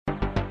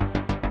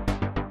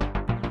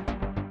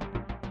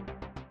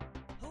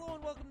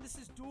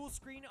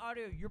Screen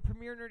Audio, your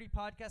premier nerdy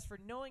podcast for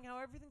knowing how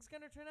everything's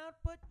going to turn out,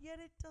 but yet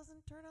it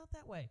doesn't turn out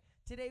that way.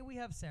 Today we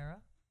have Sarah.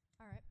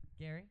 All right.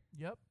 Gary.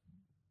 Yep.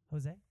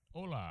 Jose.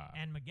 Hola.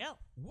 And Miguel.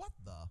 What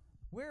the?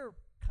 We're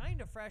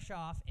kind of fresh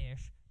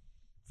off-ish.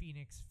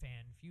 Phoenix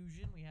Fan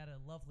Fusion. We had a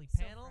lovely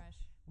So panel. fresh.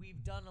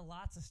 We've done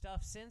lots of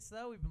stuff since,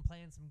 though. We've been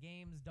playing some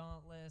games,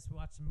 Dauntless. We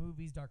watched some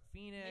movies, Dark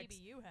Phoenix. Maybe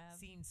you have.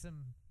 Seen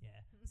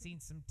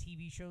some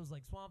TV shows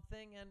like Swamp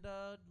Thing and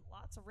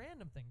lots of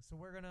random things. So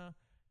we're going to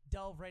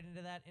delve right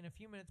into that in a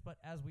few minutes. But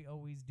as we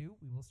always do,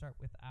 we will start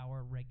with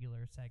our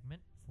regular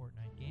segment,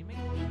 Fortnite Gaming.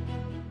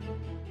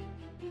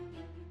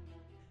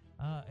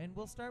 And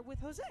we'll start with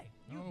Jose.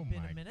 You've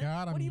been a minute.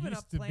 God, what I'm have you been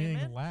used up to playing, being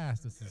man?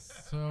 last. This is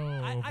so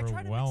I try to mix it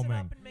overwhelming.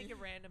 up and make it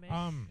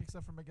random.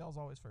 Except for Miguel's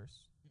always first.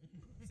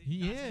 He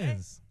Not today.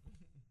 is.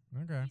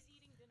 Okay, He's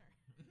eating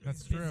dinner.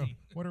 that's Busy. true.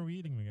 What are we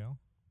eating, Miguel?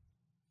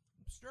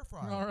 Stir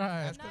fry. All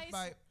right. That's A cooked nice-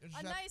 by A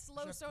Chef- nice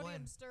low Chef sodium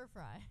Glenn. stir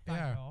fry.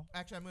 Yeah.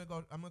 Actually, I'm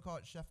gonna call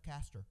it Chef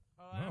Caster.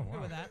 I'm Oh, good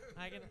wow. with that.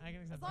 I can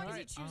accept As long that. as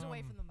he Alright, chews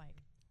away from the mic.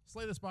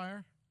 Slay the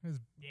Spire has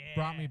Yeah.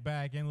 brought me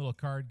back in a little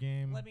card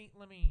game. Let me.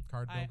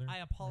 Card builder. I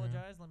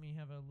apologize. Let me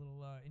have a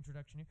little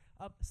introduction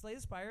here. Slay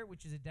the Spire,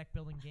 which is a deck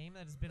building game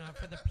that has been out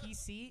for the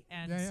PC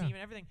and Yeah, yeah. Steam and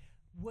everything,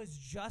 was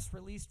just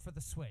released for the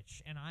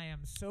Switch, and I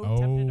am so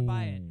tempted to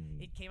buy it.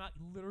 It came out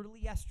literally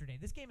yesterday.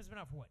 This game has been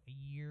out for what, a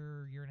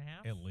year and a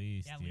half? At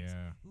least, At least.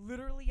 yeah.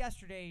 Literally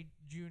yesterday,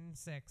 June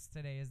 6th.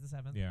 Today is the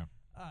 7th. Yeah.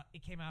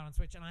 It came out on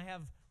Switch, and I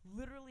have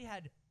literally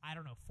had, I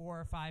don't know, 4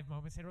 or 5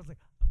 moments later. I was like,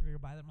 I'm going to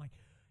go buy them. I'm like,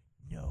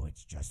 no,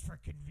 it's just for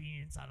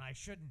convenience, and I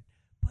shouldn't.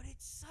 But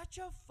it's such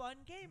a fun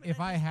game. and If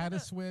I it's had been a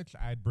Switch,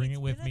 I'd bring it's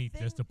it with been a me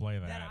just to thing play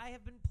that. that I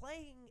have been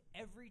playing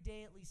every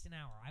day at least an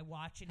hour. I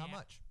watch an How ad-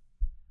 much?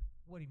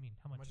 What do you mean?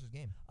 How How much? much is the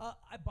game?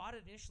 I bought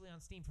it initially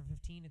on Steam for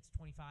 15. It's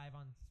 25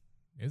 on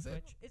Is it?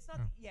 Switch. It's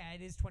not. Oh. Yeah,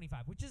 it is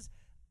 25, which is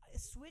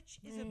Switch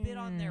is a bit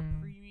on their Mm.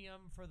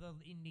 premium for the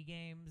indie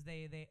games.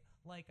 They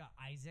like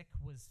Isaac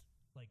was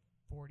like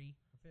 40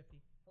 or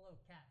 50. Hello,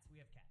 cats. We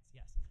have cats.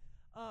 Yes.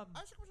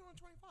 Isaac was only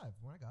 25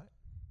 when I got it.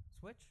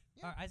 Switch?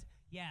 Yeah.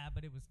 Yeah,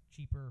 but it was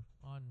cheaper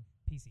on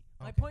PC.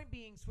 My Okay. point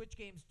being, Switch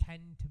games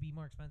tend to be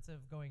more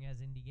expensive going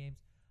as indie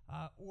games,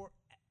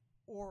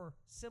 or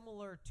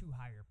similar to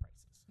higher prices.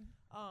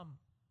 Well.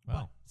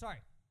 But sorry,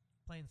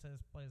 playing says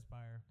Play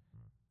Aspire.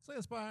 Slay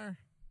the Spire.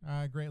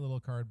 Great little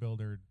card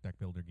builder, deck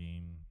builder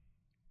game.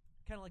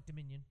 Kind of like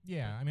Dominion.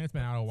 Yeah, I mean, it's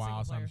been out a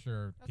while, so I'm Single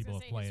sure I was people gonna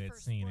have say played his it,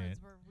 first seen words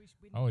it. were,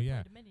 we Oh, need to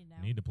yeah. play Dominion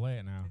now. Need to play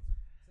it now.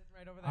 Sitting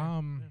right over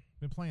there.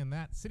 Been playing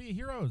that. City of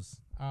Heroes,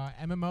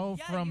 MMO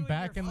Yeah, from you and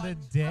back your in the fun- I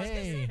was gonna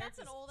say, day. That's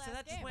an old-ass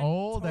that just game. went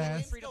Old totally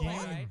ass free to play,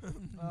 game. right?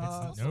 Still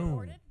no,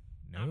 supported?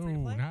 Not free to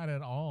no, play? not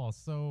at all.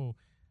 So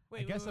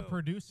Wait, I guess wait, a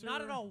producer.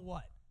 Not at all.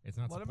 What? It's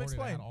not Let him supported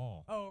explain. at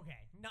all. Oh, okay.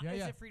 Not, Yeah, is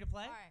yeah. it free to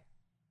play? All right.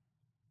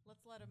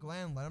 Let's let him.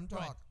 Glenn, let him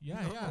Right. talk.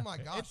 Yeah, yeah. Oh my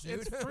gosh,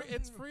 it's dude. free.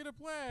 It's free to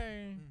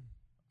play.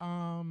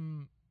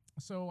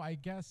 So I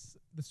guess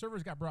the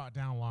servers got brought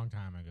down a long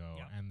time ago,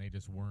 Yep. and they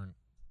just weren't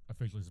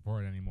officially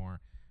supported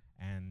anymore.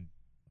 And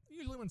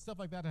usually when stuff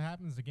like that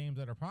happens to games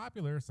that are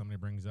popular, somebody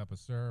brings up a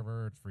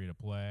server, it's free to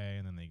play,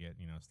 and then they get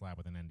slapped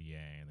with an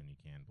NDA, and then you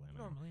can't play them.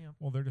 Normally, yeah.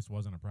 Well, there just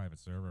wasn't a private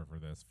server for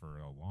this for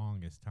the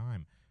longest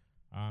time.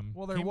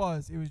 Well, there came-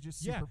 was. It was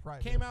just Yeah, super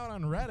private. came out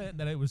on Reddit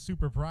that it was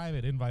super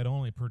private, invite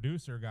only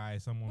producer guy.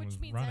 Someone Which was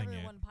means running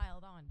everyone it.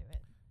 piled onto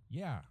it.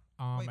 Yeah.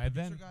 Wait, And producer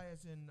then guy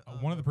is in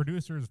one of the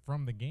producers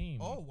from the game.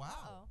 Oh wow.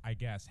 Uh-oh. I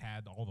guess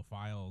had all the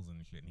files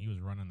and shit, and he was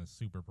running the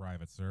super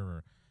private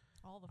server.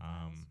 All the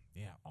files.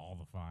 Yeah, all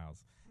the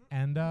files.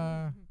 And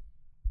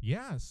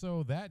yeah,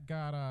 so that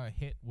got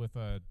hit with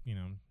a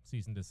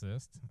cease and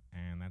desist,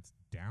 and that's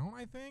down,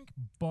 I think.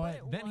 But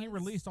it then he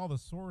was- released all the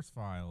source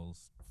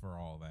files for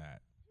all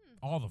that,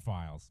 all the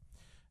files,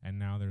 and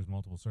now there's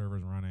multiple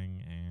servers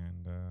running,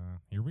 and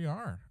here we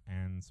are.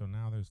 And so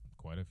now there's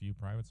quite a few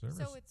private servers.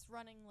 So it's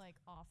running like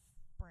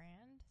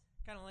off-brand.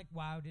 Kind of like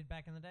WoW did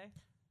back in the day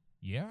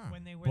yeah,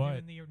 when they were but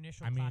doing the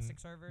initial I mean, classic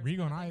servers. Rigo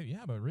and kinda I, thing.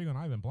 yeah, but Rigo and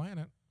I have been playing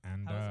it,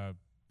 and How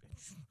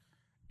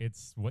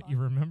it's what Fun? you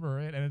remember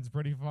it, and it's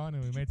pretty fun,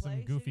 and Did we you made some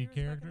play goofy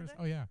City Heroes back in the characters. day?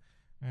 Oh yeah,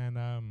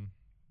 and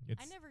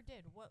it's I never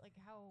did. What, like,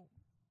 how?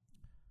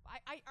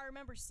 I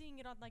remember seeing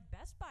it on like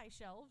Best Buy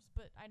shelves,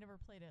 but I never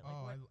played it. Like,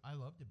 Oh, what, I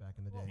loved it back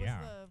in the what day. was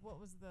Yeah. what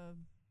was the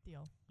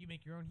deal? You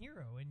make your own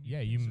hero, and yeah,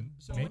 can you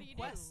s- So make what do you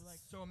do? quests. Like,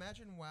 So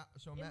imagine WoW.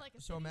 So, In like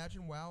a so city?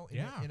 imagine WoW in,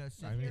 Yeah, a, in, a, I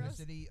city, mean- in a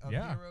city of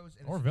Yeah. heroes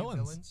and Or a city villains.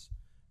 Of villains.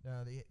 There I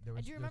was, do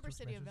there remember was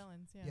two City of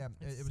expansions. Villains.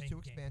 Yeah. It's It the was same two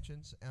game.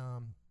 expansions.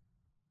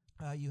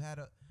 You had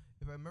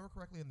if I remember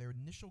correctly, in their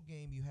initial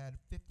game, you had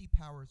 50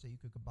 powers that you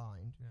could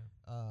combine. to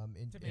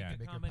make Yeah. a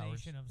your powers.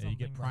 combination of yeah, something. you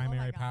get Oh primary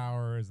my God.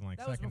 powers and like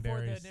That was before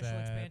secondary the initial set.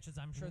 expansions.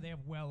 I'm sure they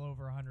have well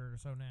over 100 or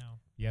so now.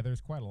 Yeah,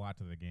 there's quite a lot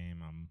to the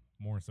game.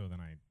 More so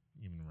than I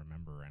even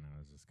remember, and it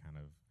was just kind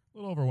of a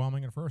little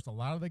overwhelming at first. A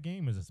lot of the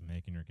game is just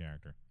making your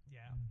character.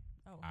 Yeah.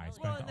 Oh, I hell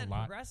spent Well, yeah. and then a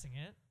lot. progressing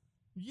it.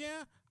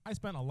 Yeah, I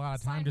spent a lot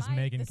of Sign time just my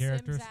making The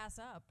characters. Sims ass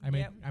up.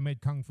 I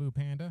made Kung Fu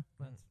Panda.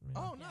 That's,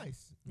 Oh, Yeah.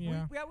 nice.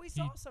 Yeah. We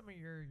saw some of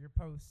your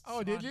posts.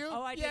 Oh, did on- you?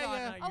 Oh, I did. Yeah, on,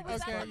 yeah. Oh,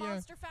 was Okay, that the yeah.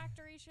 Monster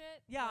Factory shit?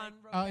 Yeah, Like, on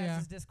Oh, yeah.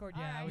 Roadcast's Discord.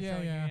 Yeah, I Alright. was Yeah,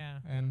 showing you. yeah. Yeah.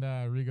 And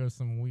Rigo's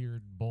some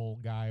weird bull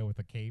guy with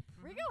a cape.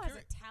 Rigo has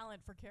a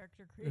talent for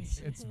character It's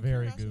creation. it's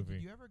very Curiosity, goofy.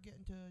 Did you ever get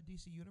into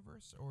DC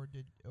Universe, or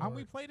did? Or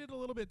We played it a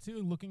little bit too,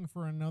 looking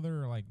for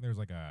another there's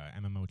like a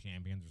MMO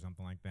Champions or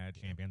something like that.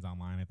 Champions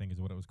Online, I think, is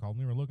what it was called.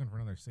 We were looking for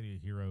another City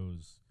of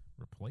Heroes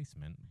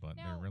replacement, but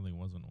there Now, really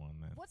wasn't one.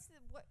 That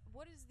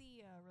what is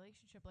the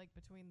relationship like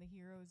between the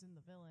heroes and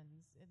the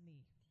villains in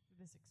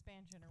this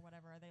expansion or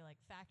whatever? Are they like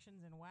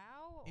factions in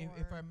WoW?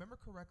 if I remember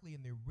correctly,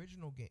 in the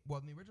original game,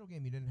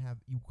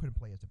 you couldn't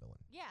play as a villain.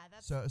 Yeah,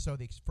 that's. So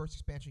the first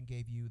expansion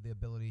gave you the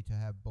ability to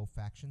have both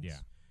factions. Yeah.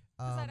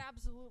 Does that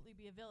absolutely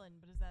be a villain?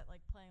 But is that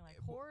like playing like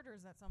Horde or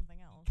is that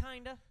something else?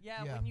 Kinda.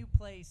 Yeah, Yeah. when you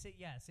play, City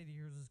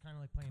Heroes is kind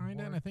of like playing kinda,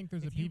 and I Horde. think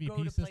there's If a you go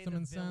PvP to play system the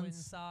in villain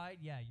sense. side,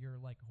 yeah, you're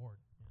like Horde.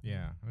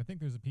 Yeah, and I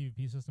think there's a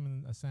PvP system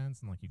in a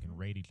sense, and like you can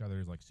raid each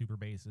other's like super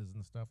bases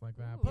and stuff like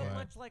that. Ooh. But But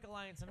much like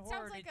Alliance and It sounds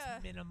Horde, like it's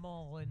a-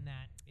 minimal in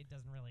that it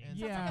doesn't really. And-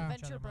 Sounds like Yeah. a each other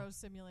Venture much. Bros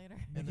simulator.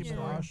 And the Nicki Yeah.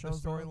 Minaj the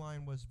shows up.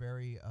 storyline was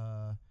very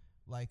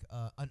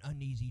an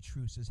uneasy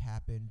truce has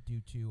happened due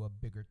to a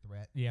bigger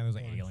threat. yeah, there's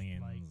like Like-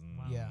 aliens. like, and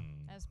wow. Yeah.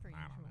 That's pretty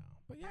I don't cool. know,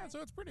 but yeah, Alright.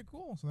 so it's pretty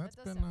cool. So That that's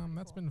does been sound pretty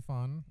that's cool. been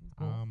fun.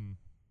 Cool.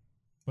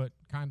 But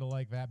kind of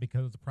like that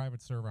because it's a private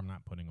server. I'm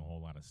not putting a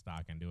whole lot of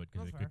stock into it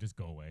because That's it fair. could just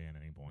go away at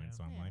any point. Yeah.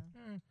 So I'm Yeah. like,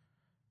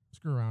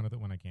 screw around with it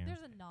when I can.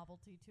 There's a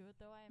novelty to it,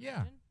 though. I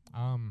Yeah.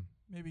 imagine.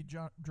 Maybe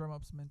drum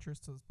up some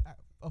interest to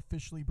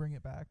officially bring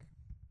it back.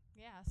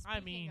 Yeah. I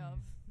Speaking mean, of,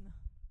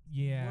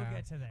 yeah. We'll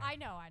get to that. I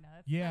know.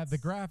 That's, Yeah, the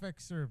that's-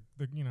 graphics are,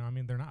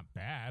 they're not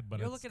bad, but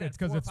You're it's looking at it's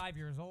because 4 or it's 5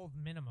 years old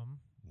minimum.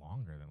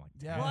 longer than like.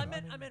 Yeah, Well, I 10.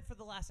 meant I I mean- meant for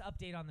the last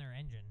update on their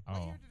engine. What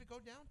Oh, year did it go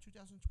down?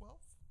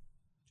 2012?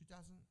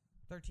 2000?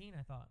 13,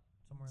 I thought.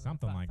 Somewhere in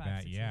something like five,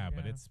 that. 6 Yeah, years,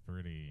 but it's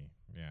pretty.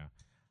 Yeah.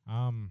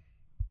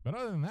 But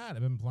other than that,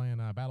 I've been playing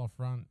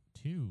Battlefront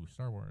 2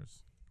 Star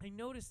Wars. I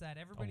noticed that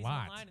everybody's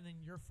lot. online, and then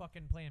you're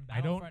fucking playing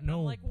I don't Battlefront. and I'm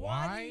know like,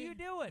 why why. do you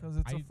do it? Because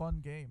it's a I-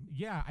 fun game.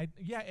 Yeah,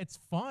 it's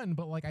fun,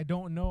 but like I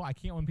don't know. I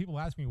can't when people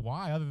ask me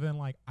why, other than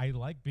like I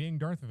like being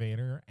Darth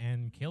Vader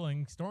and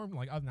killing not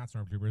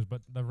stormtroopers,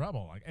 but the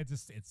rebel. Like it's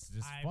just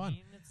I fun.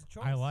 mean, it's a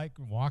choice. I like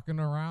walking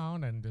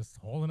around and just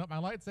holding up my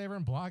lightsaber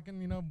and blocking,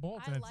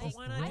 bolts. I and like- it's But just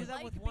why not I do that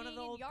like with one of the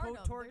being old in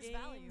Yharnam. KOTOR There's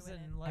value games in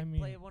and it. like I mean-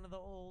 play one of the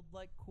old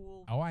like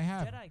cool Oh, I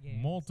have Jedi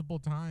games? multiple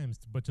times,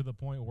 but to the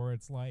point where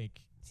it's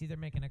like, See, they're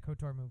making a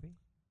KOTOR movie.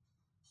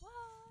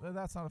 But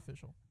that's not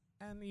official.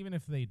 and even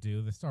if they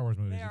do, the Star Wars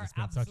movies They have are just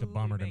been such a absolutely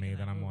bummer to making me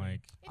that that I'm movie.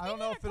 like, If I they don't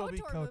know did if a it'll be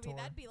KOTOR movie, KOTOR.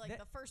 that'd be like They-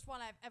 the first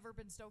one I've ever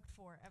been stoked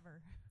for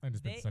ever. it's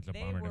just been such a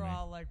They bummer to were me.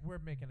 all like, we're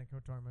making a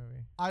KOTOR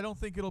movie. I don't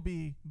think it'll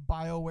be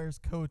BioWare's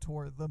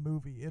KOTOR the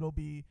movie. It'll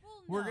be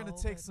Well, we're gonna no,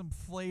 take but some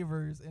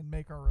flavors and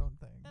make our own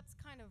thing. That's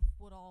kind of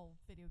what all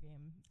video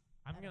game.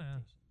 I'm gonna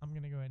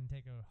adaptations. go ahead and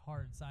take a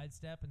hard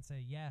sidestep and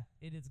say, yeah,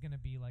 it is gonna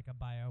be like a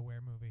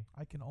BioWare movie.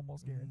 I can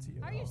almost guarantee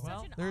it. How are you Oh, such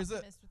well, an there's a-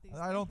 optimist with these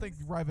I don't think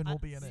things? Riven will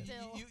be in it.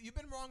 Still. You've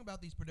been wrong about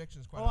these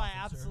predictions quite Oh, often, I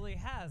sir. absolutely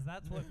has.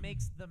 That's what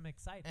makes them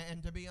exciting.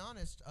 And to be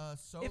honest,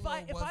 Solo If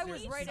I was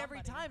was their- right every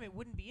Somebody. time, it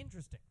wouldn't be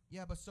interesting.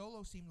 Yeah, but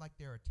Solo seemed like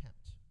their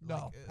attempt.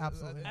 No,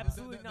 absolutely not.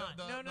 Absolutely not.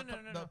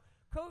 No.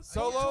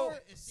 Solo-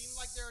 It seemed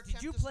like their attempt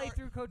Did you to play start-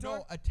 through KOTOR?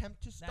 No,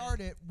 attempt to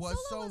start it was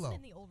Solo Solo. wasn't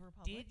in the Old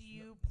Republic. Did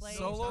you play?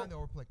 Solo-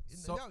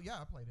 No,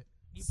 yeah, I played it.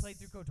 You played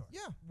through KOTOR.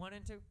 Yeah. 1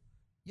 and 2.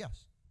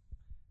 Yes.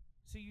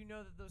 So you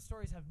know that those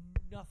stories have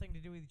nothing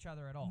to do with each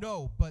other at all.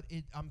 No, but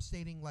I'm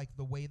stating like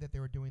the way that they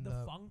were doing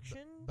The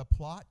function? the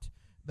plot,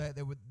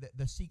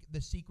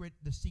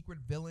 the secret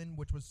villain,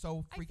 which was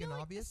so I feel freaking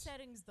like obvious. the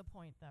setting's the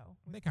point, though.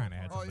 with They kinda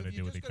KOTOR. had Oh, something to if do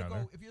you're with just each gonna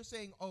other. go, if you're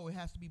saying, oh, it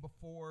has to be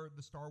before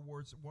the Star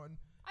Wars one,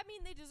 I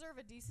mean, they deserve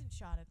a decent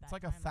shot at that. It's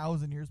like time.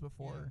 1,000 years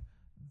before.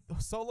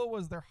 Solo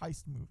was their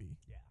heist movie.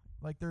 Yeah.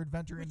 Like their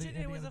adventure Which into it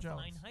Indiana was a Jones.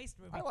 fine heist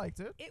movie. I liked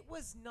it. It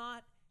was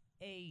not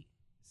a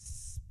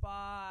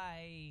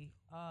spy,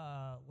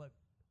 like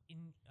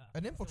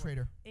an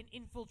infiltrator. an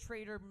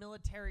infiltrator,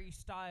 military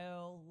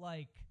style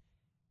like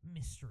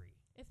mystery,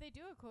 If they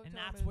do a KOTOR and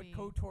that's movie,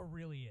 what KOTOR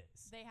really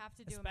is. they have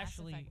to do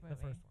Especially a Mass Effect the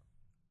movie. first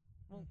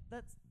one. Well,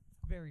 that's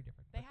very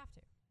different. They but have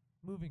to.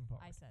 moving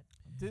forward. I said.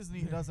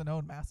 Disney doesn't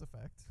own Mass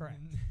Effect. Correct.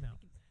 No.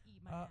 You can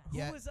eat my ass. Who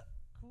Yeah. was?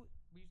 Who?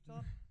 Were you still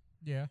up?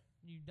 Yeah,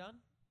 You done?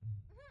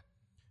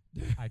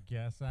 I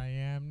guess I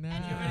am now.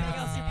 And you have anything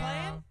else you're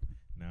playing?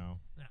 No.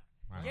 No.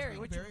 I don't Gary, know.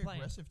 what you very been playing?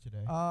 aggressive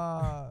today.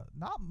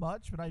 Not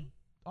much, but I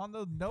on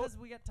the note Because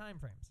we got time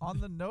frames. on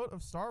the note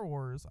of Star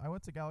Wars, I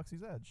went to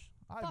Galaxy's Edge.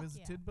 I Fuck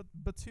visited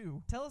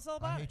Batu. Tell us all I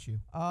about it. hate you.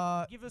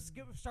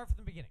 Start from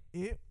the beginning.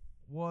 It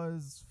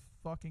was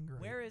fucking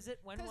great. Where is it?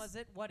 When 'Cause, was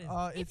it? What is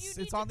If you It's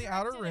need it's to on the direct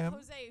outer it at rim.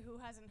 Jose, who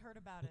hasn't heard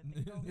about it,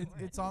 then go for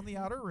It's it. on the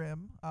outer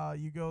rim.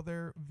 You go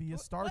there via it?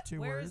 Star Tours.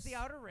 Where is the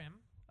outer rim?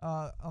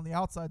 On the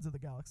outsides of the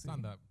galaxy. It's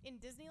on the In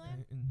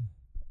Disneyland?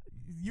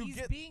 You He's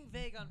get being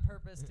vague on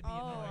purpose to be Oh,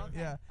 annoying. okay.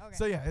 yeah. Okay.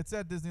 So yeah, it's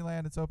at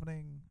Disneyland. It's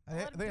opening. I'll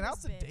let him They do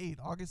announced his a bit. date,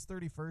 August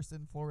 31st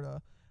in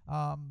Florida.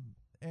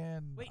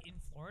 And Wait, in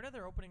Florida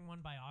they're opening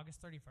one by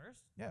August 31st?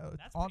 yeah, it's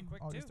that's on pretty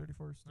quick, August too.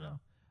 31st. Oh.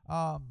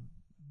 Yeah.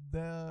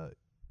 The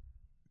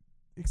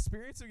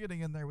experience of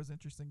getting in there was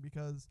interesting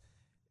because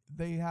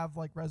they have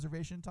like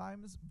reservation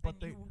times, but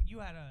and they you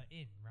had a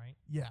in, right?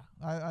 yeah,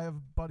 I have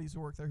buddies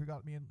who work there who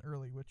got me in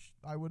early, which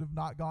I would have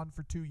not gone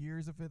for 2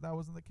 years if that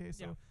wasn't the case.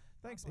 Yeah. So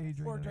thanks, bless.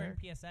 Adrian. Or and during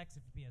Eric. PSX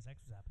if PSX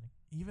was happening.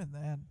 Even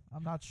then,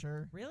 I'm not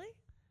sure. Really?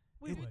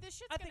 We It- Dude, would. this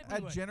shit's I gonna think be we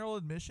At would. general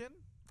admission,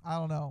 I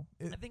don't know.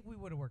 I think we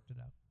would have worked it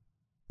out.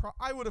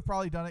 I would have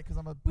probably done it because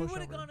I'm a We pushover.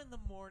 would have gone in the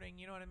morning,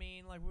 you know what I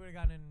mean? Like we would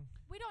have gone in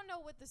We don't know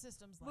what the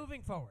system's like.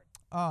 moving forward.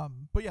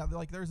 But yeah,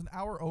 like there's an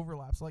hour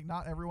overlap, so like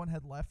not everyone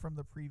had left from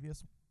the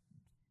previous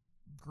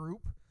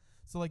group.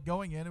 So like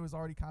going in, it was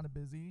already kind of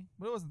busy,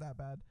 but it wasn't that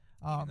bad.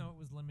 Even though it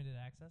was limited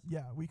access.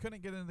 Yeah, we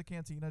couldn't get into the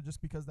cantina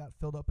just because that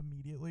filled up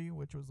immediately,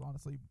 which was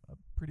honestly a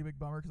pretty big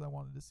bummer because I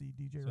wanted to see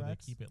DJ So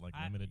Rex. they keep it like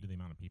I- limited to the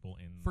amount of people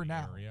in For the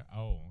now. area.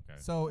 Oh, okay.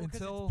 So Well, 'cause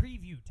until it's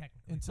preview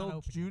technically. it's not until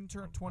open. June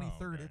Oh,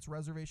 23rd, okay. it's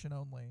reservation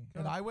only.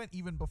 Good. And I went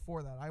even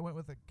before that. I went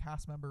with a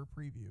cast member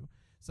preview.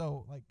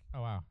 So like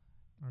Oh wow.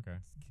 Okay.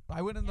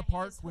 I went in Yeah, the he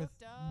park is with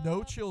hooked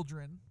no up.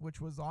 children, which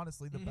was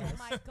honestly the Oh best.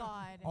 my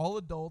god. All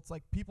adults,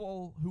 like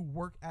people who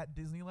work at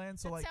Disneyland.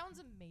 So that like sounds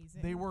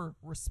amazing. they were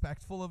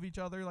respectful of each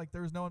other. Like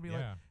there was no one being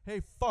like, Yeah.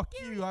 "Hey, fuck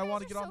Yeah, you! I guys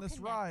want to are get on so this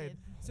ride."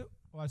 connected.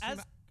 Well, I've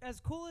seen As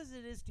cool as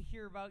it is to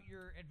hear about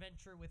your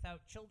adventure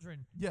without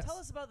children, Yes. tell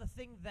us about the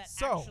thing that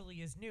So-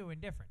 actually is new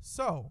and different.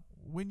 So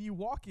when you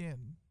walk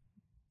in,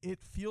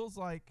 it feels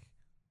like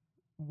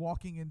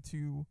walking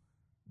into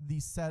the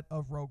set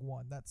of Rogue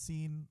One. That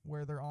scene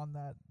where they're on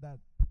that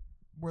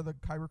where the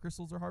kyber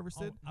crystals are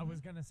harvested. I was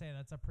gonna say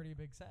that's a pretty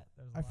big set.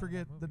 There's a I lot of that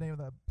forget the movie. name of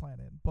that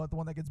planet, but the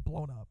one that gets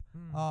blown up.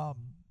 Hmm.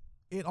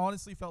 It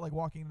honestly felt like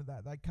walking into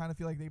that. I kind of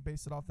feel like they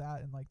based it off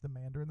that and like the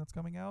Mandarin that's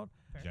coming out.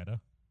 Fair.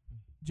 Jeddah.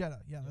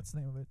 Jeddah, yeah, that's the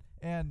name of it.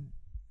 And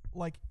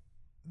like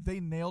they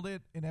nailed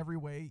it in every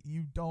way.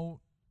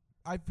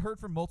 I've heard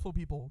from multiple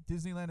people,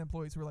 Disneyland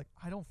employees, who are like,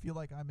 I don't feel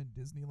like I'm in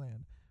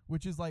Disneyland,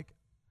 which is like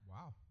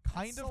Wow.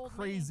 kind sold of me.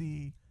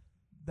 crazy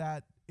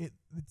that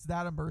it's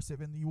that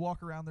immersive. And you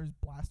walk around, there's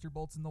blaster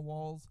bolts in the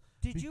walls.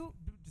 Did Be- you?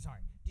 Sorry.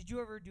 Did you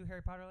ever do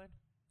Harry Potter Land?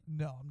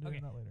 No, I'm doing Okay,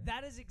 that later.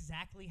 That is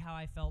exactly how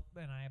I felt,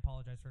 and I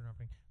apologize for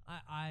interrupting.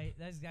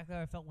 That's exactly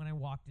how I felt when I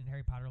walked in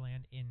Harry Potter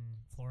Land in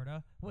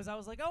Florida. I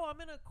was like, oh, I'm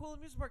in a cool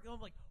amusement park. And I'm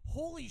like,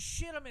 holy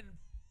shit, I'm in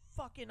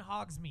fucking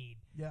Hogsmeade.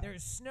 Yeah.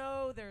 There's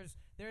snow.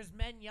 There's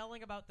men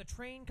yelling about the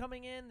train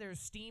coming in. There's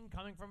steam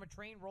coming from a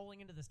train rolling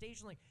into the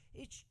station. Like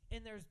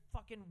and there's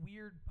fucking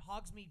weird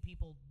Hogsmeade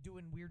people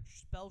doing weird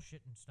spell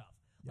shit and stuff.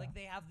 Yeah. Like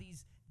they have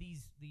these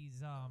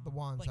The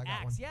wands, like I got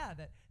acts, one. yeah,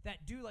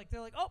 that do like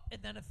they're like, oh,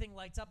 and then a thing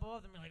lights up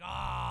above them. You're like,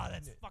 ah,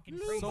 that's fucking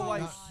So, crazy.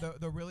 like-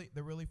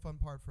 the really fun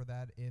part for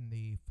that in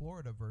the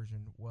Florida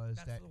version was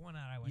that's that the one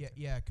that I went to.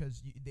 yeah,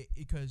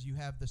 because you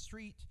have the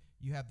street,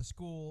 you have the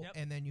school, Yep.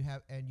 and then you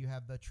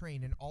have the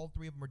train, and all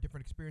three of them are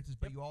different experiences,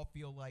 but Yep. you all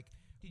feel like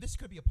Did- this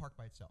could be a park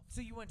by itself. So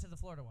you went to the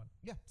Florida one?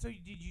 Yeah. So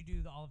did you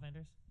do the all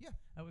Avengers? Yeah.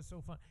 That was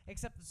so fun.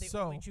 Except that they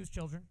So- only choose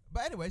children.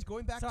 But anyways,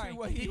 going back Sorry, to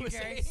what he continue, was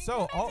Gary. saying. So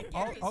That's I'll, a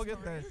Gary I'll get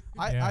story. there.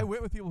 Yeah. I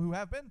went with people who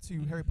have been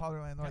to Harry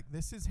Potter Land. They're Yep. like,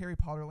 this is Harry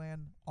Potter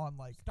Land on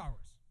like Star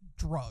Wars.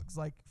 drugs,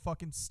 like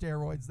fucking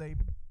steroids. They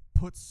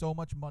put so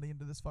much money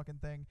into this fucking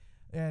thing.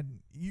 And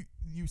you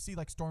see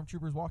like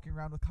stormtroopers walking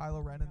around with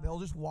Kylo Ren, and they'll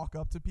just walk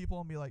up to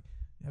people and be like,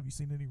 have you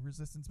seen any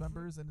Resistance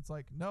members? And it's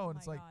like, no. Oh And my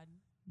it's like, God.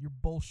 you're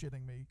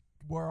bullshitting me.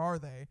 Where are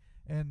they?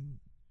 And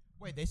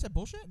Wait, they said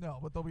bullshit? no,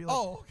 but they'll be like,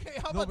 Oh, okay.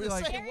 How they'll about be to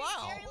like- say, Gary,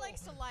 wow. Gary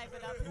likes to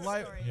liven up his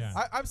Li- stories.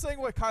 Yeah. I'm saying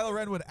what Kylo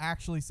Ren would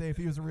actually say if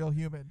he was a real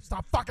human.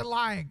 Stop fucking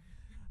lying.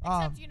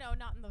 Except,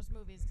 not in those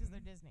movies because they're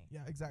Disney.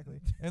 Yeah,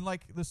 exactly. And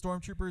like the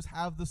stormtroopers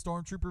have the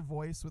stormtrooper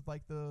voice with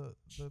like the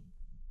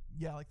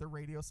like the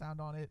radio sound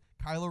on it.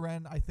 Kylo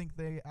Ren, I think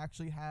they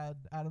actually had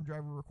Adam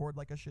Driver record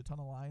like a shit ton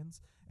of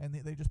lines, and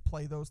they just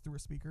play those through a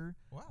speaker.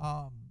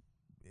 Wow.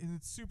 And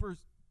it's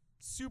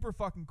super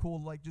fucking cool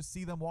to like just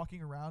see them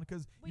walking around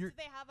because Wait, you're do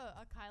they have a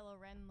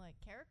Kylo Ren like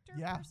character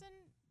Yeah. person?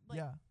 Like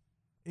yeah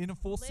in a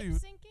full lip suit,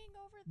 syncing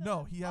over the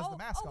No, he has the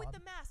mask Oh, with on. the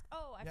mask.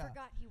 Oh, I Yeah.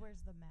 forgot he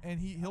wears the mask. and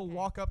he'll Okay.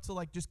 walk up to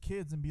like just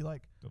kids and be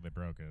like, So they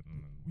broke it.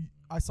 And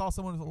I saw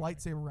someone with a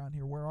lightsaber around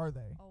here. Where are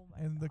they? Oh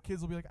my And the God.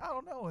 kids will be like, I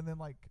don't know. And then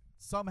like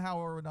somehow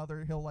or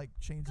another, he'll like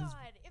change his.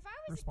 God, if I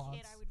was a response.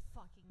 kid, I would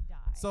fucking die.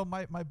 So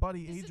my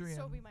buddy this Adrian,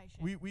 would so be my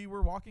shit. we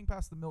were walking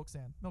past the milk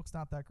stand. Milk's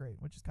not that great,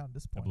 which is kind of the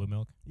disappointing. blue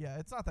milk. Yeah,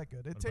 it's not that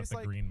good. It What about tastes the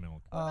like green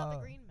milk. what about the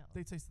uh, green milk?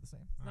 they taste the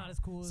same. It's not Oh. as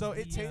cool So as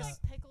it the, Tastes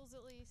tastes- like pickles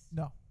at least.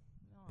 No,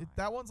 Oh,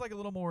 that one's like a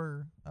little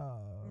more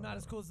not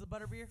as cool as the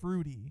butterbeer.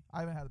 fruity.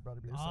 I haven't had the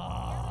butterbeer. So.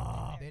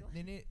 Ah.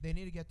 They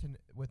need to get to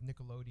with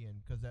Nickelodeon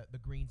because the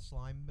green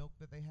slime milk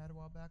that they had a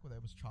while back, where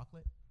that was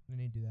chocolate. They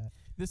need to do that.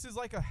 This is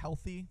like a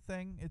healthy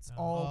thing. It's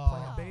Oh. all Oh.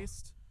 plant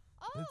based.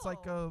 It's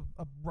like a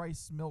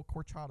rice milk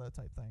horchata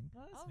type thing.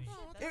 Oh, that's Oh, neat.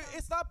 shit, that sounds-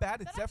 It's not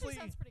bad. It's that actually definitely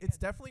sounds pretty it's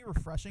good. definitely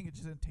refreshing. It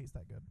just didn't taste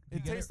that good. You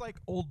It get tastes it- like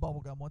old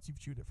bubblegum once you've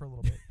chewed it for a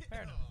little bit,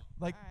 Fair enough.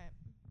 like All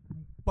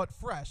right. but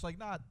fresh, like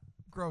not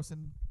gross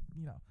and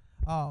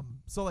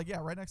So like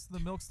right next to the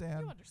milk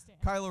stand, You understand.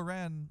 Kylo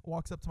Ren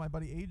walks up to my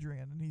buddy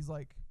Adrian and he's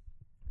like,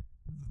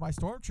 "My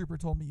stormtrooper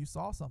told me you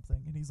saw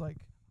something," and he's like,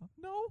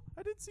 "No,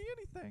 I didn't see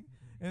anything."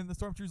 And the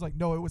stormtrooper's like,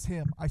 "No, it was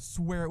him. I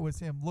swear it was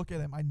him. Look at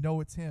him. I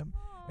know it's him."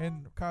 Aw.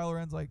 And Kylo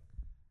Ren's like,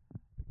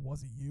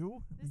 "Was it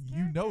you? This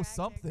You know character acting.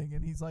 something?"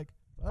 And he's like,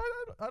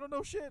 I don't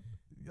know shit.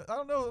 I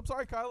don't know. I'm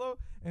sorry, Kylo."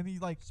 And he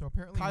like So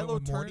apparently you went Kylo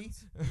with Morty.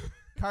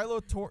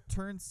 Kylo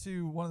turns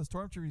to one of the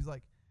stormtroopers. He's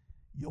like,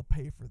 "You'll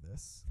pay for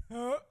this."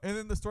 And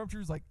then the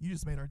stormtrooper's like, "You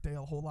just made our day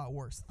a whole lot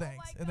worse. Oh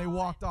Thanks." my And they God.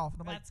 walked off.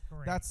 And I'm like, That's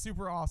great. "That's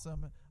super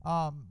awesome."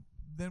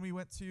 Then we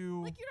went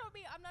to Like, you know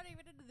me, I'm not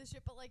even into this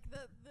shit, but like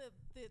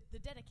the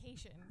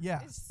dedication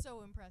Yeah. is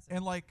so impressive.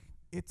 and like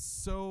it's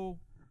so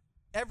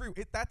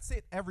that's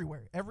it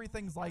everywhere.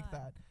 Everything's like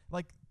God. that.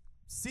 Like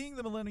seeing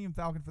the Millennium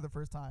Falcon for the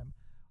first time,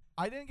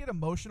 I didn't get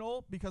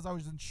emotional because I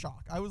was in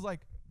shock. I was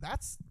like,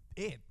 "That's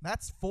it.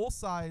 That's full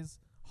size,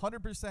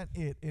 100%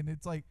 it." And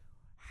it's like,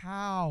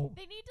 how?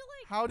 They need to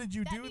like. How did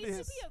you that do needs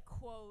this? to be a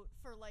quote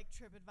for like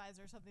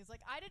TripAdvisor or something. It's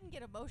like, I didn't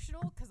get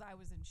emotional because I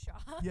was in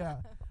shock. Yeah.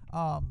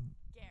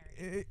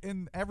 Gary.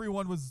 And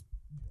everyone was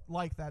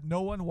like that.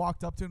 No one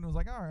walked up to him and was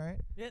like, "All right."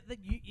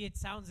 It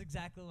sounds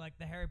exactly like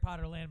the Harry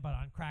Potter land, but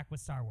on crack with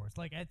Star Wars.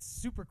 Like, it's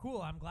super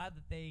cool. I'm glad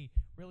that they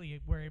really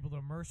were able to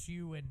immerse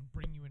you and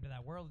bring you into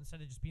that world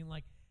instead of just being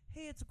like,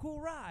 "Hey, it's a cool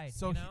ride."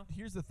 So you know?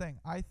 here's the thing.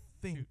 I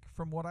think Shoot.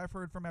 from what I've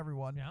heard from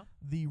everyone, Yeah.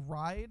 the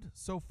ride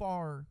so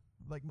far,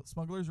 like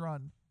Smuggler's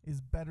Run, is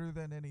better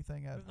than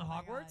anything at From the Oh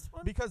my Hogwarts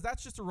one? because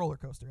that's just a roller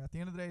coaster. At the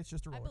end of the day, it's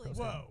just a I roller believe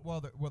coaster. so. Whoa.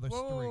 There's Whoa,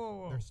 three. whoa,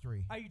 whoa. There's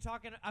three. Are you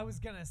talking? I was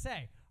gonna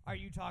say, are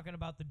you talking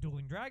about the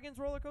Dueling Dragons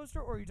roller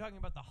coaster, or are you talking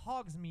about the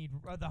Hogsmeade,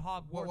 or the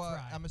Hogwarts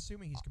ride? I'm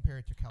assuming he's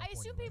compared to I California.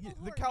 assume right? people Yeah,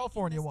 who the are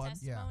California making one,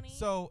 this yeah. testimony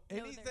So know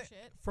their anything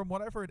shit. from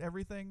what I've heard,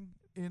 everything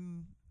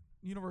in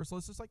Universal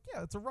is just like,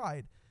 yeah, it's a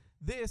ride.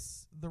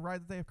 The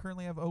ride that they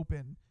currently have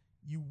open,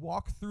 you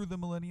walk through the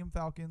Millennium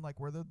Falcon, like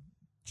where the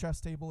chess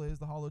table is,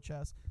 the hollow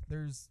chess.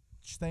 There's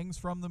things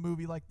from the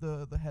movie, like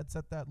the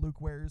headset that Luke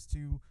wears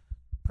to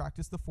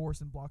practice the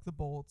Force and block the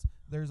bolts.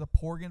 There's a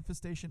Porg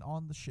infestation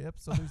on the ship,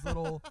 so there's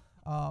little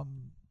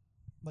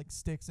like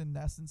sticks and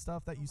nests and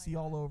stuff that Oh you my see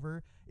all God.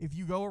 over. If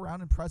you go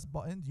around and press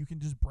buttons, you can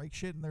just break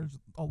shit, and there's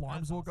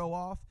alarms That's will go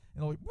off,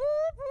 and it'll be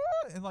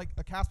and like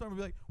a cast member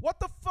will be like, "What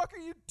the fuck are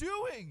you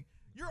doing?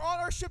 You're on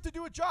our ship to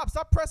do a job.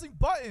 Stop pressing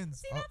buttons."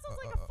 See, that sounds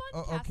like a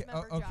fun okay, cast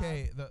member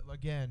okay.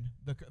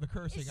 The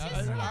cursing. It's I-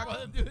 just they're not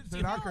yelling. gonna do it.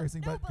 They're not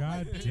cursing, no, but but God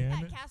like being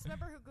damn that it. cast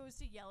member who goes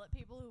to yell at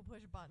people who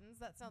push buttons,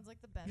 that sounds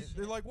like the best shit.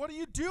 They're like, "What are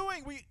you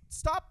doing? We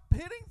stop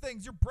hitting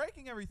things. You're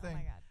breaking oh everything."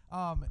 my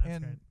god. That's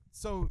And great.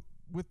 so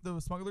with the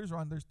Smuggler's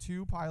Run, there's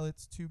 2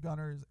 pilots, 2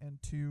 gunners,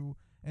 and 2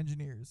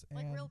 engineers.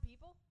 Like and real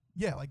people?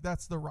 yeah, like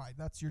that's the ride.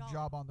 That's your Got it.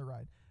 job on the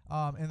ride.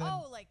 And then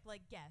Oh, like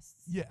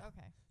guests. Yeah.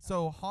 Okay.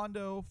 so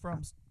Hondo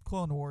from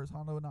Clone Wars,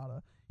 Hondo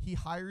Inada, he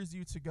hires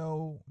you to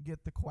go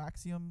get the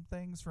coaxium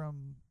things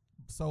from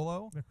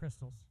Solo. The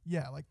crystals.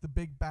 Yeah, like the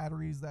big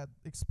batteries that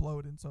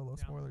explode in Solo.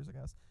 Yeah. Spoilers, I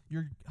guess.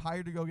 You're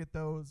hired to go get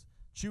those.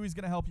 Chewie's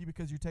gonna help you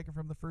because you're taken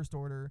from the First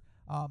Order,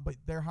 but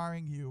they're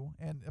hiring you.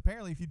 And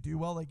apparently, if you do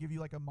well, they give you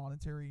like a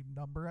monetary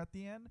number at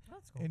the end,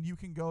 That's cool. and you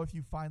can go if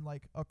you find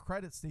like a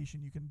credit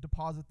station, you can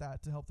deposit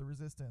that to help the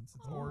Resistance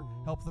or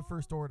help the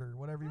First Order,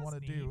 whatever you That's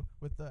want to neat. do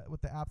with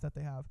the app that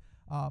they have.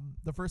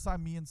 The first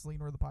time me and Celine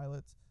were the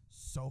pilots,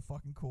 so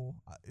fucking cool.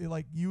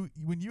 Like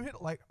when you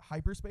hit like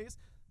hyperspace,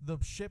 the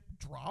ship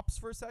drops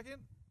for a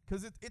second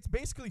because it's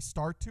basically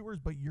Star Tours,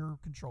 but you're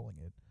controlling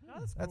it. Oh,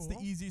 that's That's cool.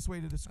 the easiest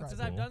way to describe Because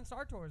it. I've done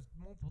Star Tours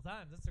multiple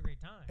times. That's a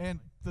great time. And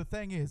the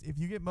thing is, if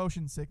you get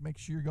motion sick, make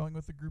sure you're going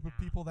with a group of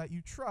Nah. people that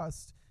you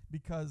trust,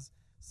 because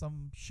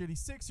some shitty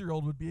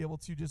 6-year-old would be able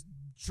to just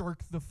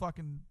jerk the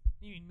fucking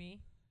you mean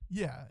me?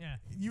 yeah.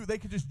 Yeah. They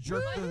could just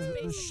jerk Mine's the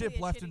basically ship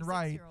a left shitty and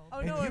right. 6-year-old. Oh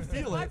And no! you If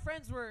feel my it.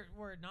 friends were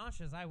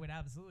nauseous, I would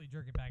absolutely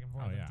jerk it back and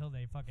forth Oh, yeah. until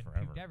they fucking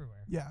Forever. puked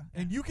everywhere. Yeah,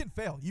 and you can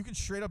fail. You can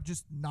straight up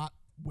just not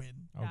win.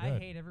 Oh, Yeah, I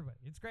good. hate everybody.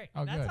 It's great.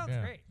 Oh, that good, sounds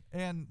yeah. great.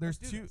 And there's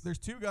Let's do two this. there's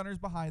 2 gunners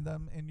behind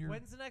them, and you're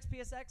When's the next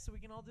PSX so we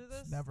can all do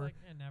this? Never. Like,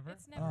 never.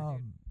 It's never,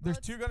 dude. there's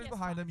Well, 2 it's gunners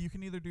behind PS5. them. You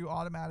can either do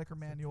automatic or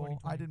manual.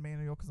 I 2020. did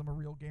manual because I'm a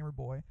real gamer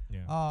boy.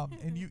 Yeah.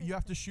 And you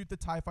have to shoot the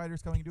TIE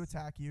fighters coming to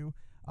attack you.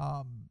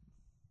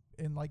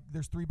 And like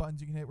there's 3 buttons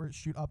you can hit where it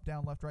shoot up,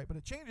 down, left, right, but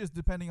it changes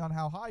depending on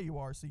how high you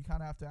are, so you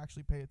kind of have to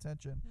actually pay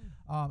attention.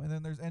 And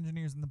then there's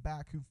engineers in the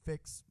back who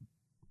fix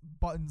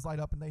buttons light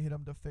up and they hit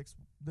them to fix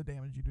the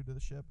damage you do to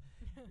the ship.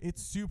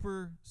 It's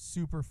super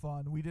super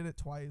fun. We did it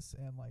twice,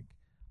 and like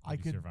I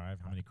Did you could survive?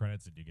 How many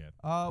credits did you get?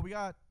 we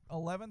got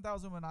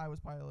 11,000 when I was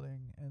piloting,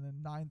 and then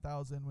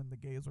 9,000 when the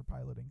gays were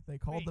piloting. They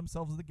called Wait.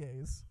 themselves the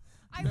gays.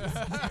 I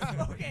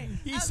was okay.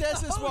 He as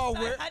says the this while host,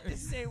 we're- I had to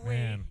say wait.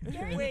 Man.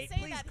 Gary Wait, did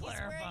say please that.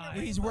 clarify.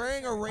 He's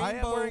wearing a shirt. rainbow. I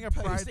am wearing a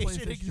Pride PlayStation PlayStation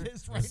shirt.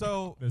 exists right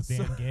So Those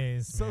damn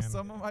gays, so man.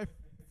 some of my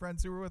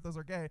friends who were with us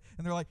are gay,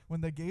 and they're like, when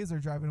the gays are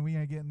driving, we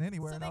ain't getting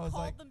anywhere. So and they I was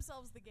called like,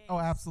 themselves the gays. oh,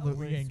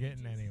 absolutely. We ain't sweet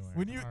getting Jesus. anywhere.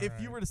 When you, if you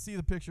Alright. were to see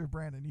the picture of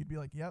Brandon, you'd be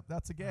like, yep,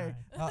 that's a gay.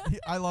 Alright.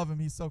 I love him.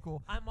 He's so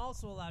cool. I'm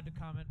also allowed to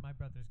comment my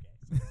brother's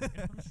gay. So,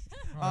 you know.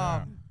 Oh,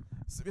 yeah.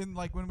 And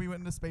like when we went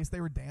into space, they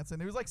were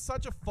dancing. It was like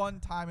such a fun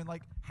time, and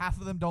like half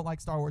of them don't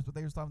like Star Wars, but they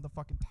were just having the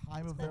fucking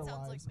time of That their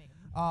sounds lives. like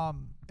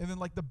me. And then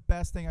like the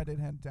best thing I did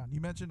hands down.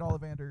 You mentioned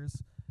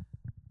Ollivanders.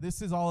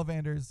 This is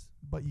Ollivanders,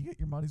 but you get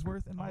your money's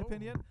worth, in my Oh.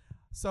 opinion.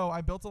 So I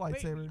built a Wait,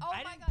 lightsaber. Oh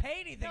I my didn't God. pay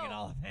anything in No,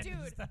 all of it,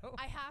 dude, though.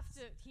 I have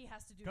to. He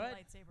has to do Go the ahead.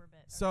 lightsaber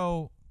bit.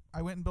 So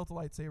I went and built a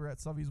lightsaber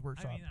at Sully's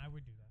workshop. I mean, I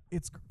would do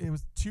that. It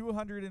was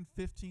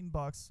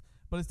 $215,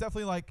 but it's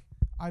definitely like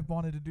I've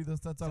wanted to do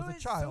this since I was a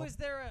child. So is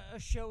there a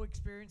show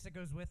experience that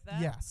goes with that?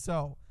 Yeah,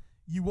 so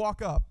you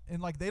walk up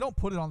and like they don't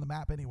put it on the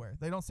map anywhere.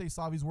 They don't say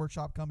Savi's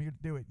workshop, come here to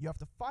do it. You have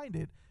to find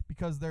it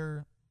because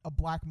they're a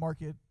black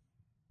market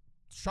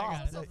shop.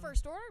 got it. So that-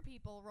 first order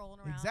people rolling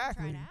around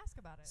Exactly. trying to ask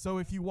about it. So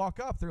if you walk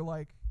up, they're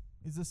like,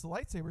 "Is this a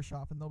lightsaber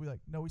shop?" And they'll be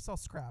like, "No, we sell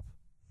scrap."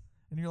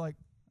 And you're like,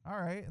 "All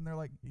right." And they're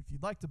like, "If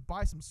you'd like to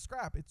buy some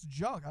scrap, it's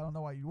junk. I don't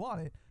know why you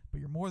want it, but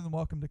you're more than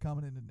welcome to come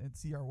in and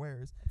see our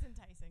wares." it's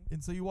enticing.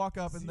 And so you walk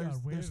up, and See our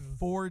there's wares.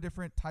 4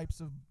 different types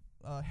of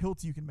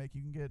hilts you can make.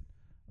 You can get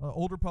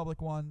Old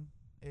Republic one,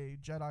 a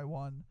Jedi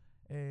one,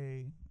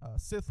 a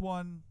Sith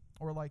one,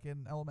 or like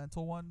an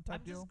Elemental one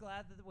type I'm deal. just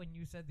glad that when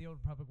you said the Old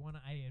Republic one,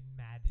 I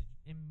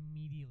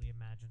immediately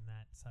imagined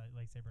that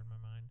lightsaber in my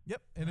mind.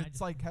 Yep, and and I it's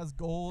just- like has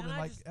gold and and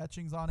I like just-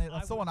 etchings on it.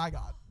 That's the would- one I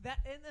got. That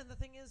and then the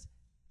thing is,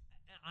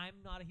 I'm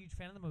not a huge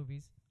fan of the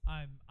movies.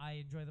 I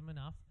enjoy them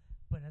enough,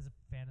 but as a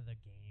fan of the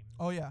games,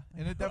 Oh yeah,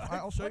 and it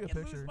I'll show you a I'd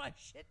fucking picture. lose my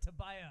shit to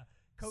buy a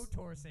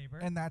KOTOR saber.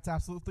 And that's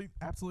absolutely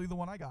the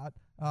one I got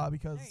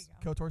because There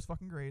you KOTOR's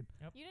fucking great.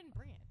 You didn't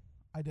bring it.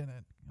 I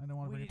didn't. I didn't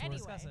want to we bring it need to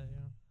to work. discuss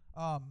Anyway. it.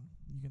 Yeah.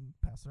 You can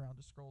pass it around.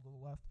 Just scroll to the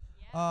left.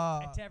 Yeah.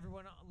 And to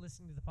everyone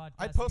listening to the podcast,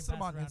 I you can posted them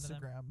pass on it around to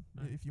them. Instagram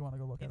Alright. if you want to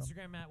go look at them.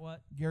 Instagram at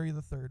what? Gary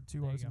the Third, 2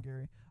 There you R's and go.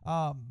 Gary.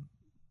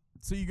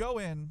 So you go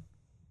in,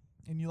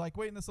 and you like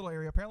wait in this little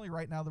area. Apparently,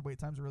 right now the wait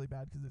times are really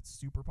bad because it's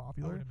super I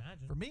popular. would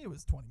imagine. For me, it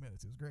was 20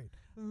 minutes. It was great.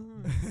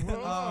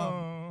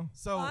 Whoa.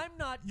 So I'm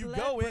not you Glenn,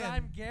 go but in,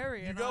 I'm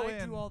Gary, you and go I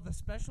in, do all the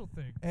special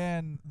things.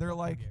 and they're Fuck you,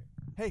 like, Gary.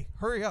 "Hey,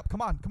 hurry up!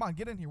 Come on,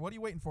 get in here! What are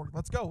you waiting for?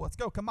 Let's go!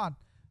 Come on!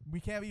 We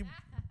can't be.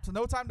 So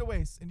no time to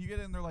waste." And you get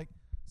in, they're like,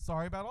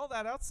 "Sorry about all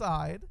that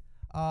outside.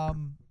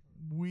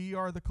 We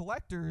are the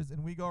collectors,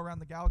 and we go around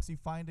the galaxy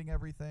finding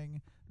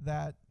everything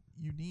that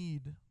you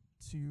need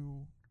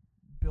to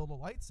build a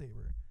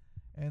lightsaber."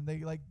 And they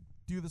like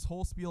do this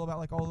whole spiel about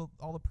like all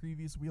the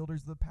previous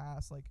wielders of the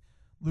past, like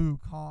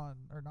Luke, Han,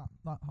 or not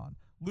Han,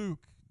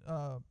 Luke,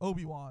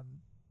 Obi-Wan,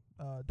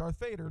 Darth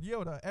Vader,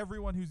 Yoda,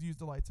 everyone who's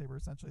used a lightsaber.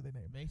 Essentially, they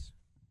name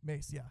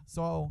Mace, yeah.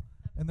 So,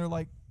 and they're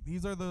like,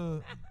 these are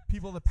the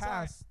people of the Sorry.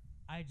 past.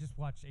 I just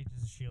watched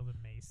Agents of S.H.I.E.L.D.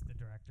 and Mace, the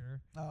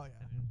director. Oh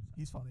yeah, and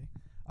he's funny.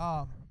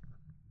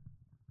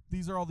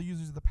 These are all the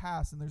users of the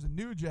past, and there's a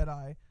new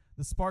Jedi,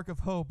 the Spark of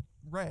Hope,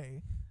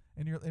 Rey,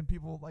 and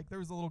people like there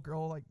was a little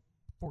girl like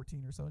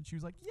 14 or so, and she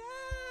was like,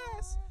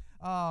 yes.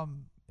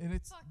 And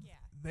it's Fuck yeah.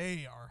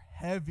 they are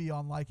heavy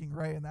on liking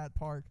Rey in that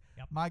park.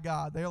 Yep. My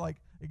God, they're like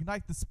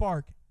ignite the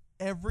spark.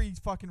 Every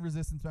fucking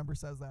Resistance member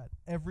says that.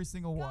 Every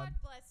single God one.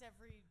 bless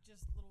every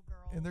just little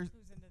girl And there's-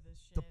 who's into this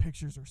shit. The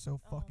pictures are so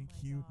Oh fucking my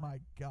cute. God. My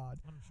God.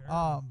 I'm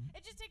sure.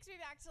 It just takes me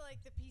back to like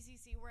the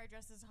PCC where I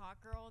dressed as a hot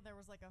girl. And there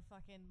was like a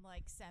fucking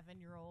like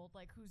 7-year-old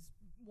like whose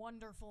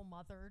wonderful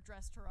mother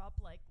dressed her up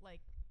like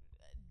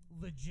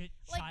Legit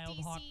like child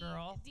DC hawk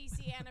girl.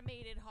 DC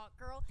animated hot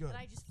girl. Good. And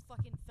I just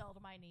fucking fell to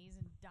my knees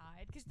and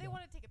died because they Yeah.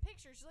 wanted to take a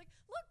picture. She's like,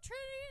 "Look,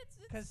 Trinity, it's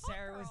Because hot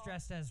Sarah was girl."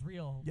 dressed as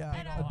real. Yeah,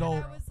 And I, adult.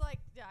 and I was like,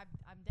 yeah,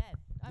 I'm dead.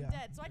 I'm Yeah.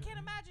 dead. So I can't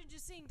imagine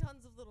just seeing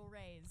tons of little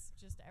rays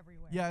just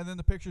everywhere. Yeah, and then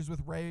the pictures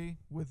with Rey,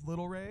 with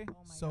little Rey, Oh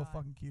my so God.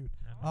 fucking cute.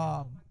 Oh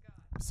Oh my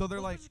God. So they're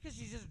like, because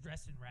she's just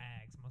dressed in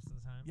rags most of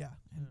the time. yeah.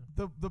 And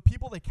Yeah. the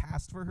people they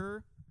cast for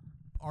her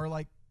are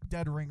like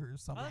dead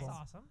ringers. Some Oh, of that's them.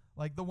 awesome.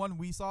 Like the one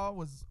we saw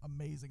was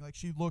amazing. Like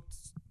she looked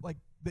like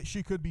that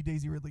she could be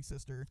Daisy Ridley's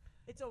sister,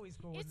 It's always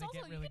cool when It's they also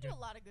get you really can good. do a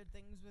lot of good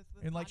things with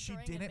and like she contouring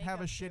and didn't have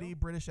a makeup, shitty too.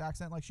 British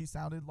accent. Like she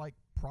sounded like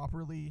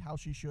properly how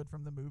she should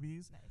from the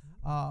movies.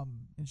 Nice.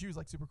 And she was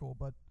like super cool.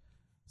 But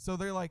so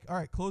they're like, all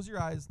right, close your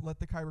eyes, let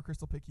the Kyber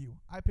crystal pick you.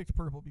 I picked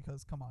purple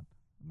because come on,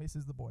 Mace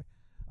is the boy.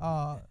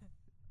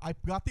 I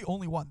got the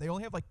only one. They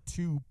only have like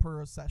 2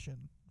 per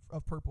session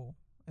of purple,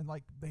 and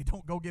like they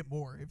don't go get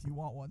more if you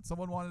want one.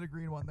 Someone wanted a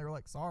green one. They were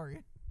like,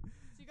 sorry. So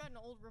you got an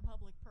Old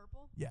Republic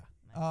purple. Yeah.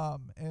 Nice.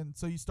 And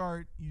so you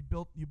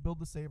build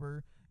the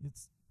saber.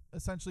 It's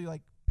essentially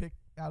like pick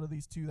out of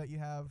these 2 that you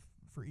have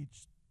for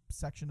each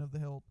section of the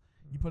hilt.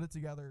 You Mm-hmm. put it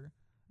together,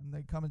 and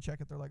they come and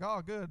check it. They're like,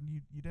 "Oh, good.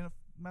 You didn't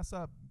mess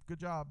up. Good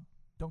job.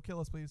 Don't kill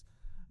us, please."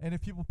 And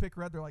if people pick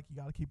red, they're like, "You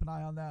got to keep an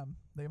eye on them.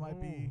 They might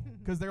be Ooh.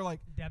 because they're like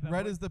Deb red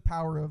Edwards. is the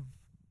power of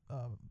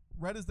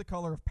red is the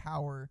color of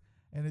power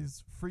and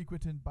is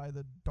frequented by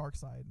the dark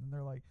side." And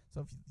they're like,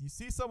 so if you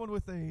see someone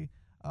with a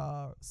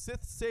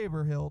Sith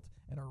saber hilt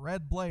and a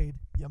red blade,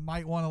 you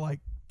might want to like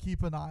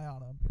keep an eye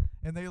on them.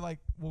 And they like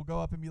will go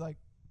up and be like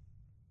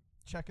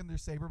checking their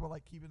saber, but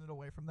like keeping it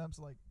away from them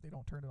so like they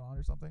don't turn it on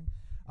or something.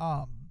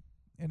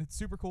 And it's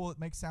super cool. It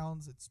makes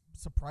sounds. It's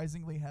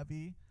surprisingly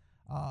heavy.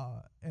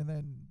 And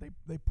then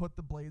they put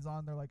the blades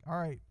on. They're like, all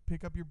right,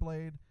 pick up your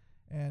blade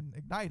and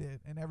ignite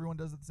it. And everyone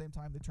does it at the same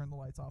time. They turn the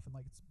lights off and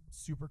like it's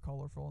super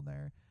colorful in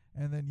there.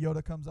 And then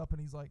Yoda comes up and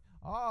he's like,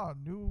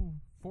 new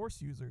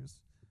Force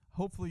users.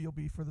 Hopefully you'll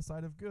be for the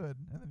side of good.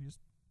 And then he just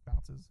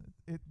bounces.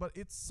 But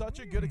it's such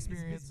a good He's a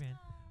busy experience.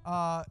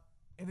 man.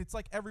 And it's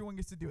like everyone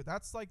gets to do it.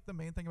 That's like the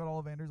main thing about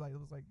Ollivanders. I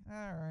was like, all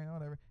right,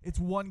 whatever. It's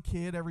one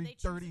kid every They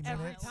choose 30 a minutes.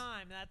 Every minutes.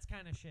 time, that's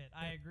kind of shit.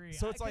 I agree.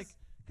 So it's like-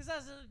 because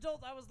as an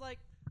adult, I was like,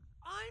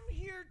 I'm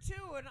here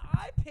too, and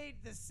I paid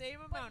the same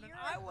But amount, and you're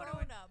I a would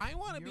grown have. up. I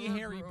want to be You're a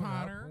Harry grown-up,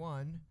 Potter.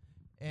 One,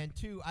 and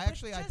two. I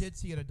But I did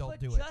see an adult But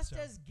do it. just so.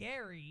 as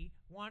Gary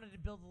wanted to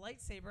build a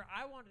lightsaber,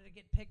 I wanted to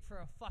get picked for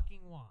a fucking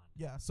wand.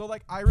 Yeah. So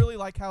like I really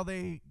like how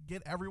they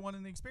get everyone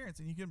in the experience,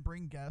 and you can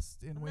bring guests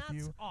in And with that's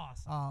you.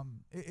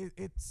 awesome.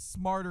 It's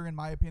smarter in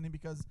my opinion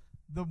because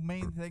the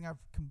main thing I've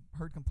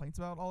heard complaints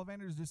about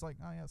Ollivanders is just like,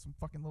 oh yeah, some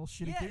fucking little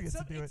shitty kid gets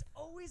to do it's it.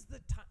 always the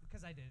time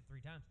because I did it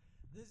 3 times.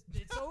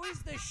 It's always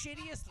the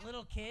shittiest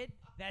little kid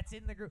that's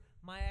in the group.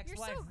 My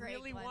ex-wife so great,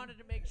 really Glenn. wanted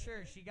to make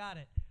sure she got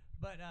it,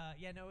 but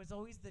it's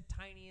always the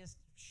tiniest,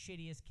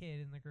 shittiest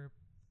kid in the group.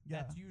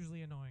 Yeah. That's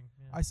usually annoying.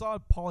 Yeah. I saw a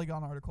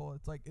Polygon article.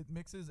 It's like it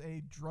mixes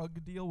a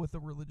drug deal with a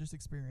religious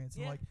experience.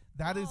 And Yeah. like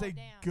that is Oh, a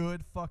damn.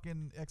 good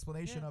fucking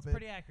explanation yeah, of it's it.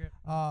 pretty accurate.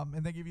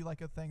 And they give you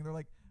like a thing. They're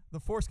like, the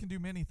Force can do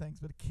many things,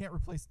 but it can't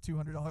replace a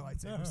 $200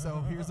 lightsaber.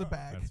 So here's a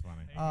bag. That's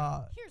funny. There you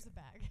go. Here's a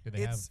bag. Do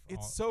they have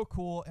It's so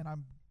cool, and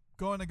I'm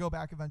going to go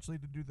back eventually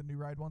to do the new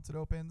ride once it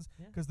opens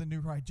Yeah. because the new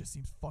ride just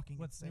seems fucking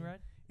What's the insane. new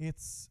ride?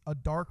 It's a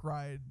dark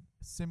ride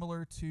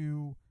similar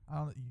to I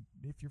don't know,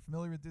 if you're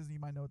familiar with Disney, you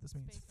might know what this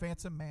means. Space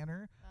Phantom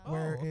Manor, Oh.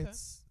 where okay.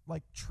 it's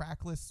like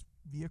trackless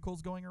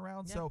vehicles going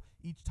around. Yeah. So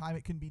each time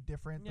it can be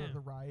different Yeah. the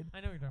ride.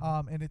 I know what you're talking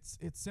about. And it's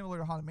similar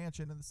to Haunted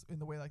Mansion in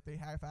the way like they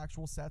have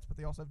actual sets, but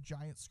they also have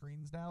giant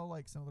screens now,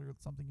 like similar to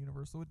something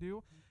Universal would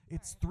do.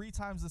 It's Alright. 3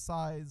 times the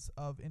size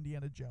of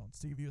Indiana Jones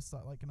to give you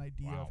like an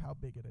idea Wow. of how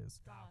big it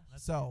is. Wow, Gosh.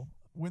 that's So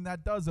when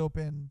that does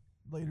open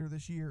later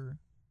this year,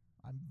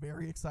 I'm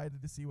very excited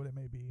to see what it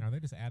may be. Are they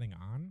just adding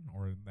on,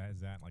 or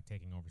is that like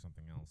taking over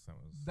something else?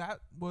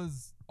 That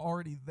was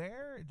already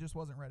there; it just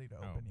wasn't ready to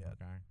open yet.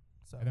 Okay.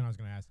 So And then I was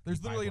going to ask, there's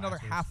can you buy literally another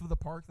blasters? half of the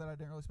park that I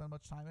didn't really spend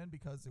much time in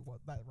because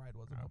that ride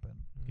wasn't Oh. open.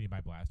 Can you buy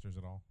blasters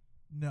at all?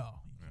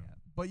 No, you No. can't.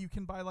 But you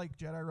can buy like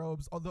Jedi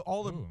robes. All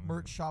the Ooh,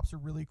 merch shops are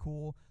really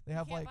cool. They You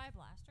have can't like buy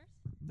blasters?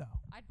 no.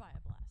 I'd buy a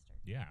blaster.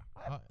 Yeah.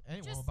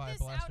 Anyone will Just buy a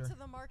this out blaster. to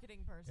the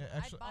marketing person. Yeah,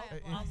 actually, I'd buy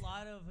if- a A blaster.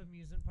 lot of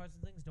amusement parks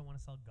and things don't want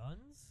to sell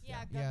guns.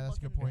 Yeah, Yeah, that's a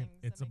good gun-looking point. things,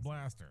 It's that a makes sense.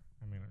 blaster.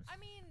 I mean, I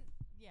mean,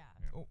 yeah.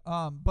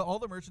 But all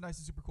the merchandise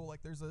is super cool.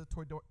 Like there's a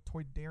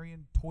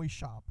Toydarian toy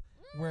shop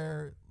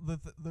where the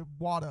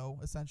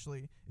Watto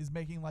essentially is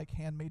making like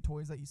handmade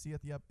toys that you see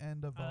at the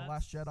end of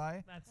Last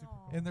Jedi, That's super Aw.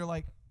 cool. and they're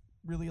like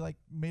really like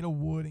made of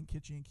wood and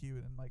kitschy and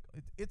cute, and like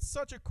it's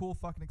such a cool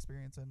fucking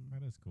experience, and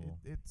that is cool.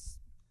 it's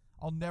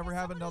I'll never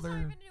have Someone just another.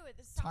 wanted to do it.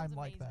 This sounds time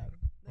like that.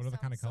 amazing. What are the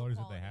kind of sounds so colors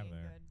that they quality have and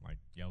there? good. Like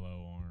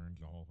yellow, orange,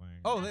 the whole thing.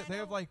 Oh, And they I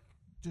have know- like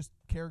just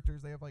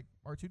characters. They have like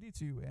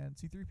R2D2 and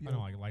C3PO. I know,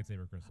 like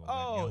lightsaber crystals.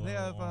 Oh, like they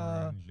yellow,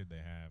 have, orange. Did they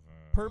have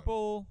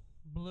Purple,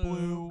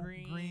 Blue,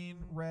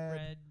 green,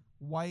 red.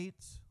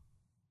 white,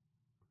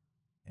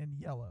 and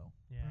yellow.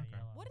 Yeah, Okay.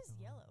 yellow. What is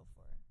yellow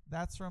for?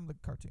 That's from the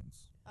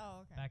cartoons.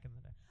 Oh, okay. Back in the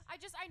day.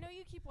 I know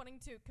you keep wanting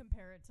to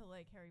compare it to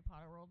like Harry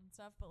Potter World and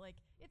stuff, but like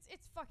it's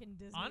fucking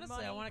Disney. Honestly,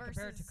 money I want to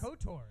compare it to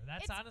versus- KOTOR.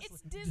 That's it's, honestly.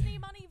 it's Disney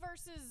money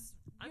versus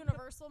I'm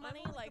Universal I'm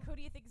money. only Like, who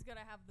do you think is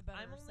gonna have the better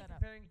I'm only setup?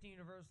 comparing it to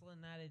Universal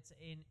in that it's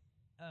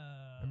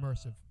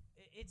Immersive.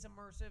 It's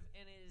immersive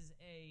and it is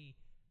a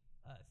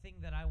thing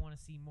that I want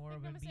to see more Make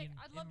of no and mistake, being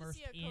I'd love to immersed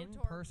see a in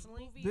KOTOR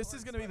personally. movie This or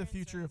is going to be the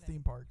experience or future of anything.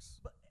 theme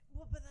parks.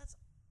 But that's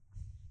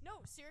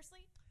No,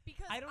 seriously,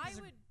 because I don't I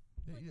disagree.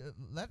 would.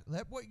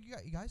 Let what you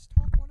guys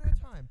talk one at a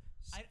time.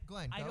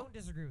 Glenn, I go. don't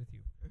disagree with you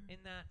in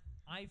that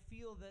I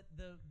feel that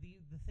the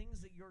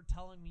things that you're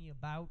telling me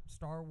about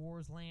Star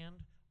Wars Land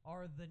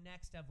are the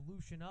next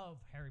evolution of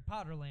Harry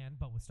Potter Land,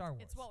 but with Star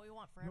Wars. It's what we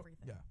want for No,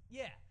 everything.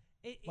 Yeah.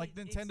 Yeah. Like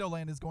it's- Nintendo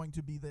Land is going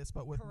to be this,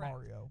 but with Correct.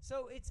 Mario.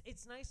 So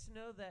it's nice to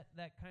know that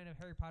kind of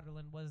Harry Potter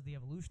Land was the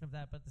evolution of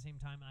that, but at the same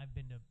time I've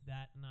been to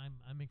that and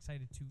I'm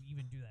excited to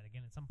even do that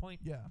again at some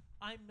point. Yeah.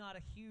 I'm not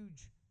a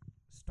huge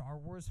Star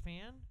Wars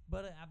fan,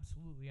 but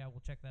absolutely I will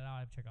check that out.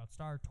 I've checked out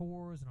Star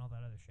Tours and all that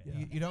other shit. Yeah.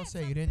 You If don't they say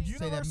had you didn't something-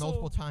 say that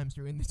multiple Universal- times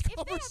during this If they had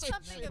conversation.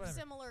 something of Whatever.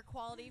 similar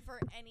quality for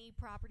any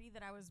property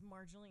that I was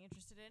marginally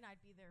interested in,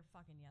 I'd be there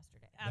fucking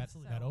yesterday.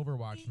 Absolutely. That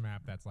Overwatch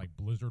map that's like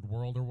Blizzard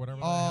World or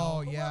whatever. the Oh, hell.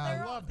 Well, yeah, I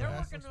they're, love they're that.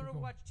 working That's on super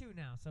cool. Overwatch 2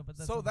 now, so but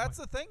that's So not the that's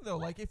point. the thing, though.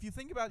 Like, if you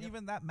think about Yep.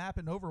 even that map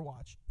in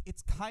Overwatch,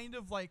 it's kind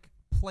of like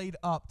played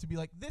up to be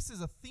like, this is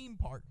a theme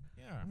park.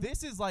 Yeah.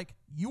 This is like,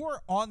 you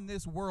are on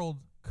this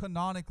world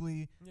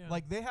canonically. Yeah.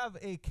 Like, they have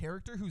a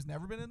character who's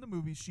never been in the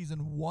movies. She's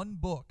in one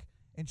book,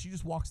 and she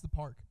just walks the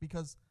park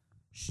because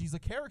she's a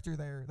character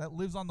there that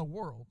lives on the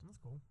world. That's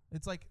cool.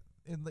 It's like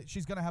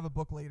she's gonna have a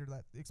book later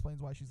that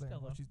explains why she's there Still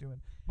and what though. she's doing.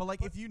 But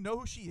like, if you know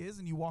who she is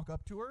and you walk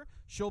up to her,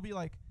 she'll be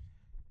like,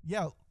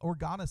 "Yeah,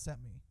 Organa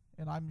sent me,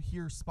 and I'm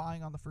here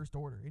spying on the First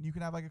Order." And you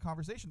can have like a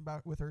conversation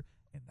with her,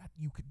 and that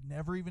you could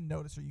never even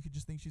notice her. You could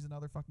just think she's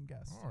another fucking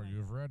guest. Oh,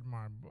 you've read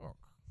my book.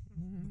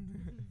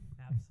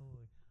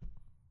 Absolutely.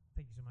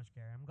 Thank you so much,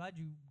 Gary. I'm glad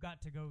you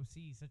got to go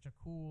see such a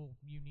cool,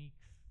 unique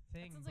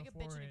thing. That sounds like a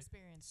before bitchin' it-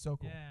 experience. So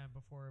cool. Yeah,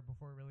 before it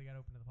really got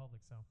open to the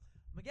public. So,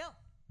 Miguel,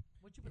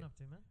 what you been Yeah. up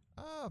to,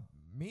 man?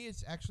 Me,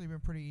 it's actually been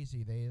pretty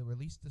easy. They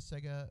released the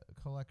Sega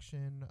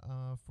collection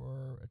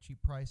for a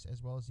cheap price,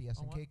 as well as the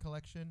SNK what?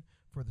 collection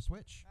for the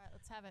Switch. All right,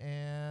 let's have it.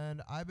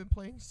 And I've been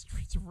playing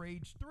Streets of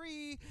Rage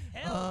 3.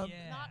 Hell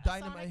yeah! Not a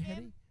Dynamite Sonic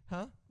Heady. game?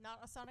 Huh? Not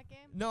a Sonic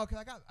game? No, because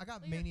I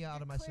got Well, Mania you're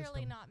out of my clearly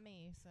system. not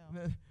me, so.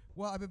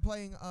 Well, I've been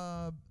playing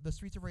the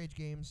Streets of Rage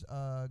games,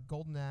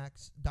 Golden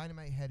Axe,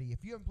 Dynamite Heady.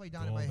 If you haven't played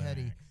Dynamite Golden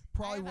Heady, Axe.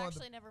 probably I've one of the.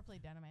 actually never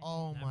played Dynamite.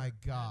 Oh Never. my Yeah,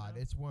 God!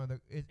 no. It's one of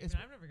the. It's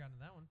I've never gotten to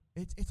that one.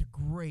 it's a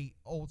great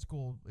old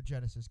school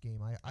Genesis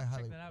game. I I'll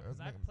highly check that out because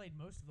I've recommend- played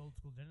most of the old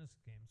school Genesis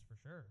games for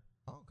sure.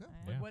 Oh, okay.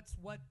 Yeah.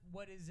 Like,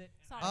 what is it?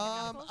 Sonic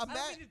I and don't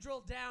Knuckles? mean to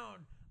drill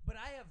down, but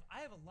I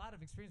have a lot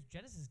of experience with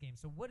Genesis games.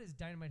 So what is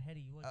Dynamite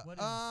Heady? Like, what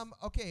is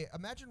Okay.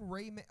 Imagine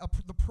Rayman.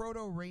 The proto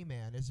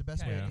Rayman is the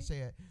best way Okay. to say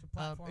it. it's a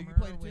platformer you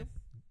played it too? with,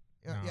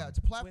 No. Yeah, it's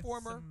a with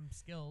platformer, some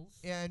skills?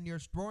 and you're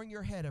throwing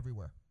your head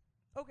everywhere.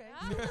 Okay.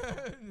 Ah.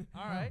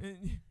 All right.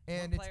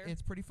 And One player?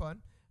 it's pretty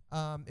fun.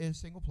 It is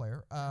single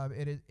player.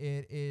 It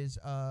is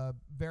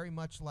very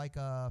much like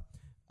a.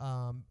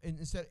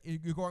 Instead,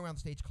 you're going around the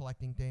stage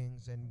collecting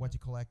things, and once you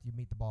collect, you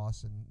meet the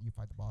boss and you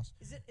fight the boss.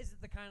 Is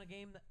it the kind of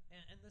game that,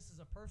 and this is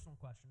a personal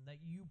question, that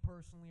you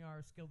personally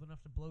are skilled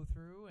enough to blow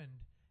through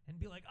and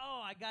be like,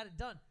 oh, I got it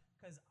done?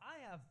 Because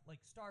I have like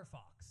Star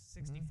Fox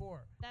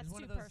 64. That's is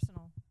one too of those,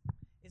 personal.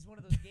 Is one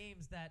of those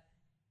games that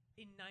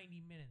in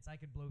 90 minutes I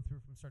could blow through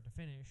from start to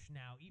finish.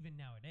 Now, even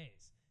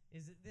nowadays,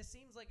 this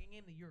seems like a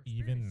game that you're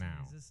Even experiencing.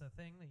 now. Is this a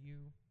thing that you?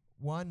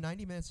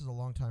 90 minutes is a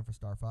long time for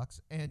Star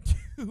Fox, and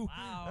 2. Wow.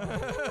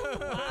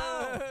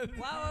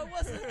 Wow! I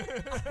wasn't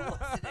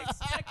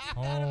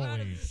expecting that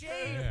amount of Holy shade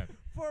shit.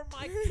 for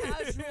my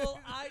casual.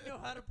 I know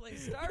how to play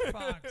Star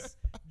Fox.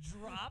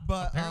 Drop.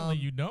 But Apparently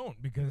you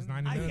don't, because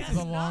 90 I minutes guess is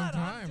a long not,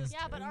 I'm time. just-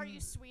 Yeah, but are you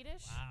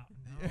Swedish? Wow.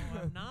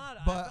 No, I'm not.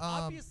 But,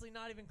 I'm obviously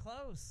not even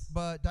close.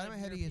 But Dynamite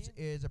Heady European?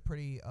 is a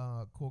pretty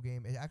cool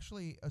game. It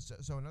actually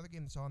so another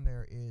game that's on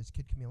there is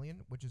Kid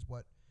Chameleon, which is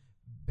what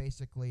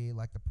basically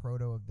like the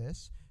proto of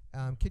this.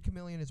 Kid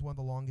Chameleon is one of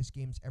the longest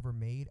games ever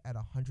made at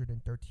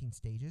 113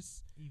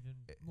 stages. Even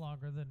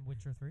longer than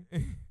Witcher 3.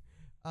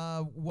 One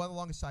of the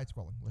longest side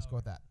scrolling. Let's go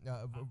with that.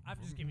 I'm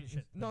just giving you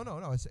shit. No,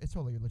 it's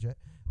totally legit.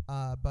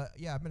 But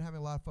yeah, I've been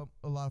having a lot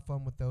of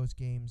fun with those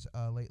games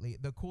lately.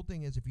 The cool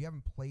thing is, if you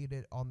haven't played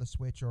it on the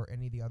Switch or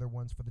any of the other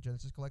ones for the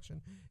Genesis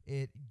collection,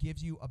 it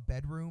gives you a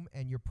bedroom,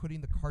 and you're putting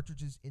the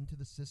cartridges into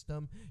the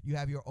system. You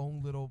have your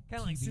own little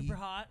Kind of TV. like Super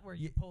Hot, where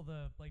you Ye- pull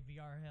the like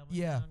VR helmet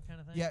Yeah. down kind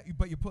of thing. Yeah,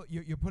 but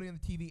you're putting in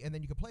the TV, and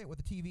then you can play it with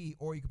the TV,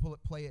 or you can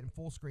play it in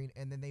full screen,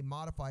 and then they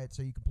modify it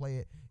so you can play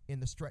it in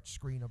the stretch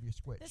screen of your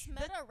Switch. This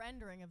meta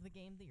rendering of the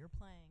game that you're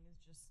playing is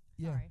just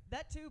Yeah. sorry.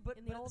 That too, but,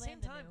 In the but at old the same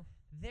and the time,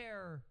 new.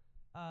 their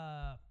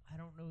I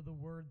don't know the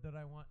word that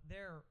I want.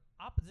 Their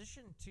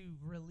opposition to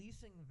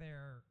releasing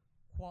their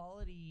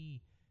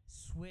quality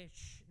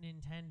Switch,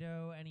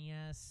 Nintendo,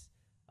 NES,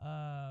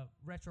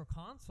 retro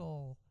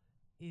console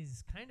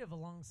is kind of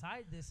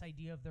alongside this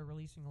idea of they're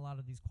releasing a lot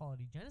of these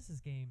quality Genesis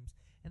games,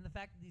 and the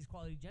fact that these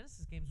quality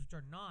Genesis games, which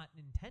are not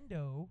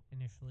Nintendo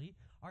initially,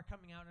 are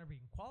coming out and are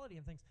being quality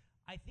and things,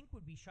 I think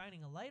would be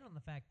shining a light on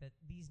the fact that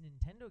these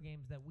Nintendo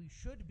games that we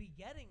should be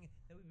getting,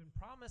 that we've been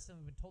promised and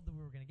we've been told that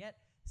we were going to get,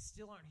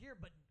 still aren't here,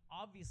 but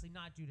obviously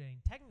not due to any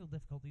technical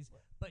difficulties,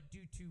 but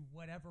due to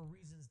whatever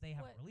reasons they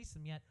haven't What? released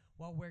them yet,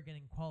 while we're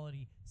getting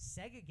quality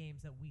Sega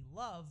games that we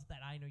love, that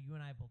I know you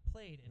and I have both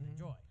played and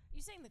enjoy.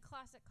 You saying the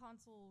classic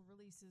console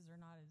releases are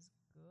not as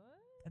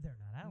good? They're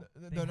not out.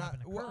 They They're not.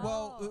 haven't occurred.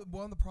 Well, Oh.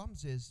 one of the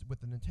problems is with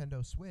the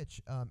Nintendo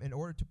Switch. In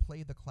order to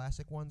play the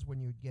classic ones when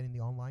you're getting the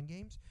online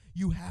games,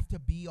 you have to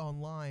be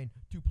online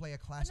to play a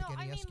classic no,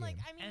 NES I mean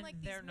game. And like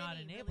they're these not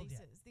mini enabled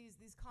yet. releases,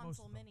 these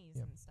console of them. minis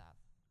Yeah. and stuff.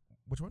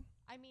 Which one?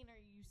 I mean, are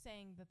you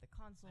saying that the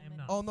console I am minis?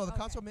 not. Oh no, the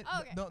Okay. console.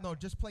 Okay, No, okay.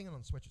 just playing it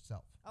on Switch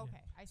itself.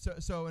 Okay, I see.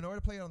 So in order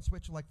to play it on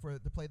Switch, like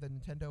to play the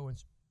Nintendo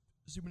and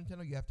Super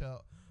Nintendo, you have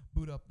to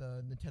boot up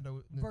the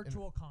Nintendo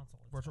Virtual console.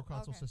 it's virtual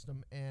called. console Okay.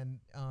 system, and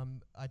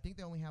I think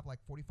they only have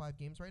like 45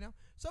 games right now.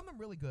 Some of them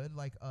really good,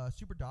 like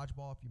Super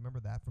Dodgeball, if you remember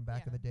that from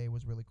back in Yeah. the day,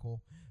 was really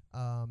cool.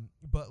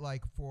 But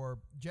like for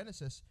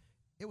Genesis,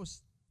 it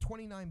was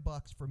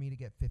 $29 for me to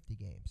get 50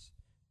 games,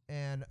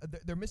 and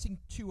they're missing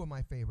 2 of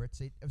my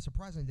favorites.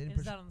 Surprisingly, they didn't Is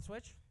push. that on the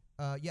Switch?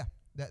 Yeah,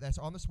 that's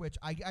on the Switch.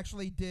 I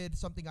actually did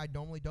something I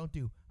normally don't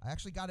do. I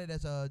actually got it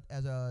as a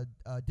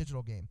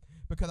digital game,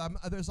 because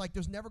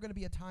there's never going to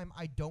be a time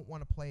I don't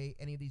want to play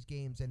any of these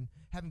games, and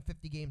having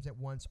 50 games at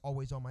once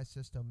always on my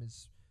system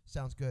is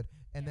Sounds good.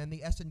 And Yeah. then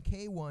the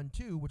SNK one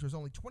too, which was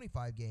only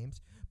 25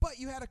 games, but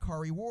you had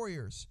Akari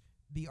Warriors,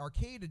 the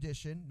arcade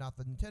edition, not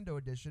the Nintendo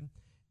edition.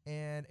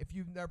 And if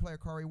you've never played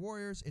Akari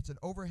Warriors, it's an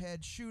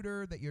overhead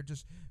shooter that you're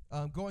just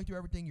going through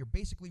everything. You're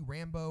basically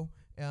Rambo,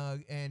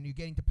 and you're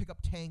getting to pick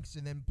up tanks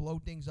and then blow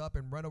things up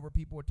and run over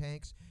people with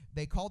tanks.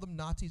 They called them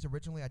Nazis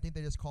originally. I think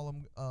they just call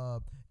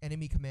them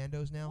enemy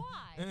commandos now.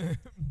 Why?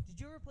 Did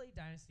you ever play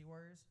Dynasty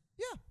Warriors?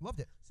 Yeah, loved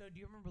it. So do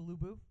you remember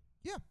Lubu?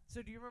 Yeah.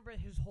 So do you remember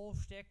his whole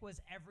shtick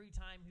was every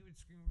time he would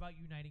scream about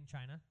uniting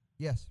China?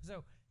 Yes.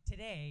 So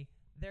today,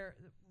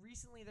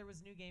 recently there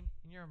was a new game,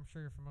 and I'm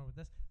sure you're familiar with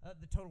this.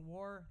 The Total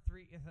War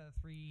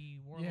three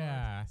warlords.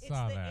 Yeah, I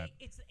saw that.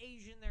 It's the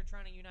Asian. They're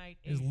trying to unite.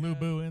 Is Asia.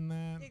 Lubu in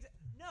that?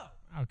 No.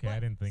 Okay, I But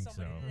didn't think so.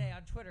 somebody today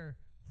on Twitter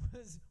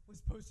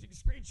was posting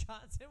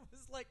screenshots and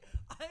was like,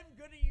 "I'm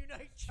gonna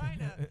unite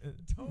China.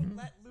 Don't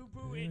let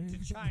Lubu into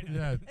China."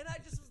 Yeah. And I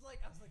was like,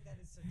 that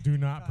is such a Do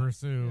deep not cut.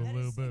 pursue That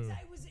is Lubu.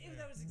 that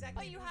was exactly.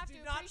 But it. you It was, have "Do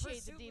to not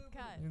appreciate the pursue deep Lubu."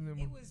 cut. And then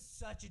It was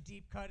such a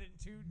deep cut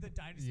into the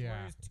Dynasty Yeah.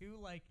 Warriors 2,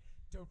 like,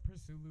 don't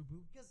pursue Lubu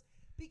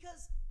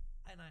because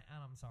and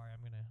I'm sorry,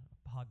 I'm gonna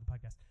hog the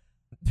podcast.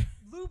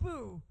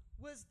 Lubu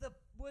was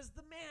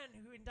the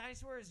man who in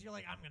Dynasty Warriors you're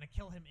like, I'm gonna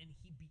kill him, and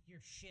he beat your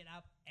shit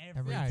up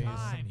every Yeah, time.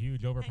 he's some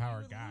huge And overpowered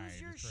you would guy.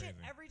 lose your It's shit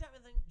crazy. every time,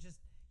 and then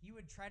you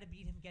would try to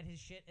beat him, get his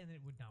shit, and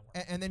it would not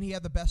work. And then he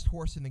had the best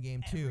horse in the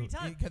game too, Every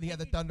time. because he had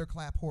the And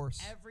thunderclap horse.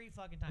 Every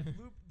fucking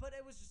time. But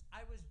it was just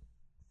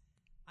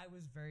I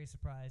was very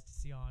surprised to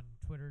see on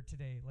Twitter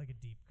today like a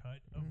deep cut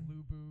of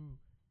Lubu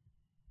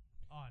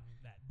on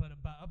that. But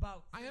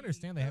about I three-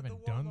 understand they the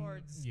haven't done-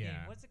 Warlords yeah.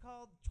 game. What's it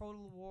called?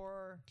 Total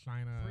War.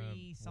 China,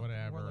 Three something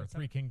whatever, warlords,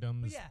 Three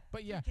Kingdoms.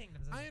 But yeah, Three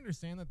Kingdoms. I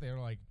understand that they're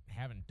like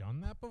haven't done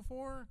that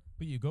before,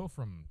 but you go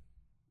from,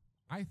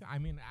 I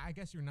mean, I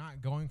guess you're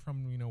not going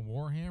from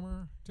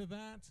Warhammer to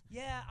that,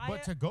 Yeah,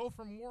 but to go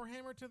from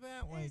Warhammer to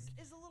that, like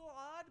is a little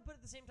odd, but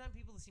at the same time,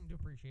 people seem to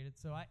appreciate it.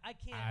 So I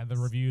can't. the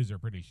reviews are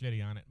pretty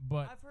shitty on it,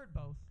 but I've heard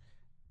both.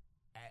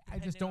 I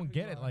just depending on don't who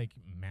get you it, are. like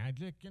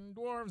magic and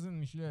dwarves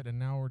and shit, and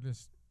now we're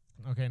just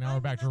okay. Now I we're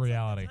mean, back to that's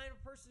reality. Like the kind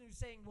of person who's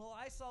saying, "Well,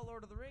 I saw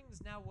Lord of the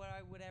Rings. Now, would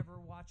I would ever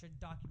watch a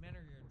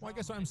documentary or?" Well, I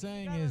guess drama?" what I'm I mean,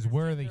 you saying gotta is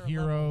where understand the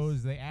there are levels.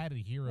 heroes, they added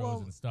heroes Well,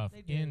 and stuff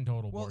they did. in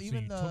Total War, Well, so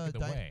even you the took it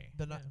away.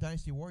 Yeah.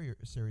 Dynasty Warrior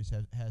series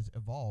has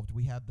evolved.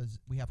 We have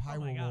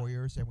Hyrule God.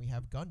 Warriors and we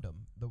have Gundam.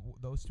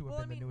 Those two have Well,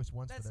 I been mean, the newest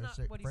ones That's for their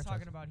not what he's franchises.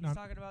 talking about. He's No.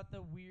 talking about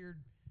the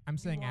weird I'm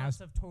saying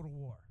nuance of Total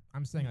War.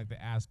 I'm saying like the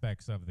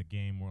aspects of the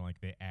game where like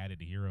they added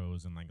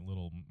heroes and like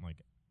little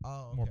like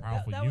Oh, more okay.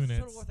 powerful that was the units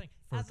Total War thing.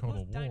 for As Total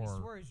opposed to Dynasty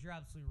War. Warriors, you're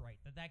absolutely right.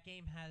 That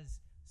game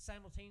has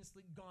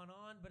simultaneously gone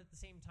on, but at the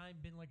same time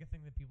been like a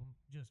thing that people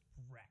just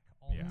wreck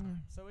all Yeah. the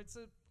time. So it's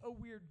a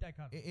weird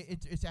dichotomy.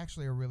 It's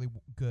actually a really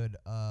good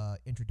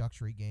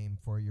introductory game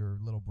for your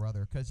little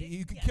brother because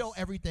you can kill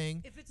Yes.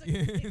 everything. If it's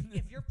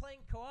if you're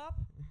playing co-op,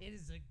 it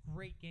is a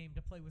great game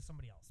to play with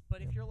somebody else.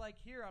 But if you're like,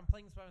 here, I'm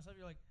playing this by myself,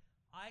 you're like,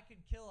 I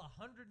could kill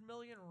 100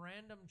 million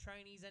random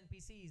Chinese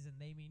NPCs and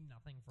they mean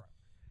nothing forever.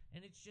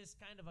 And it's just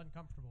kind of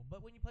uncomfortable.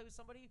 But when you play with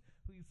somebody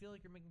who you feel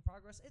like you're making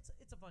progress, it's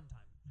a fun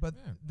time. But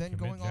Yeah, then commit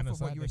going off of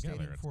what genocide you were together,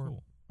 stating it's for,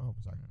 cool. oh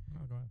sorry. Yeah,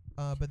 no, go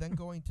ahead. But then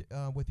going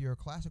to with your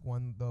classic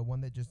one, the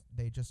one that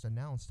they just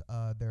announced,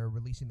 they're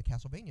releasing the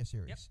Castlevania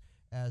series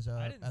as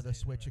I a didn't as say a that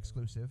Switch right.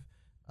 exclusive.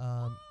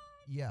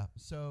 Yeah,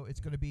 so it's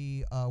going to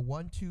be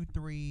 1, 2,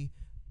 3,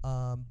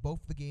 both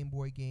the Game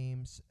Boy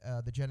games,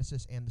 the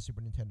Genesis and the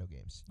Super Nintendo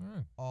games, All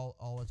right.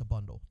 all as a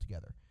bundle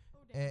together. Oh,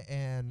 damn.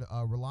 And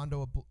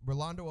Rolando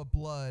of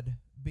Blood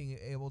being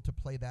able to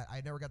play that.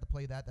 I never got to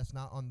play that. That's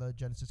not on the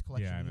Genesis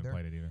collection Yeah, I haven't either.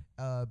 played it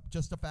either.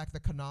 Just the fact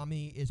that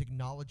Konami is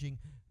acknowledging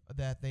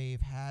that they've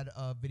had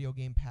a video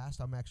game past,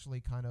 I'm actually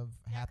kind of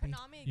happy.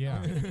 Konami Yeah.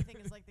 acknowledging anything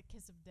is like the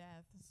kiss of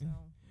death. So.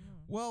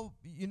 Well,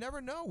 you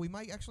never know. We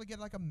might actually get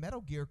like a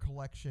Metal Gear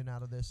collection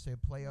out of this to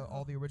play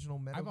all the original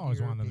Metal I've Gear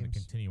always wanted them games. to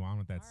continue on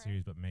with that Alright.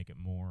 series, but make it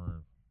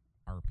more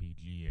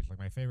RPG-ish. Like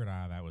my favorite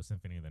out of that was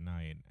Symphony of the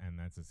Night, and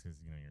that's just because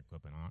you're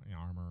equipping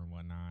armor and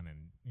whatnot,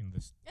 and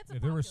It's a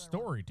there was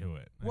popular story to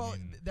it. I Well,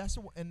 mean, that's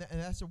and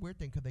that's a weird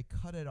thing because they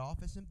cut it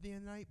off as Symphony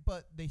of the Night,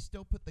 but they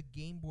still put the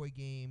Game Boy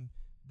game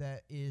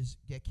that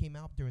came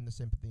out during the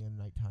Symphony of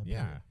the Night time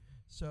yeah. period.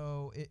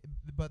 So,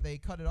 but they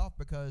cut it off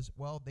because,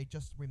 well, they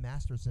just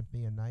remastered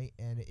Symphony of the Night,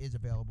 and it is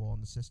available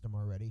on the system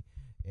already.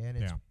 And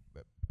it's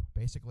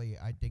basically,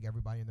 I think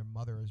everybody and their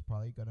mother is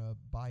probably gonna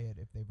buy it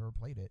if they've ever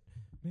played it.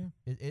 Yeah.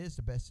 It is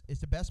the best.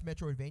 It's the best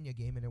Metroidvania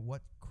game, and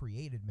what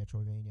created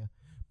Metroidvania.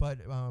 But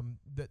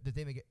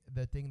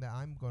the thing that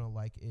I'm gonna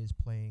like is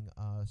playing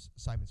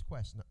Simon's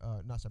Quest,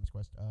 not Simon's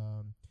Quest,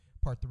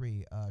 Part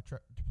 3, to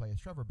play as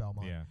Trevor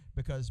Belmont, Yeah.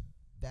 because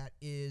that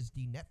is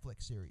the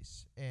Netflix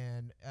series,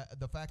 and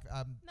the fact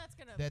That's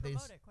gonna That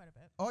promote is- it quite a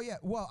bit. oh yeah,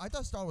 well I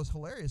thought it was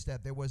hilarious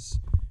that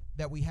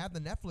we have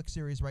the Netflix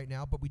series right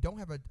now, but we don't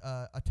have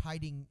a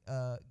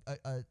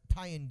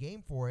tie-in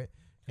game for it,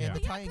 Yeah. and the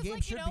But yeah, tie-in 'cause, game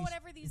like, should you know, be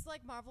whenever these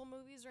like Marvel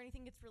movies or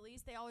anything gets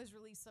released, they always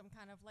release some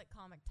kind of like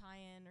comic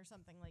tie-in or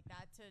something like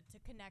that to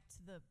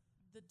connect the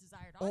the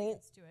desired Oh.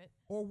 audience to it.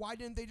 Or why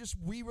didn't they just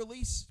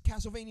re-release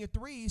Castlevania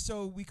 3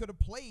 so we could have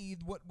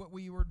played what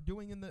we were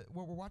doing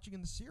what we're watching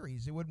in the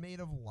series? It would have made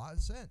a lot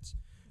of sense.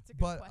 It's a good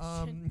But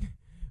question.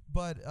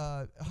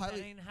 That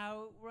highly, ain't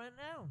how it went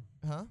down.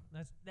 huh?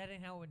 That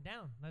ain't how it went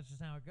down. That's just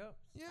how it goes.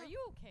 Yeah. Are you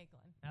okay,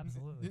 Glenn?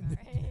 Absolutely.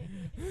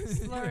 Alright.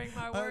 Slurring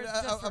my words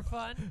just for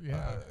fun.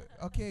 Yeah.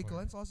 Okay,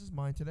 Glenn's lost his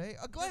mind today.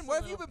 Glenn, Just a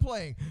what have you little. been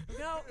playing?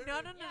 No.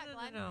 Yeah,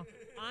 Glenn.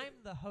 I'm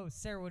the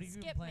host. Sarah, what have you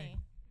been Skip playing?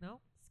 me. No?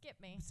 Skip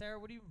me. Sarah,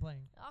 what have you been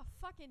playing? Oh,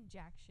 fucking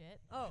jack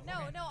shit. Oh,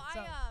 No, okay. no,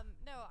 So-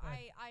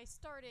 I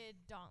started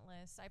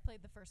Dauntless. I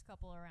played the first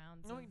couple of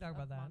rounds No, of, we can talk of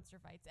about that. monster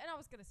fights, and I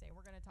was gonna say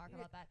we're gonna talk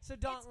about that. So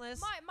It's-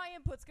 Dauntless. my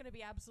input's gonna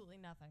be absolutely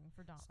nothing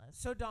for Dauntless.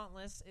 So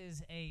Dauntless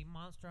is a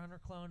Monster Hunter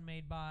clone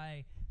made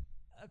by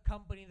a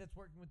company that's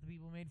working with the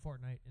people who made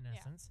Fortnite, in Yeah.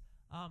 essence.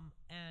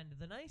 And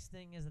the nice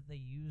thing is that they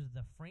use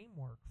the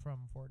framework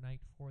from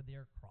Fortnite for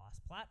their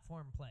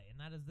cross-platform play, and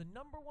that is the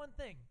number one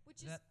thing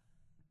Which is that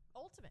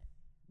ultimate.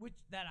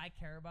 that I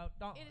care about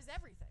Dauntless. It is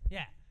everything.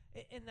 Yeah,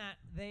 in that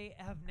they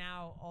have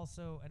now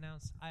also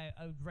announced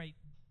right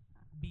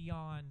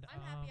beyond.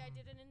 I'm happy I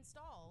did an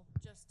install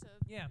just to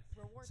Yeah.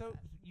 reward So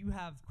that. you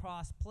have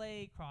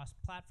cross-play,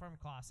 cross-platform,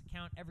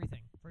 cross-account,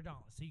 everything for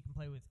Dauntless. So you can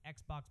play with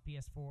Xbox,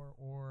 PS4,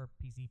 or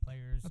PC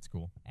players That's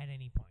cool. at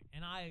any point.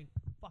 And I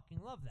fucking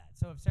love that.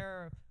 So if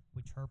Sarah,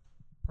 which her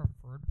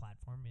preferred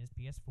platform is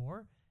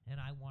PS4, and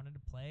I wanted to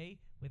play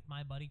with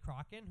my buddy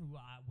Kraken, who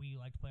we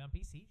like to play on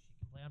PC, she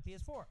can play on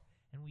PS4.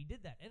 And we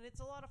did that. And it's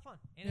a lot of fun.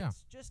 And Yeah.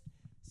 it's just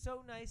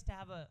so nice to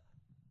have a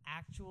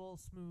actual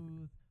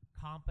smooth,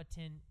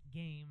 competent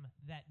game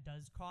that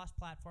does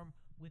cross-platform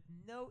with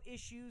no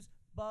issues,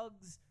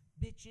 bugs,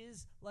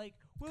 bitches, like,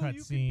 well,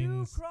 you can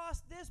do Cutscenes.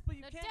 cross this, but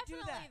you Now, can't do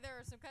definitely that. there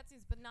are some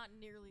cutscenes, but not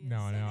nearly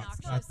No, as no, It's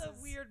obnoxious. not the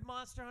as- weird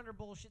Monster Hunter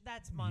bullshit.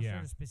 That's Monster Yeah.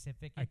 Hunter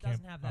specific. I It can't.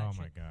 doesn't have that Oh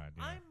shit. my god.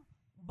 Yeah.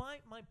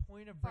 My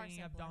point of Far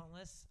bringing up simpler.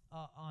 Dauntless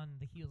on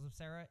the heels of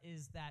Sarah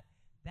is that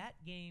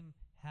that game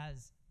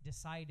has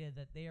decided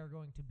that they are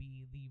going to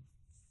be the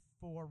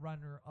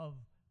forerunner of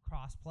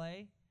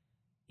crossplay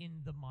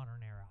in the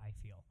modern era. I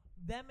feel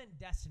them and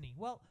Destiny.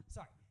 Well,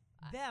 sorry,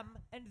 them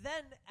and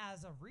then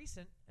as of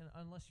recent, and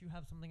unless you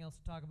have something else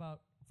to talk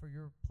about for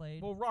your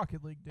played. Well,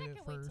 Rocket League did That it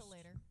can first. wait till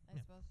later, I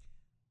Yeah. suppose.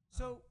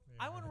 So yeah,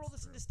 I want to roll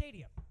that's this into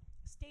Stadia.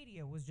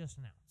 Stadia was just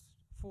announced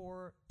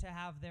to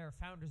have their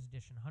Founders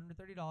Edition,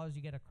 $130.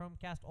 You get a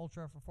Chromecast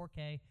Ultra for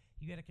 4K.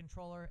 You get a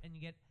controller, and you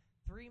get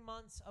 3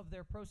 months of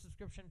their Pro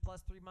subscription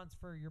plus 3 months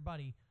for your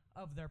buddy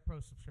of their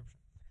Pro subscription.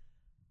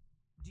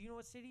 Do you know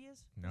what Stadia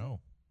is? No,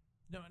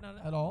 No, not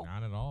At all?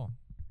 not at all.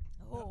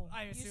 Oh,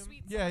 I you assume-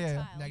 sweet Yeah, summer yeah,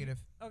 yeah. child.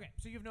 Negative. Okay,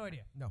 so you have no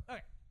idea. No.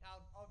 Okay,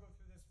 I'll go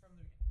through this from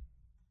the beginning.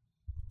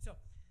 So,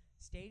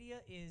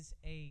 Stadia is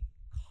a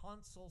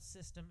console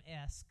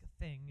system-esque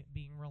thing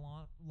being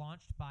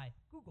launched by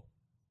Google.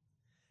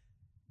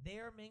 They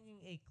are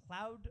making a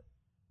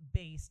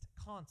cloud-based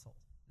console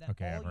that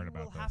Okay, all I've heard you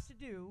will about have this. to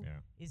do Yeah.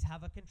 is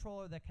have a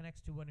controller that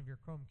connects to one of your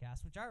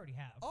Chromecasts, which I already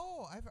have.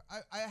 Oh,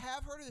 I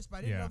have heard of this, but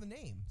I didn't Yeah. know the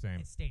name. Same.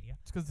 It's Stadia.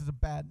 It's because it's a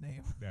bad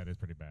name. That is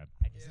pretty bad.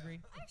 I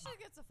disagree. I actually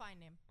think it's a fine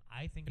name.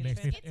 I think It it's makes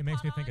me. fantastic. It's It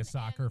makes me caught think of on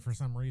soccer and- for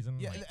some reason.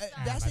 Yeah, like,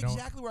 that's I don't-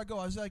 exactly where I go.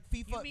 I was like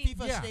FIFA, mean-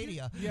 FIFA Yeah.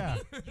 Stadia. Yeah.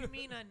 You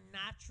mean a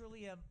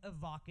naturally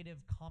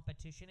evocative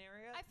competition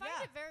area? I find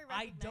Yeah. it very I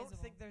recognizable.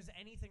 don't think there's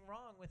anything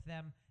wrong with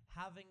them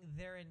having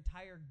their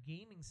entire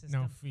gaming No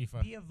system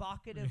FIFA. be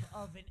evocative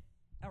of an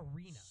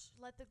arena.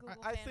 Let the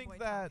Google I fanboy think talk.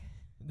 that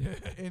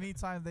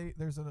anytime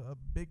there's a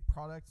big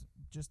product,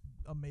 just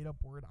a made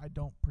up word, I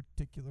don't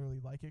particularly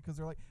like it because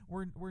they're like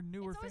we're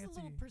newer, it's always fancy.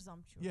 a little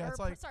presumptuous. Yeah, or it's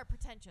like- sorry,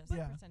 pretentious.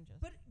 Yeah. Pretentious.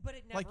 But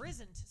it Like- never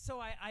isn't. So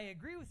I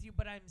agree with you,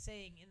 but I'm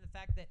saying in the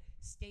fact that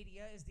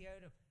Stadia is the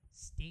out of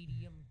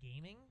stadium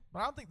gaming. But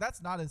I don't think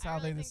that's not as I how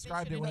really they think they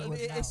described it should've when it named was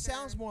It, it it announced.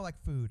 sounds more like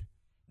food.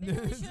 They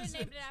really should have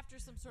named it after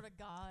some sort of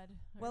god.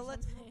 or Well,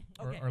 let's something.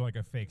 okay. Or like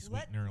a fake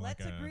sweetener, like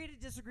let's a. agree to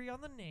disagree on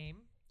the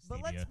name, but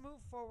Stadia. let's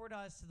move forward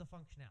as to the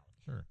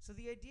functionality. Sure. So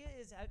the idea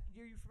is, are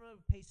you familiar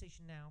with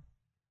PlayStation Now?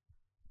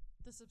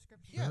 The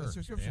subscription. Yeah, the Sure.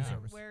 subscription Yeah.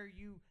 service. Where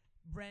you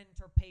rent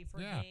or pay for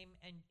Yeah. a game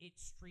and it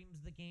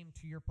streams the game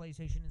to your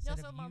PlayStation You instead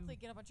also of monthly you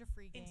get a bunch of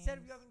free games. instead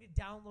of you having to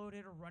download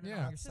it or run it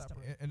Yeah. on your system.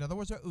 Separate. In other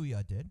words, what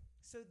Ouya did.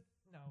 So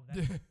no,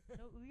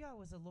 no, Ouya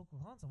was a local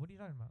console. What are you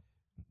talking about?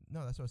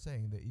 No, that's what I was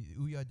saying. That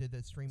Ouya did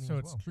that streaming So as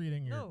it's well.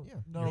 treating your No,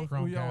 Yeah. No, your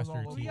Ouya was Chromecast all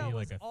or local. TV Ouya like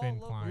was a all thin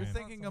local. You're client.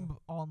 thinking of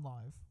on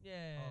live.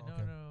 Yeah, Oh, no,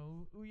 okay.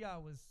 no,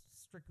 Ouya was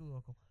strictly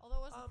local. Although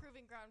it was a Um,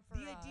 proving ground for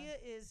The idea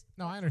is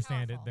No, I Electric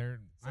understand it. Powerful. They're.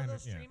 so I they'll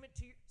under- yeah. stream it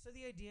to you. So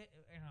the idea,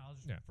 and I'll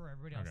just Yeah. for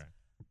everybody else. Okay.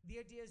 The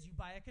idea is you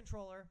buy a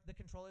controller. The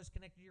controller is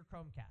connected to your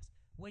Chromecast.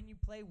 When you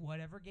play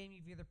whatever game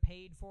you've either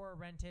paid for or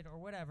rented or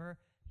whatever,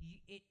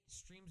 it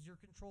streams your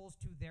controls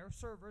to their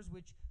servers,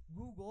 which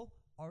Google,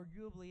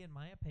 arguably, in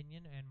my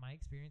opinion and my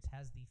experience,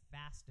 has the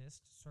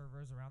fastest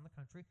servers around the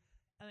country.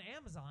 And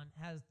Amazon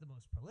has the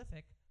most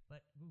prolific,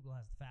 but Google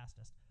has the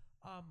fastest.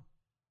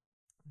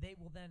 They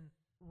will then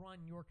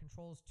run your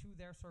controls to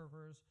their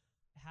servers,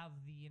 have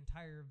the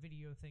entire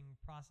video thing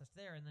processed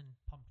there, and then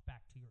pumped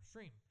back to your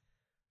stream.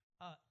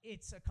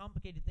 it's a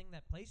complicated thing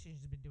that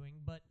PlayStation's been doing,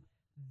 but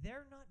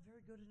they're not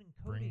very good at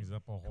encoding. Brings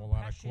up a whole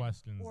lot of compression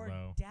questions, or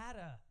though.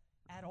 data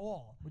at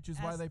all. Which is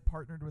why As they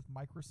partnered with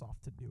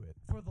Microsoft to do it.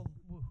 for the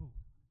woohoo.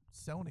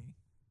 Sony.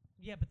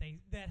 Yeah, but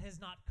that has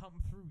not come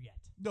through yet.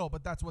 No,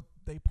 but that's what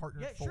they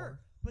partnered Yeah, for. sure,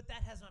 but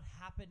that has not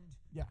happened.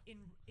 Yeah. In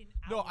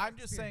No, our I'm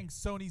just saying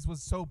experience. Sony's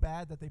was so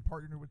bad that they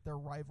partnered with their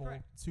rival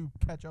Correct. to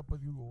catch up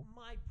with Google.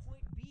 My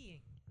point being,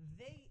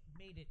 they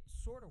made it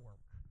sort of work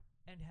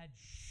and had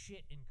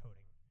shit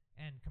encoding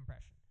and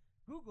compression.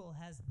 Google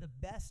has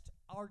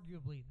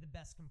arguably the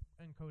best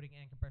encoding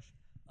and compression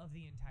of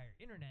the entire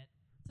internet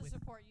To with-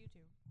 support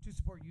YouTube. to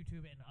support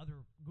YouTube and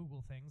other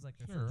Google things like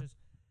their Sure. searches.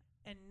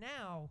 And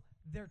now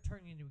they're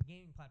turning into a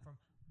gaming platform.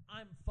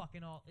 I'm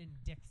fucking all in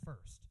dick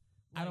first.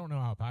 I don't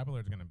know how popular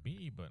it's going to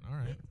be, but all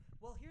right.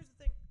 Well, here's the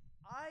thing.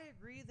 I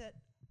agree that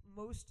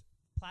most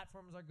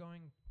platforms are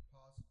going.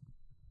 Pause.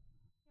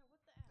 Yeah,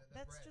 what the F?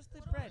 That's just the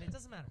What do bread. I- It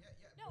doesn't matter.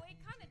 No, it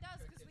kind of does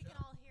because we can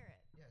all hear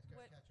it. Yeah, it's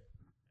What- catch it.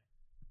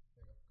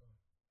 There you go. Go on.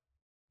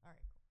 All right,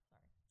 cool.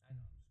 Sorry. I know.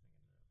 I'm just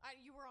making it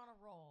up. You were on a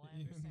roll. I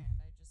understand.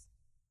 I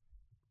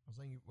was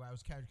letting you. I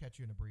was trying to catch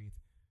you in a breathe.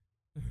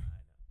 I know.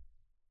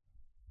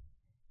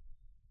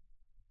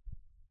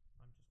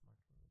 I'm just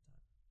marking the time.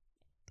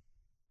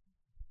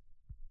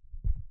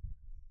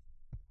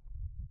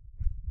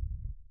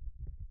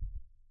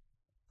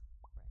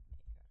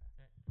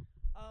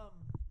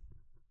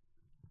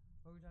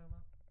 What were we talking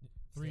about?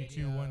 3, 2,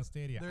 Stadia. 1,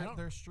 Stadia. I don't-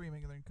 They're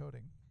streaming and they're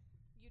encoding.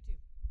 YouTube.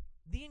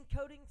 The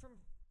encoding from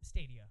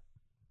Stadia,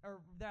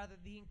 or rather,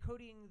 the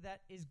encoding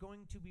that is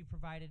going to be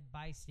provided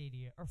by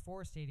Stadia or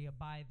for Stadia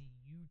by the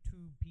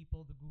YouTube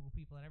people, the Google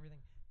people, and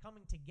everything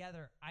coming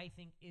together, I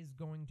think is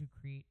going to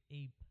create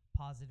a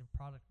positive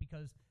product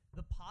because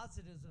the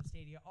positives of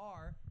Stadia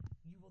are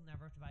you will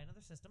never have to buy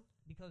another system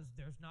because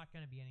there's not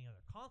going to be any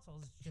other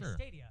consoles. It's just Sure.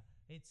 Stadia.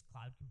 It's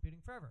cloud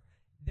computing forever.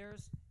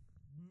 There's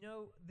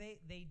no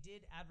they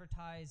did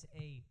advertise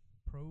a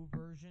pro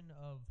version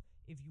of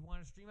if you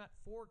want to stream at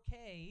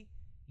 4K,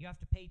 you have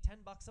to pay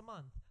 $10 a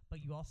month,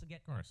 but you also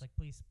get course. like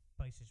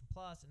PlayStation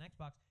Plus and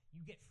Xbox.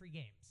 You get free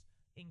games,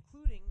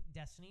 including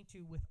Destiny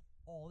 2 with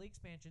all the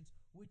expansions,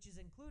 which is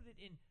included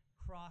in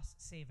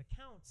cross-save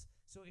accounts.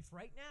 So if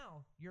right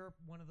now you're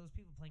one of those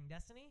people playing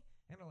Destiny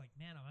and are like,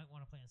 man, I might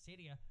want to play on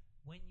Stadia,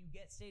 when you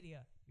get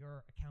Stadia,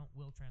 your account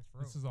will transfer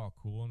This over. is all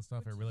cool and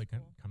stuff. Which It really is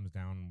cool. comes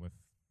down with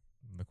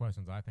the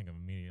questions I think of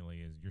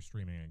immediately is you're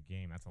streaming a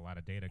game. That's a lot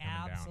of data coming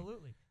down.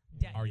 Absolutely.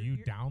 Are you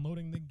you're-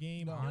 downloading the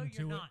game No. No, onto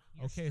you're it? not.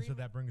 You're Okay, so streaming-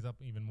 that brings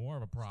up even more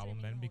of a problem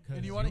Streaming then the whole because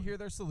And you want to hear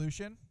their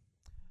solution?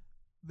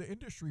 The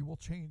industry will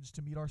change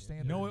to meet our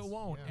standards. No, it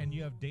won't. Yeah. And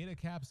you have data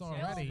caps No,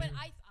 already. No, but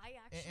I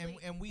actually.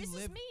 and we this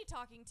live- is me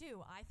talking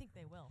too. I think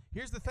they will.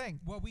 Here's the thing.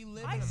 Well, we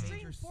live I in a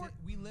stream major for-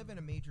 we live in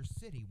a major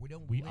city. We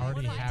don't. we live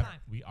already One at a have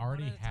time. we One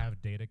already at a time.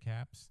 have data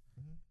caps.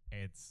 Mhm.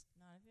 It's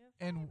Not if you have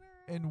And fiber.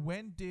 and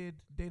when did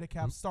data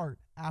caps start?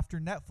 After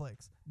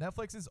Netflix.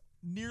 Netflix is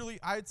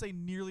I'd say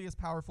nearly as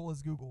powerful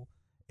as Google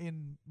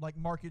in like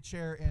market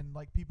share and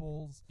like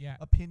people's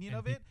opinion and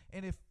of it.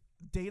 And if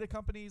data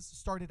companies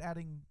started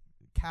adding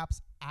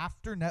caps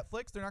after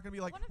Netflix, they're not going to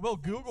be like, One of the well,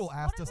 things- Google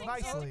asked one us of the things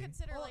you have to nicely.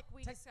 consider, Well, like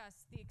we tech-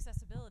 discussed, the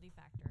accessibility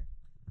factor.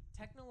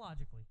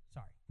 technologically,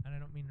 sorry, and I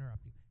don't mean to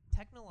interrupt you.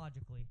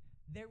 Technologically,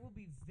 there will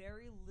be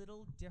very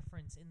little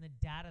difference in the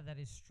data that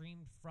is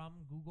streamed from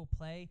Google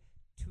Play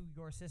to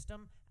your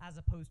system as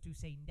opposed to,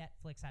 say,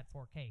 Netflix at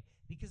 4K.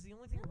 Because the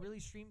only thing really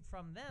streamed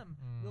from them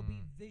will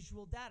be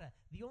visual data.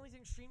 The only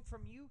thing streamed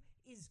from you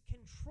is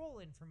control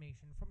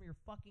information from your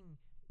fucking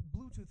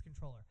Bluetooth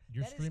controller.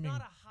 You're That is streaming-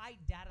 not a high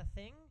data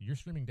thing. you're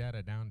streaming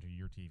data down to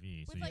your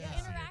TV, so With you like can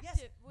see it.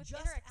 interactive, with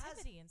just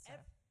interactivity and stuff.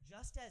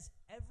 Just as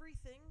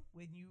everything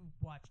when you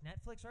watch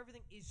Netflix or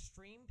everything is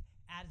streamed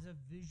as a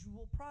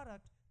visual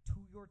product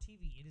to your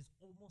TV, it is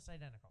almost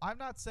identical. I'm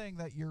not saying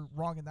that you're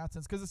wrong in that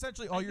sense because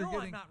essentially all I you're know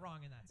getting I'm not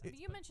wrong in that sense. But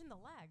you mentioned the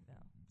lag though.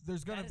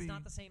 there's going That to is be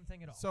not the same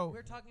thing at all. So-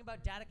 we're talking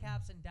about data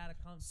caps and data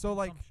So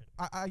like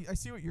consumption. I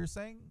see what you're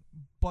saying,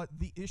 but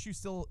the issue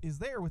still is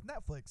there with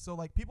Netflix. So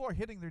like people are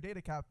hitting their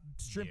data cap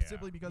Yeah.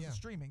 simply because Yeah. of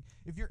streaming.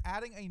 If you're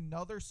adding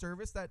another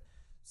service that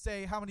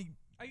say how many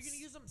Are you going to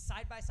use them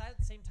side by side at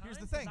the same time? Here's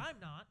the 'Cause thing. I'm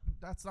not.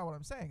 that's not what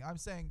I'm saying. I'm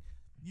saying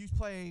you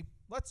play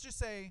let's just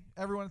say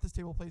everyone at this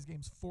table plays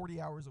games 40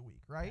 hours a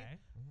week, right? Okay.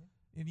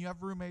 And you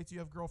have roommates, you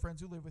have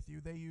girlfriends who live with you.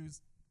 They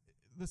use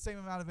the same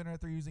amount of internet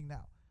they're using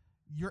now.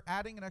 You're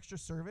adding an extra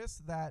service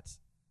that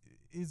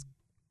is,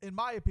 in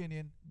my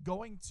opinion,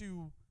 going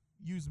to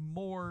use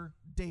more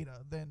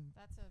data than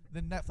That's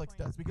a Netflix point.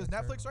 does because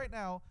That's Netflix fair. right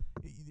now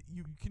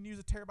you can use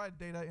a terabyte of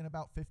data in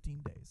about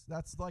 15 days.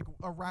 That's like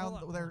around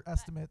Hold on, their hold on.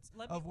 estimates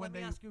Let of me, when let me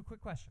they ask you a quick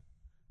question.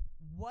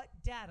 What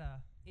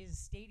data is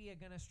Stadia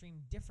going to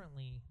stream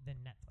differently than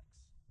Netflix?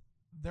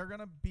 they're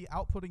gonna be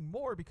outputting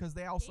more because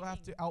they also have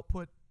to Gaming.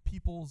 output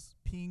people's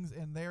pings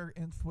and their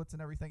inputs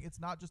and everything.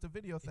 It's not just a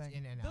video It's thing.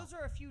 in and out. Those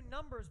are a few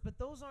numbers, but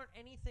those aren't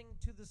anything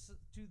to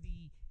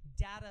the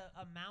data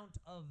amount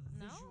of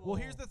No? visual. Well,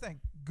 here's the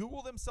thing.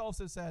 Google themselves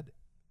have said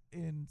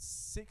in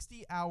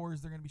 60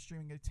 hours they're going to be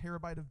streaming a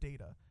terabyte of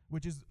data,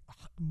 which is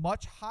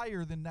much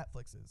higher than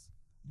Netflix's.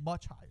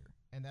 Much higher.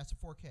 And that's a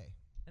 4K.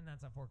 And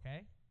that's at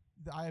 4K.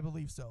 I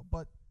believe so.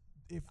 But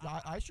if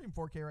I stream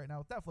 4K right now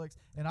with Netflix,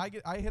 and I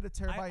hit a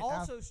terabyte. I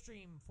also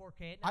stream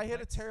 4K. I hit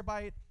a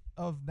terabyte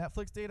of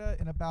Netflix data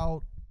in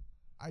about,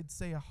 I'd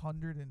say,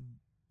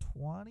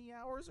 120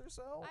 hours or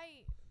so.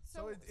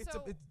 It's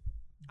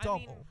double. I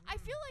mean, I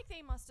feel like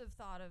they must have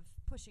thought of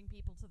pushing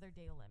people to their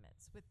data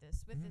limits with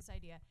this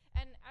idea.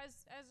 And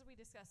as we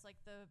discussed, like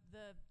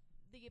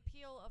the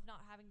appeal of not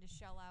having to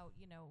shell out,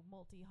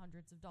 multi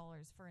hundreds of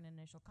dollars for an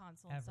initial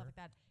console and stuff Ever. like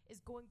that is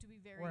going to be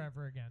very or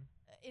ever again.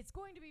 It's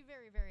going to be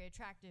very, very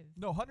attractive.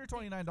 No,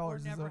 $129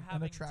 is never an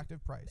having to-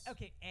 attractive price.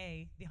 Okay,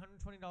 the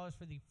 $120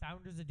 for the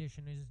Founders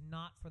Edition is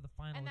not for the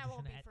final And that edition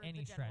won't be at for any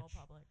the general stretch.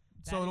 public.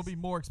 So That it'll is- be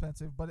more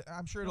expensive, but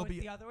I'm sure No, it'll it's be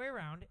the other way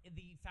around.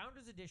 The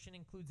Founders Edition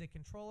includes a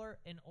controller,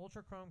 an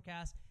Ultra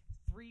Chromecast,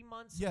 3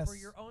 months Yes. for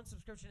your own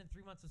subscription and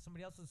 3 months of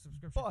somebody else's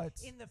subscription. But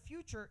in the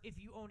future, if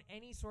you own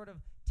any sort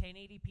of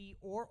 1080p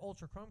or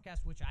Ultra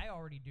Chromecast, which I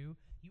already do,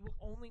 you will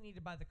only need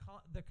to buy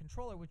the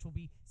controller, which will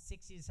be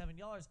 $60 to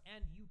 $70,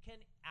 and you can,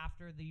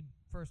 after the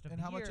first of and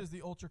the how year. much is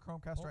the Ultra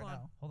Chromecast Hold right on,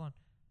 now? Hold on.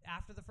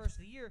 After the first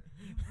of the year,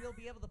 you will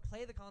be able to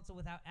play the console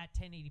at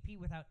 1080p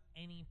without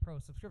any pro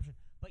subscription.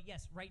 But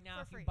yes, right now,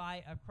 For if free. you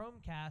buy a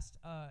Chromecast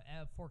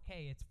at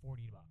 4K, it's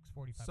 $40,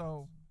 $45.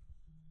 So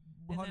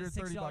and then a $130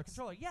 $60 bucks.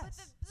 controller.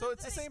 Yes. So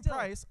it's the thing same still-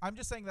 price. I'm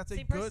just saying that's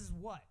Same a price good as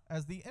what?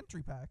 as the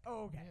entry pack.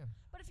 Oh, okay. Yeah.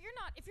 But if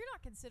you're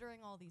not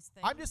considering all these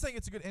things, I'm just saying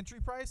it's a good entry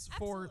price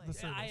for the Absolutely.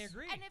 service. I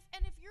agree.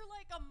 And if you're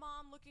like a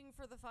mom looking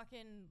for the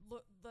fucking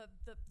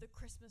the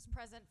Christmas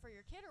present for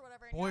your kid or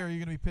whatever, and Boy, you're are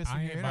you going to be pissing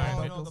I your ain't internet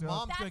buying bills the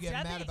up. mom's gonna get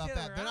That's- mad about that's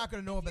that. They're not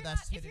gonna know if about you're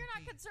that. not, if you're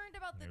not concerned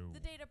about No. the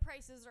data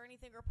prices or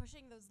anything or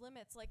pushing those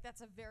limits, like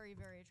that's a very,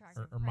 very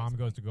attractive. Or price mom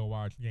goes point. to go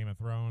watch Game of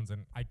Thrones,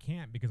 and I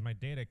can't because my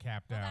data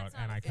capped Well, out, that's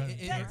not and a I thing. couldn't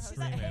It- can't it's-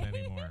 stream it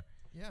anymore.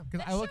 Yeah. Because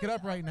That I look it shows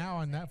up right over now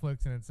on there.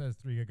 Netflix, and it says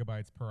 3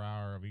 gigabytes per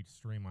hour of each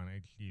stream on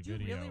HD Do you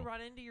video. really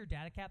run into your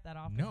data cap that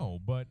often? No,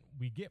 but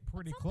we get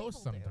pretty some close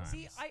people do. sometimes.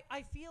 See,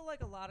 I feel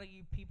like a lot of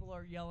you people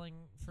are yelling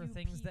for You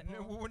things that.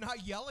 people. No, we're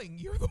not yelling.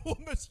 You're the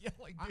one that's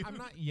yelling. Dude. I'm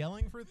not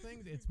yelling for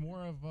things. It's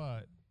more of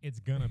it's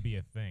gonna be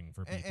a thing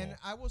for people. And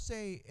I will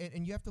say,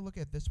 and you have to look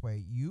at it this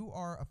way: you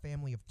are a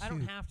family of two. I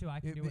don't have to. I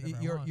can do whatever I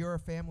You're want. you're a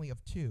family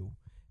of two.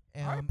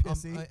 Alright,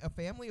 pissy. A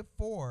family of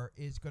 4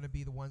 is going to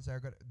be the ones that are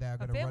going a to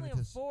run family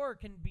into. of 4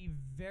 can be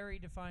very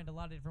defined a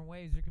lot of different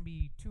ways. There can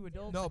be 2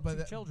 adults No, and but 2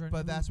 th- children. but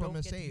who that's what I'm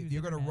don't going to get say. use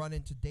You're going to internet. run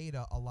into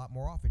data a lot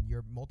more often.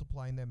 You're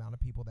multiplying the amount of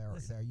people that are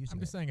Listen, using I'm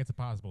just it. saying it's a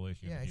possible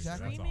issue. in Yeah, the future,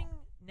 exactly. that's all.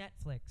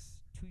 Streaming Netflix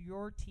to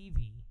your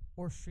TV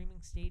or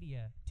streaming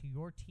Stadia to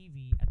your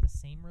TV at the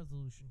same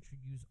resolution should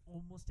use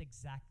almost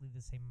exactly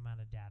the same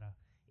amount of data.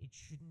 It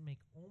shouldn't make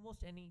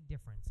almost any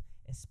difference,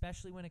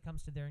 especially when it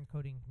comes to their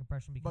encoding and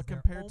compression. Because But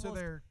they're compared to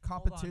almost- their on.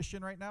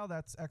 competition right now,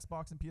 that's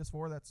Xbox and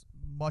PS4, that's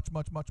much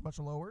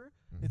lower.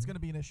 It's Mhm. going to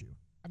be an issue.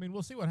 I mean,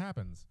 we'll see what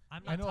happens.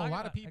 I'm I not know a talking lot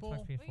of about people-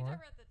 Xbox We can PS4. talk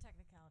about the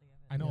technicality of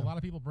it. I know Yeah. a lot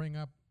of people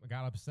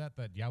got upset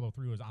that Diablo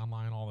 3 was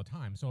online all the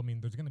time. So I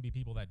mean, there's going to be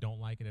people that don't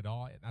like it at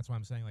all. That's why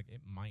I'm saying like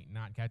it might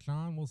not catch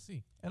on. We'll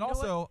see. And You know what?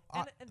 also,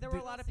 And there were a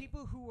the- lot of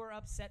people who were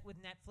upset with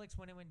Netflix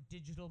when it went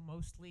digital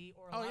mostly,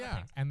 or a Oh, lot yeah, of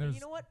things. and But there's-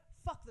 you know what?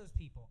 Fuck those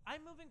people.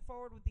 I'm moving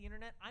forward with the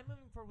internet. I'm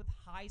moving forward with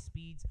high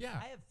speeds. Yeah.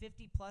 I have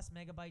 50 plus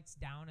megabytes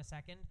down a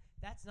second.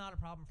 That's not a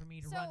problem for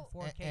me to run So-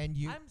 4K. and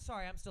you- I'm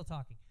sorry, I'm still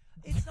talking.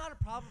 It's not a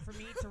problem for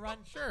me to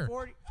run Sure.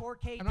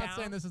 4K I'm down. not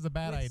saying this is a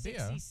bad with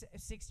idea.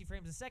 60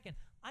 frames a second.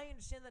 I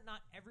understand that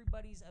not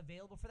everybody's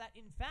available for that.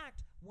 In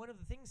fact, one of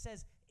the things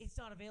says it's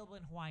not available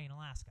in Hawaii and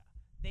Alaska.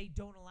 They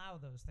don't allow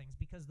those things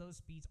because those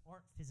speeds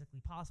aren't physically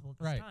possible at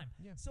this Right. time.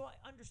 Yeah. So I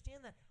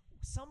understand that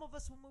some of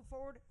us will move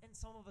forward and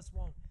some of us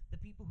won't. The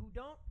people who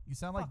don't, you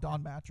sound like fuck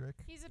Don Matrick.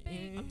 He's a I'm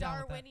big down with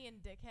that. Darwinian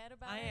dickhead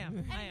about I it. am.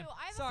 Anywho, I am. have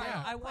a Sorry,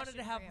 follow-up I wanted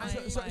to question have for my-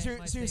 you. So, so, my- so,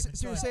 my so, statement.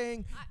 so you're Go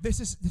saying this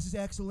is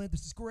excellent.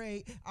 This is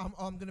great. I'm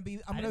gonna be.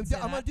 I'm I gonna didn't say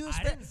I'm gonna that. do this.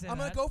 I didn't say I'm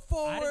gonna that. go I didn't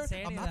forward.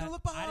 say I'm any not of gonna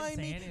look that. I didn't behind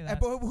say me. any of And that.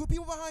 but who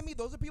people behind me?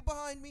 Those are people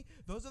behind me.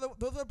 Those are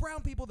the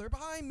brown people. They're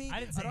behind me.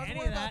 I didn't say don't have to any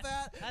worry of about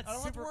that. that. That's I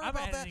don't have to super- worry I'm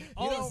about that. editing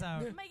all this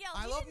out. Miguel,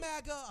 I he love didn't-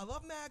 MAGA. I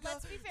love MAGA.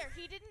 Let's be fair.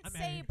 He didn't I'm say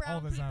editing all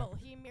brown this people. out.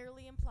 He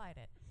merely implied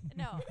it.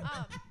 No,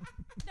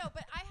 no.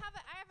 But I have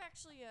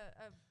actually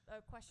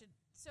a question.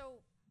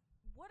 So,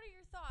 what are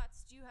your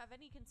thoughts? Do you have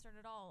any concern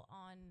at all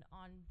on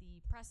the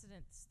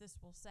precedents this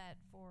will set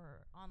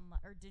for online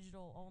or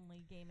digital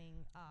only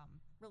gaming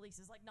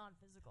releases, like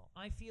non-physical?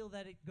 I feel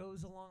that it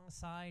goes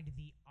alongside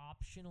the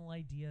optional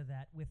idea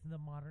that with the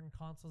modern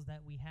consoles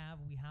that we have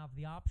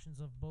the options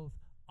of both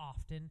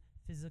often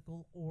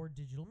physical or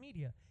digital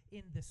media.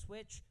 In the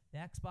Switch, the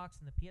Xbox,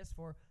 and the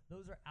PS4,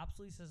 those are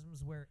absolutely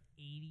systems where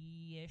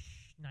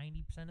 80-ish,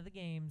 90% of the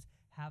games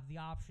have the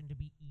option to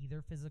be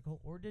either physical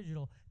or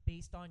digital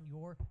based on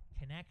your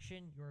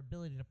connection, your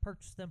ability to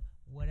purchase them,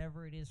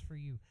 whatever it is for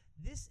you.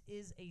 This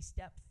is a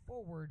step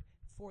forward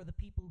for the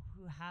people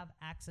who have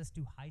access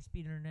to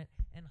high-speed internet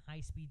and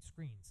high-speed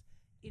screens.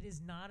 it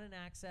is not an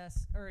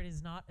access, or it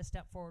is not a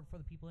step forward for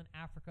the people in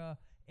Africa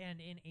and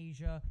in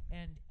Asia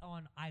and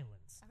on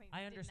islands. I mean, I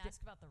we didn't understand.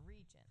 ask about the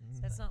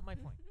regions. That's not my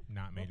point.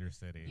 Not major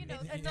cities. You know,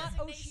 It- the it- not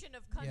designation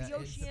of Yeah, countries. The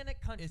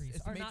oceanic countries it's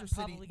the are major not city-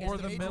 probably it's or getting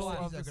the major middle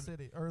cities of that the are gonna-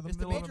 city, or the It's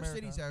the middle of major America.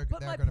 cities that are But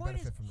that my are going to point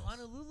benefit is, from this.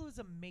 Honolulu is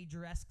a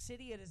major-esque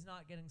city. It is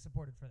not getting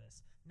supported for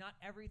this. Not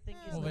everything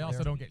is. Well, the they also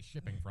there. don't get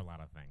shipping for a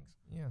lot of things.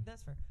 Yeah.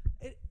 That's fair.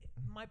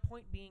 My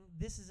point being,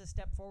 this is a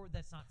step forward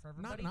that's not for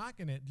Not everybody.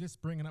 knocking it,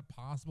 just bringing up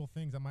possible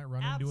things that might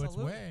run into its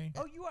way.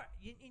 Oh, you are,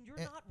 and you're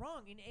Eh. not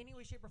wrong in any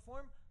way, shape, or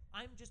form.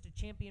 I'm just a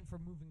champion for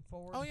moving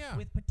forward. Oh, yeah.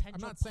 With potential.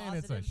 I'm not saying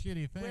it's a positive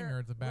shitty thing where- or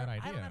it's a bad where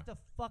idea. I don't have to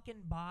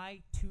fucking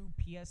buy 2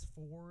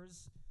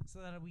 PS4s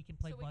so that we can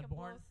play So we can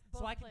Bloodborne.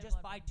 both So I can play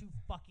just buy Bloodborne. 2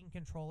 fucking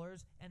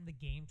controllers and the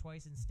game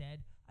twice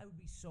instead. I would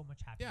be so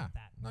much happier Yeah. with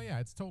that. No, yeah,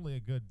 it's totally a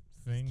good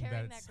thing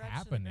carrying that's that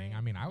grudge to the happening. I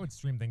grave. mean, I would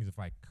stream things if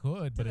I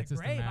could, To but the it's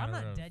just grave. a matter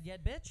I'm not of. dead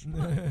yet, bitch. No,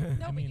 I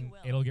but mean, you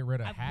will. it'll get rid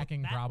of I will-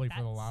 hacking that- probably for a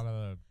that's- lot of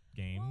the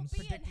We'll games. be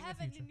in Predicting the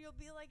heaven future. and you'll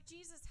be like,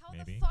 Jesus, how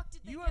Maybe. the fuck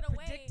did they You get are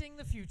away predicting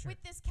the future.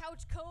 with this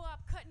couch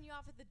co-op cutting you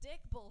off at the dick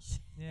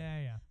bullshit?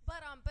 Yeah.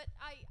 But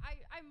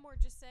I'm more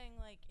just saying,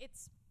 like,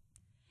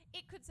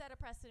 it could set a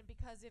precedent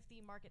because if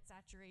the market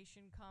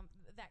saturation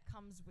that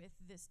comes with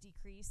this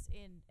decrease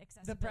in The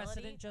accessibility.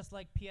 precedent, just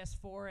like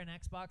PS4 and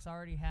Xbox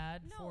already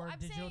had No, for I'm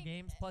digital saying,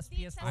 games, plus the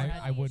PS4 accessibility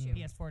had I wouldn't- issue.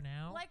 PS4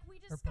 now. Like we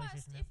or discussed,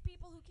 PlayStation now. if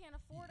people who can't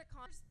afford a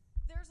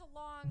there's a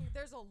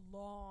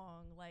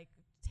long like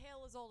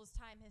tale as old as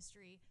time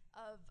history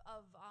of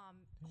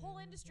whole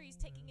industries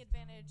taking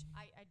advantage.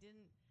 I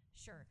didn't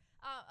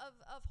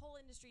of whole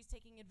industries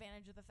taking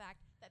advantage of the fact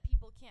that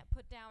people can't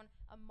put down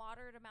a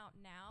moderate amount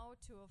now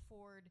to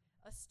afford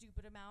a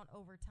stupid amount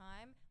over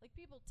time. Like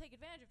people take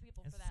advantage of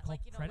people It's for that. called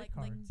Like credit like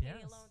cards, pay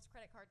yes. loans,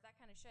 credit cards, that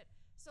kind of shit.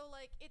 So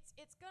like it's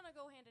gonna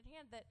go hand in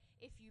hand that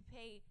if you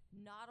pay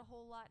not a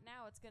whole lot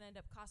now, it's gonna end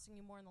up costing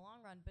you more in the long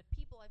run. But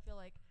people, I feel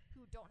like,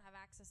 who don't have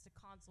access to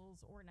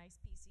consoles or nice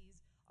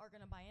PCs are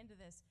gonna buy into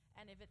this.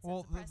 And if it's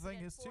Well, a the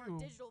thing precedent is, for too-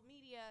 digital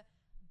media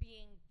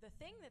being the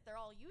thing that they're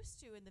all used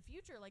to in the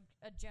future, like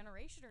a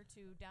generation or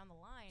two down the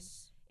line,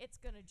 it's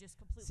gonna just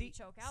completely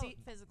choke out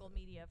physical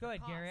media. Go for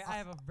ahead, Gary. cost. I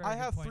have a very I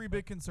good have point, 3 but-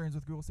 big concerns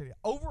with Google Stadia.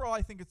 Overall,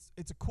 I think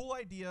it's a cool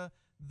idea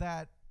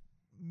that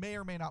may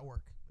or may not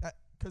work.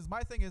 Because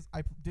my thing is,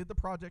 I did the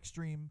Project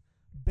Stream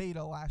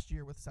beta last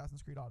year with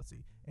Assassin's Creed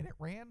Odyssey, and it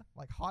ran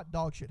like hot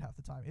dog shit half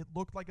the time. It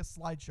looked like a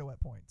slideshow at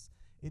points.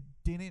 It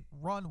didn't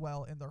run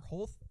well, and their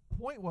whole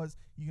point was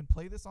you can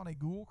play this on a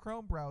Google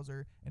Chrome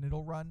browser, and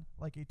it'll run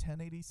like a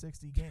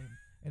 1080-60 game.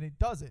 And it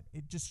doesn't.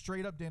 It just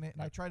straight up didn't.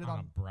 And I tried it on on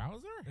a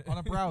browser. on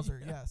a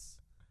browser, yes.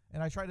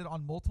 And I tried it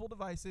on multiple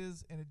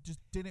devices, and it just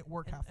didn't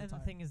work half the And time.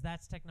 the thing is,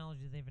 that's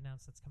technology they've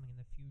announced that's coming in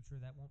the future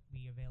that won't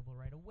be available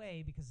right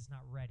away because it's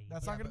not ready.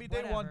 That's Yeah, not going to but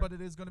be day one, whatever. but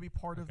it is going to be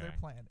part of their Okay.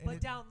 plan. And But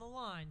it, down the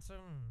line, so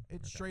it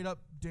Okay. straight up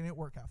didn't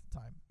work half the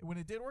time. When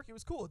it did work, it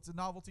was cool. It's a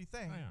novelty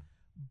thing. Oh, yeah.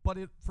 But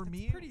it for It's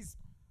me, pretty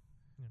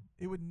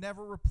it would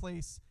never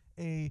replace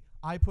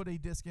I put a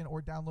disc in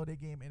or download a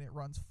game and it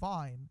runs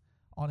fine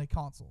on a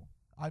console.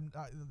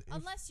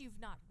 Unless you've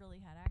not really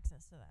had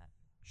access to that,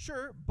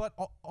 Sure, but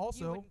you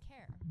also wouldn't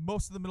care.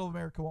 most of the middle of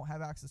America won't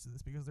have access to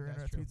this because their That's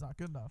internet true. speed's not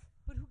good enough.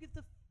 But who gives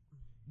the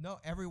No,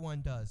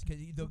 everyone does. 'Cause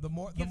the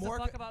more gives a co-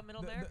 fuck about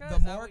middle America? the Is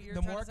that more what you're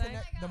the trying more to say?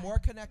 connect Oh my the God. more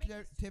Make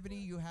this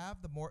connectivity you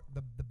have,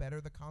 the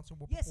better the console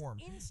will Yes, perform.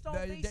 install The-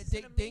 base the- is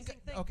think- an think-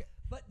 amazing thing. okay,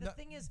 But the no,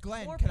 thing is,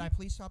 Glenn, more can I peop-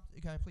 please stop?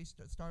 Can I please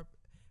start?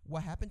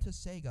 What happened to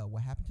Sega?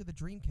 What happened to the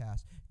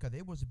Dreamcast? Because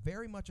it was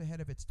very much ahead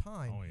of its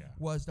time. Oh, yeah.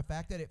 Was the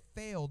fact that it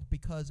failed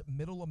because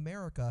Middle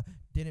America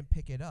didn't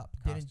pick it up,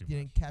 Cost too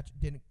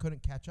much.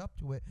 couldn't catch up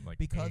to it Like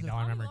because of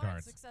 $80 memory Formula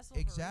cards. is successful for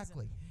a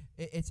exactly.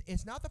 reason.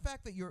 It's not the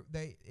fact that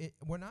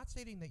we're not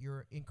stating that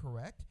you're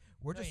incorrect.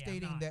 We're No, just yeah,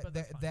 stating not, but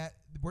that's fine. that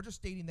we're just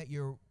stating that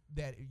you're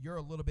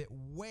a little bit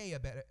way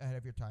ahead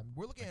of your time.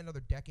 We're looking at another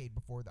decade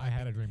before that. I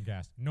had a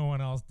Dreamcast. No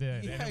one else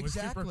did. Yeah, and it was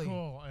exactly. super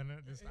cool. And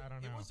it just, I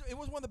don't know. It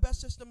was one of the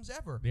best systems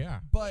ever. Yeah.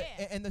 But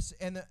Yeah.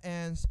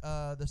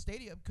 the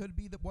Stadia could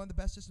be one of the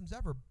best systems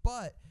ever.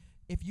 But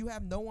if you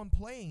have no one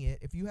playing it,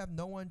 if you have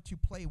no one to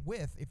play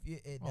with,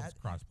 Well, it's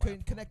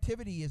cross-platform.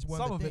 connectivity is one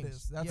Some of of the it things.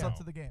 is. That's yeah. up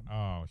to the game.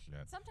 Oh,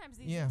 shit. Sometimes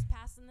these Yeah. things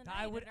pass in the night.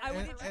 I would and are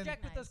never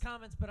interject with those recognized.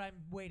 comments, but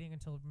I'm waiting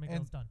until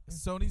Miguel's done.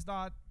 Sony's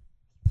not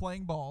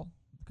playing ball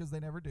because they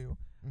never do.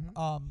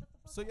 Mhm.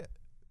 So yeah,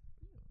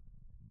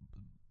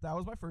 that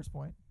was my first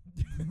point.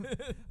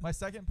 My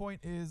second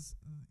point is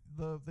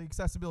the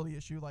accessibility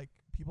issue. Like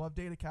people have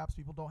data caps,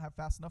 people don't have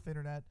fast enough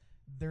internet.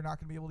 They're not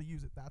going to be able to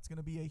use it. That's going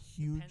to be a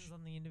huge Depends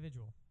on the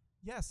individual.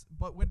 yes.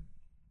 But when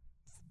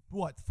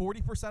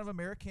 40% of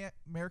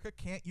America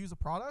can't use a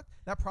product,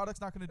 that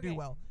product's not going to do Okay,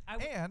 well. I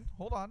w- And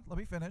hold on, let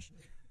me finish.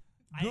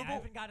 I Google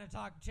haven't gotten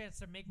a chance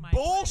to make my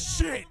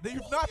bullshit.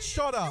 You've not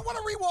shut You up. want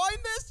to rewind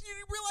this?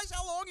 You realize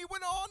how long you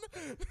went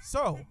on?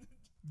 So,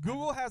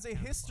 Google has a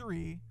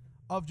history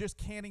of just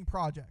canning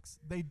projects.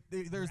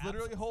 There's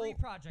literally a whole free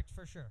projects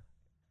for sure.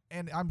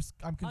 and I'm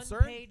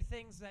concerned. Unpaid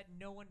things that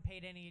no one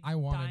paid any I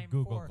wanted dime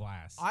Google for.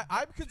 Glass.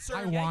 I'm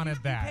concerned. I wanted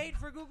you that. paid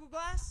for Google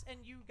Glass and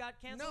you got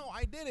canceled? no,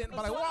 I didn't,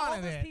 but I So all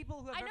wanted those it.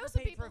 people who have I know ever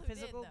some paid for a people who did,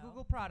 physical though.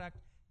 Google product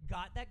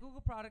got that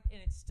Google product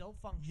and it still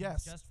functions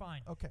Yes. just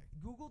fine. Okay.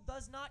 Google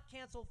does not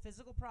cancel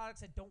physical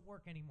products that don't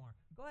work anymore.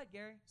 Go ahead,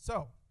 Gary.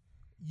 So,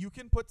 you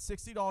can put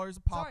 $60 a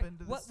pop sorry,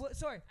 into what, this. what,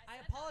 sorry, I I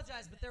said not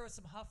apologize, to do but there was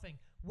some huffing.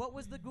 What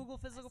was the Google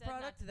I physical said not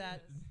product to do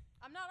that? this.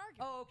 I'm not arguing.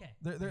 Oh,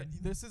 okay.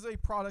 This is a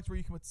product where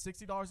you can put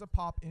 $60 a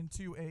pop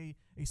into a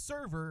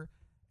server,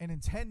 and in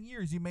 10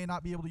 years, you may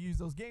not be able to use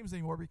those games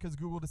anymore because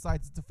Google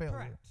decides it's a failure.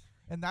 Correct.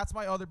 And that's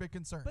my other big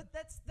concern. But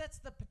that's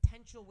the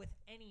potential with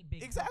any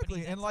big Exactly,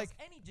 company that and sells like-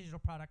 any digital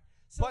product.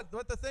 So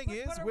but the thing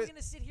is, but are we with going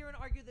to sit here and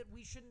argue that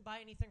we shouldn't buy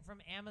anything from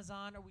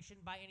Amazon, or we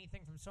shouldn't buy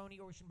anything from Sony,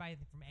 or we shouldn't buy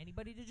anything from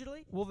anybody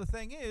digitally? well, the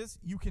thing is,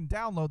 you can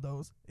download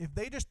those. If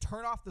they just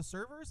turn off the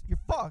servers, you're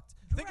fucked.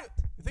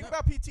 Correct. Think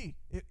about PT.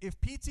 If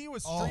PT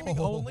was streaming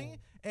Oh. only,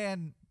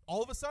 and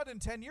all of a sudden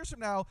 10 years from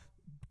now,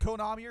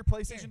 Konami or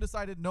PlayStation Gary,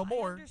 decided no I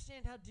more.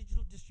 understand how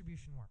digital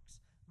distribution works.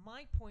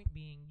 My point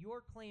being,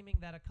 you're claiming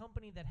that a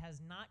company that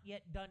has not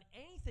yet done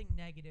anything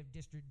negative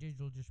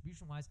digital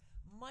distribution-wise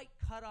might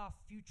cut off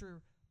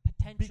future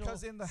potential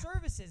Because in the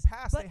services.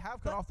 Past, But- they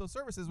have but cut off those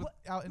services what-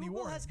 without any Google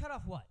warning. has cut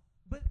off what?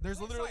 But There's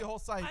wait, literally sorry, a whole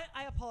site.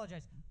 I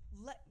apologize.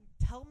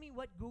 Tell me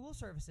what Google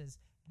services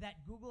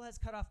that Google has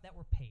cut off that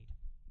were paid.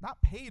 Not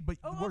paid, but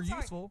Oh, were I'm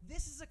sorry. useful.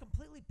 This is a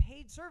completely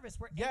paid service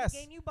where Yes.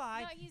 any game you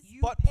buy, No, he's-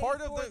 you But pay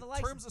part of for the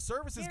license. terms of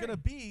service is Gary. going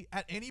to be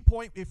at any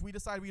point, if we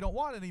decide we don't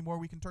want it anymore,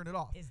 we can turn it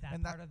off. Is that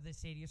and part of the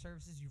Stadia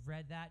services? You've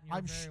read that, and you're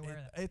I'm very aware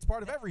of that. it's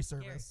part of That- every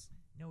Gary, service.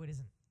 No, it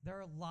isn't. There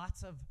are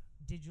lots of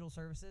digital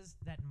services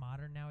that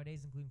modern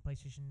nowadays, including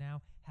PlayStation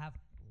Now, have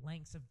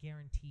lengths of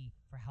guarantee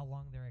for how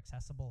long they're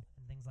accessible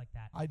and things like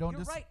that. I don't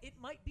You're dis- right. It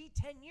might be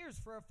 10 years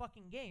for a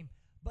fucking game,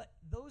 but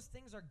those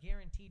things are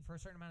guaranteed for a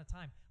certain amount of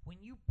time. When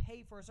you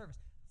pay for a service,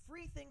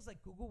 free things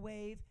like Google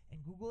Wave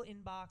and Google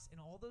Inbox and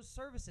all those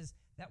services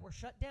that were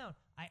shut down,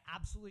 I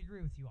absolutely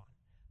agree with you on.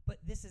 But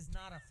this is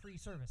not a free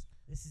service.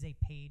 This is a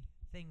paid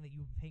thing that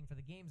you'll be paying for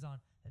the games on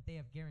that they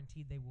have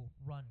guaranteed they will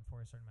run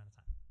for a certain amount of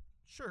time.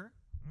 Sure,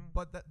 Mm.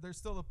 but there's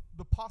still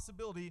the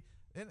possibility,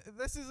 and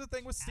this is the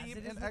thing with As Steam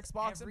it is and with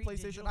Xbox and every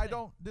PlayStation. digital I thing.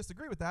 don't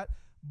disagree with that,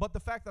 but the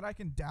fact that I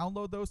can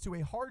download those to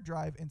a hard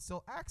drive and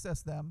still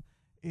access them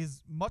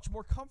is much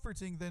more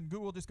comforting than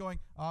Google just going,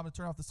 oh, I'm going to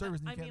turn off the servers.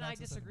 And I you can't mean, I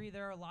access it disagree.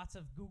 There are lots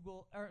of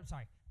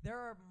there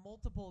are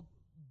multiple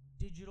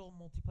digital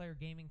multiplayer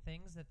gaming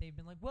things that they've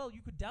been like, well,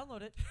 you could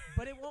download it,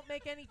 but it won't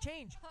make any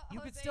change. You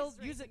could Jose's still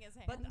use it. raising his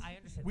But hand. I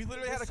understand. We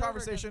literally The had a server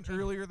conversation doesn't change.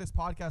 earlier this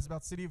podcast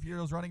about City of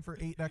Heroes running for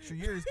 8 extra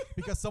years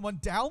because someone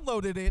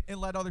downloaded it and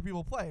let other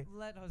people play.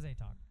 Let Jose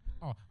talk.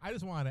 Oh, I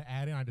just wanted to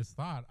add in. I just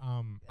thought,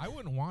 I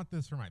wouldn't want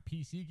this for my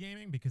PC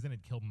gaming because then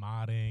it'd kill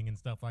modding and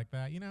stuff like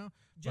that. You know,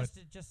 Just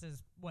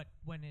as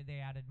when they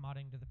added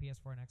modding to the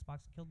PS4 and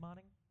Xbox, it killed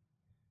modding.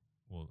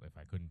 well, if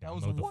I couldn't That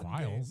was download the one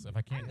files, game. if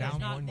I can't There's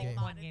There's not not download, they game.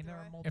 one modded game. There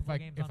through are it. multiple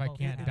games if on I both.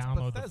 can't It's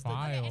download the Bethesda.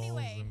 files, Okay,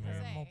 anyway, and There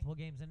Jose. are multiple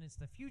games, and it's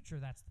the future.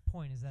 That's the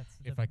point. Is that's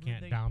if the, I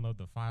can't the- download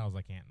the files,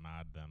 I can't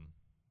mod them.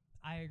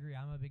 I agree.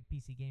 I'm a big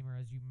PC gamer,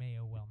 as you may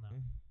well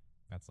know.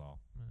 That's all.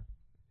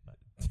 But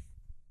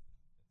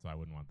So I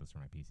wouldn't want this for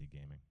my PC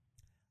gaming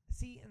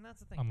see, and that's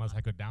the thing. unless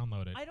I could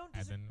download it. I don't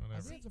and dis- then I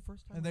whatever. think it's the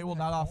first time And we they will had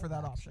not offer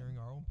that callbacks option. during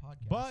our own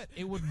podcast. But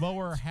it would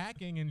lower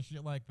hacking and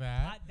shit like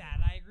that. That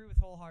I agree with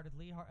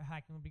wholeheartedly.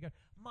 Hacking would be good.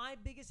 My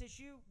biggest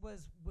issue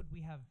was would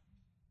we have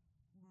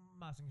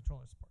mouse and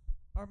controller support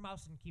or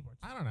mouse and keyboard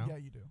support? I don't know. Yeah,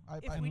 you do.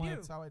 If we do-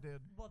 That's how I did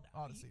Well,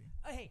 Odyssey.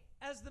 Hey,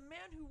 as the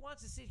man who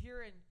wants to sit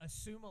here and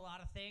assume a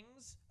lot of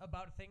things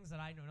about things that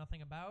I know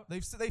nothing about, They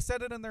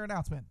said it in their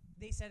announcement.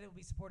 they said it would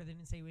be supported. They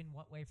didn't say in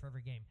what way for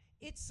every game.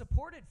 It's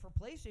supported for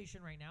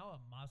PlayStation right now, a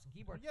mouse and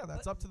keyboard. Yeah,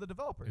 that's but up to the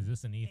developer. Is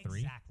this an E3?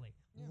 Exactly.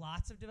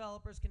 Lots of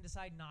developers can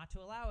decide not to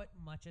allow it,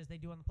 much as they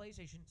do on the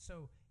PlayStation.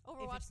 So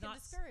Overwatch it's can not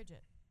discourage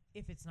it.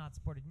 if it's not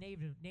supported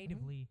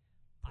natively,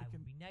 I It would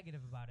can- be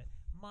negative about it.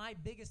 My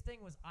biggest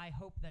thing was I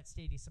hope that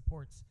Stadia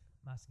supports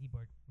mouse and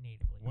keyboard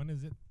natively. When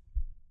is it?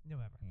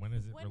 November. When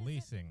is it When is it?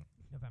 releasing?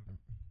 November.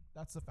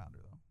 That's the founder,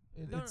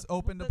 though. No, It's no,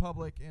 open well, to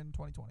public in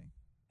 2020.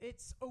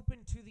 It's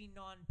open to the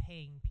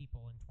non-paying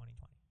people in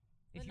 2020.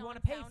 If The you want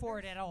to pay for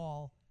it non-founders? at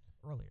all,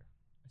 earlier.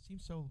 it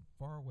seems so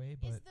far away,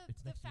 but Is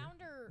it's the next year.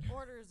 founder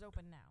order is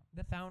open now?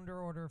 The founder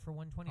order for Oh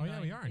 129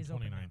 yeah, we are in is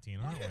open now. 2019,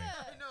 What aren't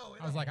are we?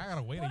 the I was like, I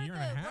gotta wait What a are year the-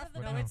 and a what half. are the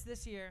but No, no. it's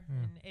this year, Hmm.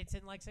 and it's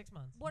in like 6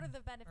 months. what are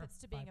the benefits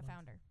to being a 5 months.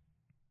 founder?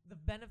 The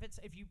benefits,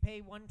 if you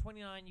pay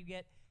 $129, you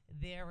get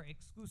their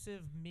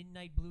exclusive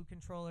Midnight Blue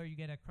controller, you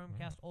get a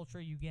Chromecast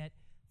Ultra, you get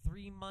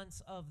 3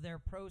 months of their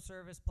Pro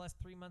service plus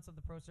 3 months of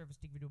the Pro service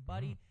to give you to a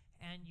buddy,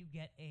 and you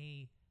get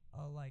You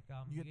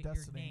you get get your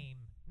Destiny. name.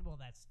 Well,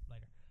 that's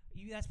later.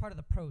 That's part of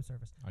the Pro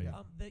service. Oh,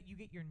 yeah. You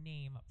get your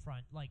name up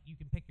front. Like you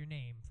can pick your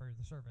name for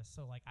the service.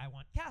 So like I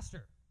want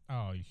Caster.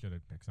 Oh, you should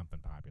have picked something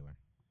popular.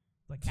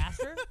 Like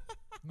Caster?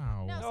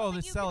 No. No, No, something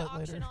they you sell can it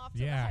later. auction off to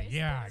Yeah, the highest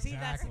yeah, bidder. See,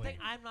 that's the Exactly. thing.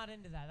 I'm not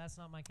into that. That's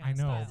not my kind I of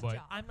know, style. That's a but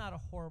job. I'm not a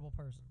horrible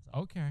person. So.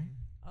 okay.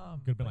 Could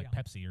have been but like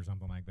yeah. Pepsi or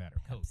something like that,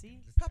 or Coke. Pepsi?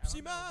 Just- I Pepsi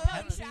don't know. Man!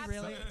 Yeah, you should Pepsi,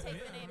 really? absolutely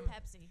take the name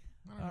Pepsi.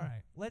 I don't All know.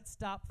 right, let's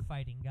stop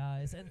fighting,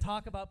 guys, and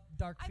talk about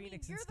Dark I mean,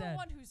 Phoenix you're instead. the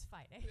one who's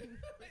fighting.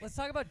 Let's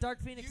talk about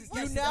Dark Phoenix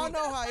You instead. now We're know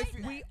gonna how I fight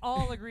feel. that. We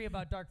all agree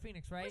about Dark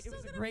Phoenix, right? It still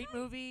was a gonna great fight.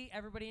 movie.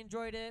 Everybody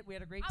enjoyed it. We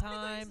had a great I'm gonna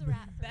go use time. the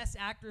bathroom. Best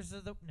actors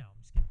of the. No,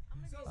 I'm just kidding. I'm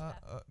gonna go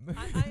use the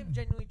bathroom. I am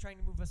genuinely trying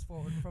to move us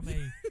forward from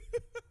a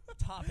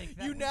topic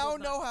that You we now will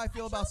not- know how I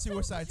feel about Actually,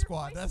 also, Suicide your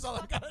Squad. voice That's is all I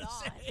fucking gotta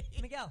gone. say.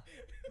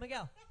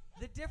 Miguel.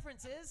 The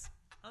difference is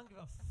I don't give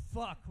a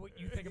fuck what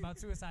you think about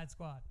Suicide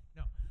Squad.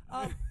 No.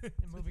 And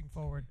moving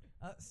forward,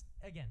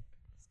 again,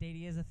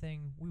 Stadia is a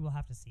thing. We will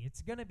have to see.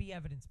 It's going to be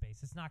evidence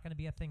based. It's not going to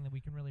be a thing that we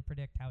can really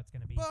predict how it's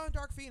going to be. But on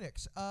Dark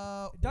Phoenix,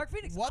 Dark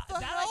Phoenix. What the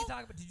that hell? I can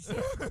talk about. Did you see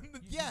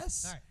it?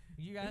 Yes. All right.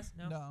 You guys?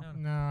 No. No.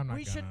 No, I'm not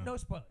We gonna. should. No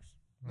spoilers.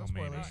 No Well,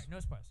 spoilers. maybe. All right. No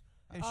spoilers.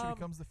 Hey, shit, Um, it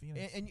comes the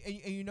Phoenix. And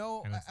you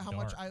know And it's how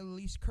much dark. I at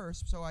least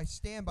curse, so I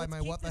stand by Let's my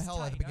keep what the this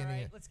hell at the tight, all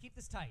beginning. right? Let's keep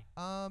this tight.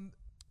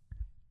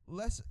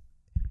 Less.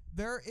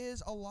 There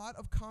is a lot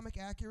of comic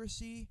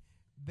accuracy.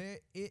 There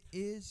it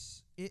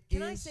is. It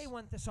Can I is- say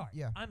one thing? Sorry.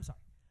 Yeah. I'm sorry.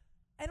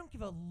 I don't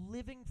give a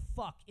living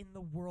fuck in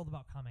the world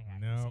about comic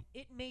Nope. accuracy.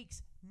 It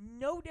makes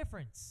no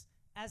difference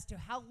as to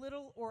how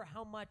little or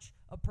how much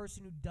a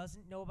person who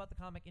doesn't know about the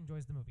comic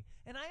enjoys the movie.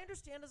 And I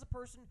understand as a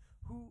person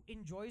who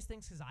enjoys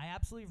things, because I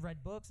absolutely have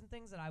read books and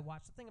things that I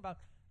watched the thing about,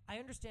 I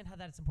understand how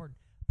that is important.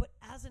 But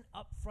as an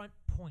upfront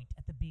point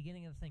at the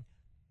beginning of the thing,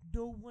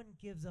 no one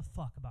gives a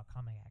fuck about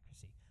comic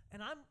accuracy.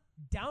 And I'm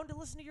down to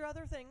listen to your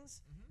other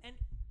things. And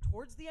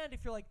towards the end,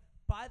 if you're like,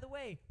 by the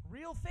way,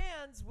 real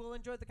fans will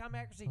enjoy the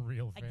comic accuracy.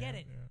 Real I get fan,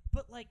 it. yeah.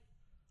 But like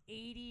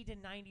 80 to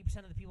 90%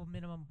 of the people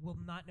minimum will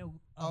not know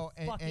a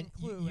and fucking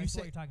clue you as to say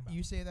what you're talking about.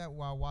 you say that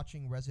while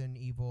watching Resident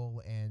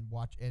Evil and the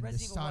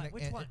Resident Evil Sonic.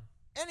 Which and- one?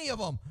 Any of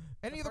them.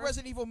 Any of the first-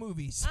 Resident Evil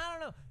movies. I don't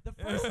know.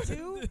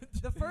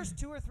 The first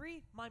two or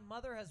three, my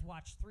mother has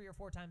watched 3 or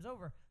 4 times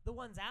over. The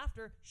ones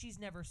after, she's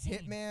never seen.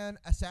 Hitman,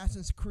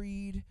 Assassin's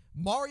Creed,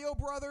 Mario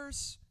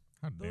Brothers.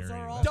 How dare Those you?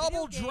 are all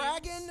Double video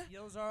games. Dragon?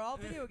 Those are all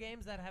video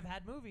games that have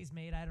had movies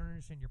made. I don't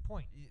understand your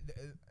point.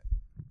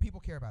 People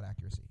care about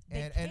accuracy,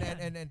 They and can.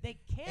 and They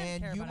can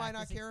and care you about might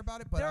not accuracy. care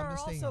about it, but there I'm are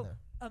just staying also on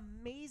there.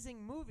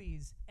 amazing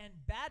movies and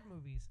bad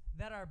movies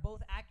that are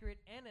both accurate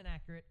and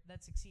inaccurate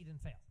that succeed and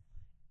fail.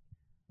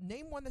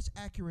 Name one that's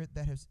accurate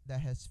that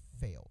has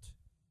failed.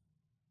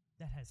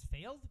 That has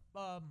failed.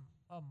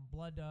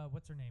 Blood.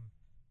 What's her name?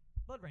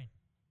 Blood Rain.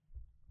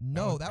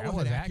 No, that was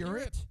wasn't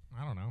accurate.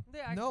 I don't know.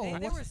 No,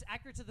 they what's- were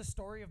accurate to the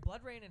story of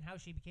Blood Rain and how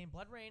she became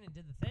Blood Rain and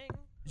did the thing.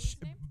 Sh-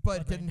 Whose name? but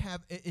Blood it didn't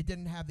have it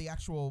didn't have the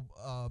actual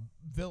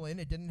villain.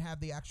 It didn't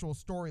have the actual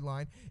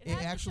storyline. It It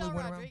has actually Michelle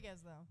went around.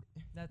 Rodriguez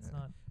though. That's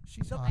not.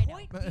 She's The hot.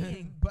 point But,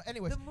 being, but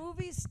anyways, the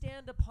movies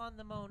stand upon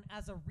their own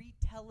as a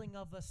retelling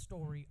of a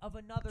story of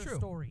another True.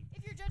 story.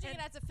 If you're judging And-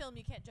 it as a film,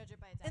 you can't judge it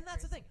by its And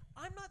that's the thing.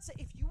 accuracy. I'm not saying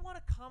if you want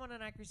to comment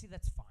on accuracy,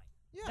 that's fine.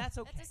 yeah, That's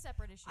okay. That's a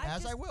separate issue.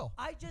 as I will.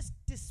 I just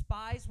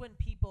despise when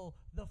people,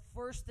 the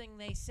first thing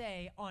they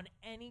say on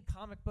any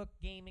comic book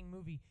gaming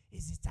movie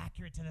is it's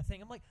accurate to the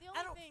thing. I'm like, The only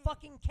I don't thing-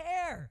 fucking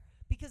care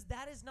because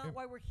that is not If-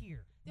 why we're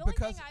here. The only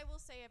because- thing I will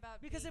say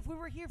about Because being- if we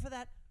were here for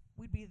that,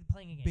 we'd be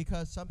playing a game.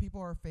 Because some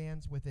people are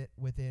fans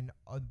within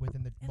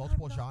the And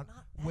multiple I'm genres.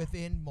 not that.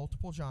 Within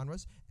multiple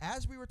genres,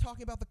 as we were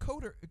talking about the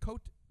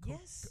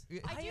Yes.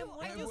 I do- am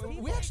one I of do those agree.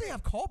 people. we actually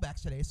have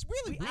callbacks today. It's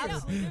really We weird.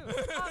 absolutely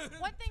do.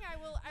 one thing I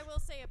will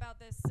say about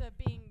this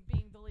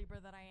being the Libra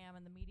that I am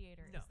and the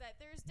mediator No. is that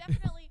there's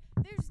definitely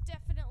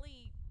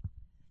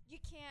you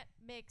can't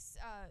mix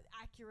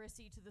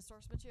accuracy to the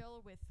source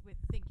material with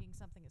thinking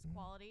something is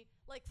quality.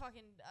 Like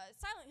fucking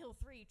Silent Hill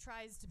 3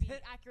 tries to be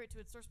accurate to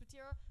its source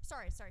material.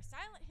 Sorry, the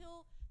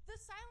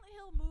Silent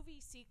Hill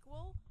movie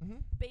sequel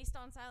Mhm. based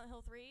on Silent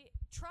Hill 3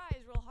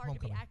 tries real hard to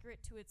Homecoming. be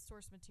accurate to its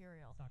source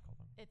material. It's not called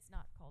one. It's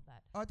not called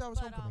that. Oh, I thought it was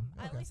But Homecoming.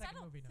 at Okay. least I Second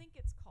don't movie, no. think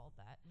it's called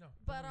that. No. the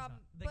But, movie's um,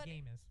 not. The but-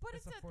 game is. But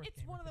it's it's the fourth it's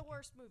game or one of the fifth game.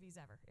 worst movies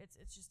ever.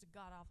 It's just a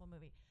god awful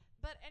movie.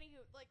 But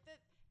anywho, like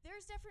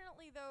there's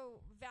definitely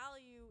though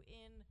value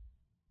in.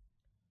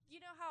 You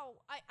know how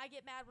I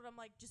get mad when I'm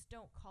like, just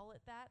don't call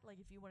it that. Like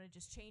if you want to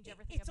just change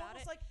everything It's about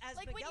almost it. like, as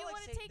Like, when Miguel you likes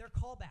wanna to say, take- they're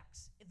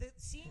callbacks.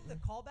 Seeing the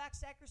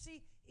callbacks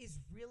accuracy is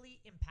really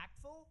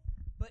impactful,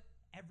 but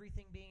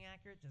everything being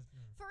accurate just.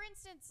 For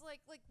instance,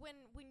 like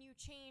when you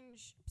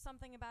change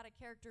something about a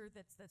character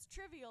that's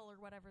trivial or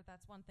whatever,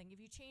 that's one thing. If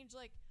you change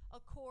like a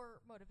core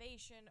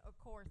motivation, a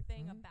core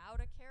thing Mhm. about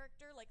a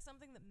character, like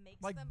something that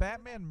makes Like them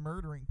Batman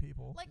murdering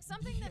people. like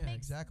something that Yeah,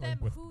 makes exactly. them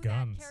With who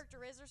guns. that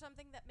character is, or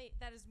something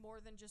that is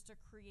more than just a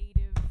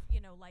creative,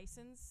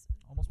 license,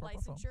 Almost broke my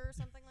phone. licensure, or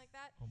something like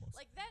that. Almost.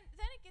 Like then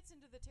it gets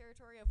into the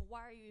territory of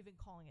why are you even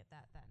calling it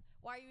that? Then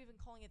why are you even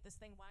calling it this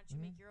thing? Why don't you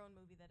make your own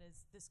movie that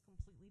is this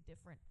completely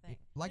different thing?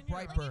 Like And you're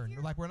right. Like, if Brightburn.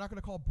 you're- Like we're not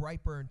going to call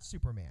Brightburn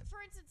Superman.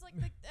 For instance, like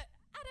the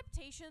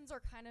adaptations are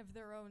kind of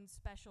their own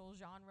special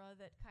genre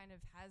that kind of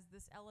has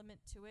this element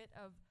to it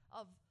of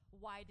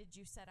why did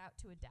you set out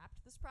to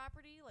adapt this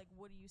property? Like,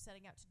 what are you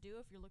setting out to do?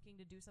 If you're looking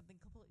to do something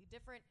completely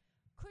different,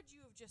 could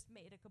you have just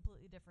made a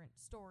completely different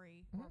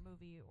story or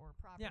movie or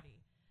property?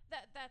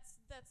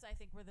 that's I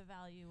think where the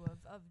value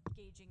of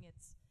gauging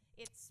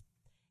its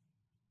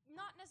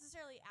not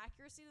necessarily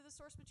accuracy to the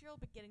source material,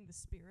 but getting the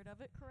spirit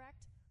of it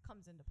correct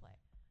comes into play.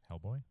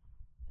 Hellboy.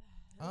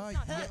 Let's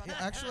not talk about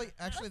that. actually,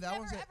 Let's that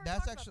one's never ever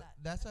that's talk about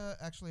actually that.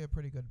 actually a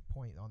pretty good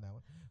point on that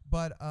one.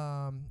 But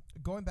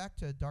going back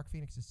to Dark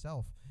Phoenix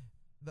itself,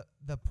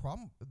 the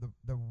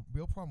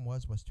real problem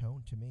was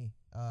tone to me.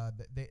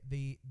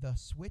 The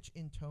switch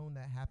in tone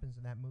that happens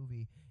in that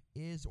movie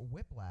is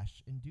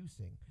whiplash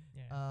inducing.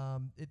 Yeah.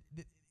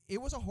 It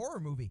was a horror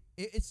movie.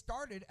 It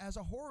started as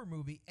a horror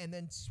movie and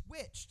then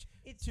switched.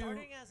 It's to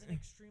starting as an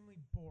extremely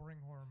boring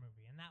horror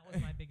movie, and that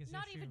was my biggest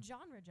Not issue. even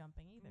genre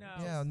jumping either.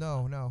 No. Yeah,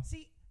 no.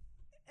 See,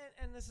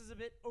 and this is a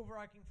bit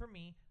overarching for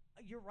me.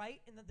 You're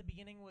right in that the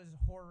beginning was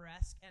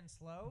horror-esque and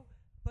slow,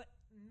 but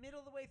middle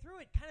of the way through,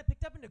 it kind of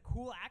picked up into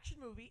cool action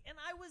movie, and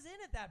I was in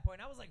at that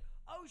point. I was like,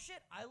 oh shit,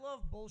 I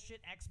love bullshit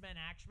X-Men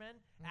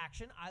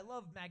action. I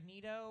love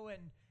Magneto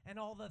and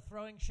all the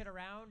throwing shit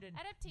around and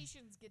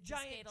Adaptations get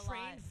giant to skate a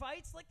train lot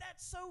fights. Like,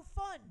 that's so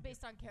fun.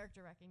 based on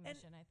character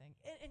recognition, I think.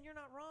 And you're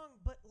not wrong,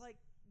 but like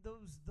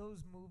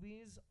those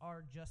movies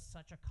are just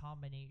such a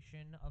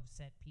combination of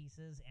set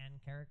pieces and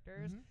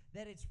characters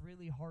that it's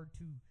really hard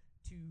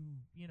to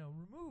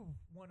remove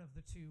one of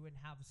the two and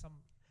have some.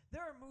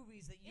 There are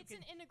movies that It's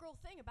an integral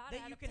thing about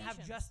you can have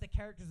adaptations. just the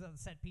characters of the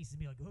set pieces and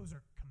be like, those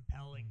are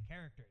compelling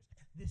characters.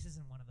 This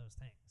isn't one of those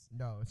things.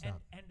 No, it's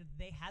not. And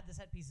they had the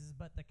set pieces,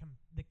 but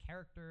the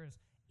characters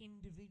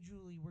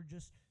individually were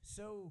just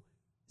so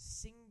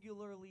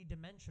singularly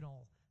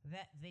dimensional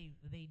that they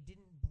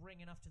didn't bring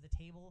enough to the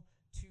table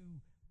to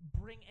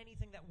bring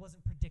anything that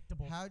wasn't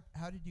predictable.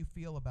 How did you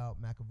feel about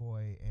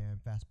McAvoy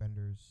and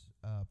Fassbender's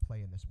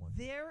play in this one?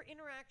 Their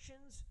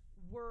interactions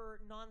were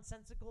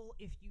nonsensical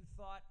if you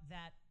thought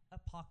that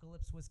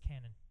Apocalypse was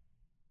canon.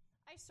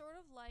 I sort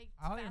of liked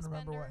I don't even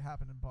remember what Fassbender.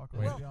 happened in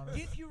Apocalypse, Well, to be honest.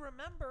 if you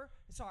remember,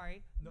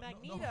 No.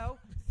 Magneto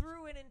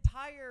threw an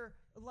entire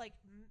like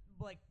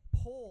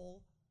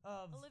pole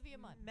of Olivia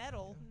Munn.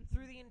 metal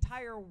through the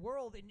entire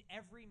world in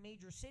every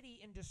major city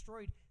and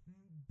destroyed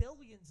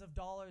billions of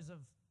dollars of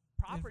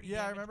property. Yeah,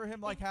 I damage remember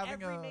him like in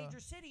having every a major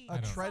city. I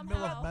a don't- treadmill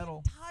Somehow- of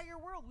metal. The entire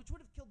world, which would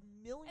have killed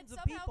And millions of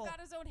somehow people. got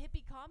his own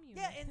hippie commune.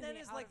 Yeah, and then out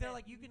it's of like they're it.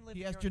 like, you can live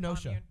He in has your own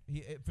Genosha.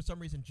 commune. For some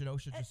reason,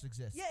 Genosha And- just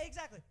exists. Yeah,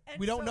 exactly. And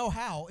We don't so- know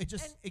how. It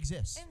just and-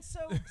 exists. And so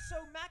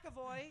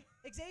McAvoy,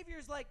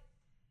 Xavier's like,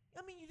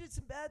 I mean, you did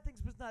some bad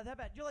things, but it's not that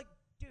bad. You're like,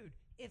 dude,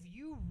 if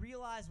you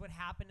realize what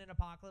happened in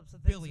Apocalypse, the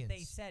things that they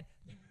Billions. said,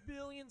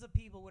 billions of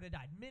people would have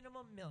died,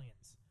 minimum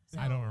millions.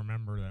 I don't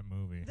remember that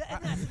movie.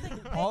 And that's the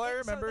thing. All I So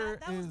remember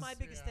that was is- my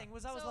biggest thing.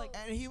 Was I was So- like,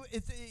 And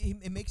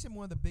it makes him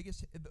one of the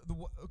biggest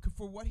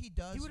for what he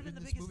does. he would have been in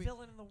the this biggest movie.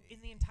 villain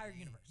in the entire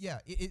universe. Yeah,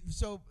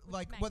 so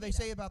like what they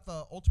Magneto. say about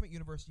the Ultimate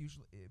Universe,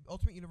 usually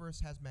Ultimate Universe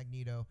has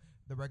Magneto,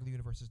 the regular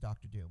universe is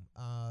Doctor Doom,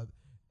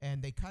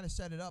 and they kind of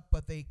set it up,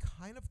 but they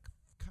kind of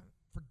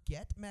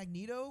forget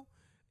Magneto,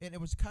 and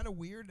it was kind of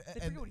weird. They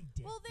and forget what he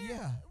did. Well,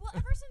 Yeah.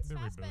 ever since They're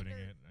rebooting Fassbender,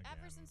 it ever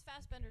again. since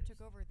Fassbender took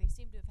over, they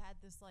seem to have had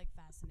this like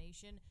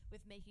fascination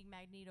with making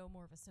Magneto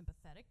more of a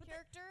sympathetic But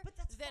character but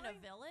that's than a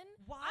fine. villain.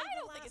 Why I the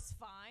don't think last- it's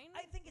fine.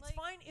 I think it's Like,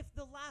 fine if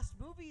the last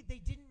movie they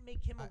didn't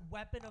make him a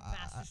weapon of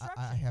mass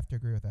destruction. I have to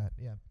agree with that.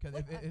 Yeah, because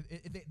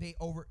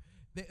Like,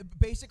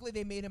 basically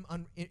they made him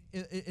They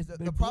the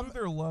blew problem.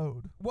 their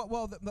load.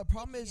 Well, the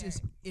problem is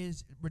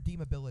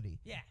redeemability.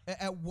 Yeah.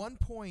 At one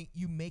point,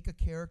 you make a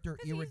character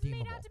 'cause he's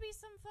irredeemable. made out to be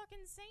some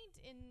fucking saint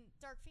in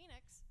Dark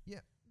Phoenix. Yeah.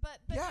 But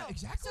Yeah, no.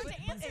 exactly. So But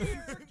to if answer you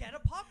your forget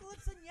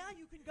Apocalypse, then yeah,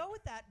 you can go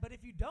with that. But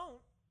if you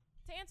don't,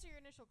 to answer your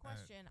initial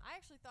question,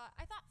 I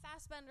thought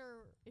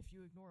Fassbender, if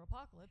you ignore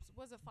Apocalypse,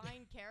 was a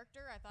fine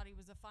character. I thought he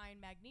was a fine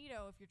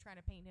Magneto if you're trying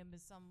to paint him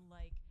as some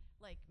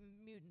like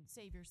mutant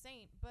savior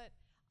saint. But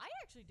I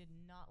actually did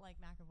not like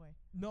McAvoy.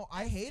 No,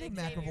 I As hated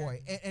Xavier.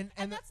 McAvoy, and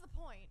And that's the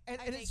point.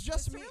 and I it's think, just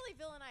was to me- really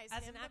villainize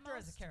as him an the actor,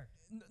 as a most. character,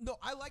 no,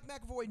 I like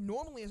McAvoy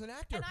normally as an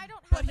actor. And I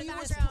don't but have the he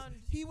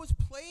background. he was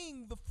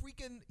playing the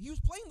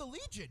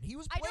Legion. He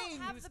was I playing.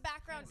 don't have was the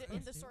background kinda in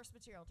the supposed to. source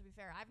material, to be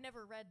fair. I've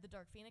never read the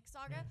Dark Phoenix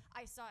saga. Yeah.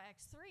 I saw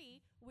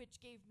X3, which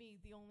gave me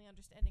the only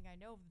understanding I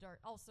know of the Dark.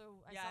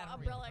 Also, I Yeah, I saw don't read the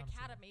Umbrella comics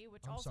either. Academy,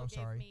 which I'm also so gave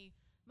sorry. me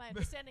my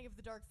understanding of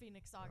the Dark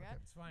Phoenix saga. Okay.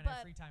 it's fine. I But-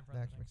 have free time for That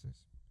other actually things. makes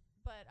sense.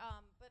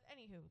 But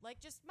anywho,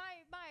 like just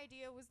my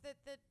idea was that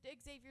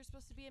Xavier's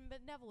supposed to be a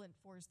benevolent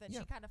force that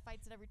Yeah. she kind of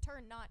fights at every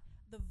turn, not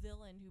the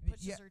villain who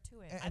pushes Yeah, her to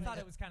it. and- I thought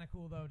it was kind of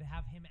cool though to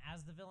have him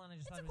as the villain. I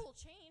just It's thought a it was, cool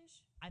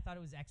change. I thought it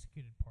was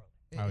executed poorly.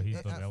 Oh,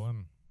 he's the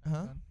villain.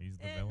 Huh? He's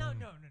the No, villain.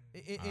 no.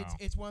 It's Oh.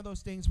 it's one of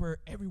those things where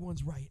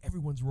everyone's right,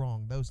 everyone's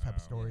wrong. Those type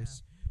of Oh.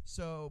 stories.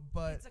 So,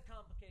 but It's a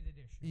complicated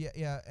issue.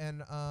 yeah,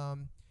 and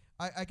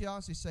I can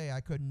honestly say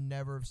I could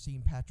never have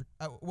seen Patrick.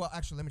 Well,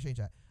 actually, let me change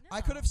that. I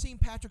could have seen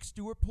Patrick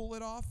Stewart pull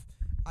it off.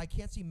 I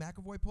can't see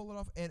McAvoy pull it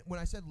off. And when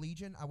I said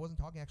Legion, I wasn't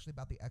talking actually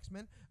about the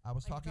X-Men. I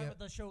was Like, you're talking. about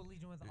the show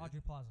Legion with Audrey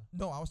Plaza.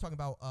 No, I was talking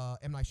about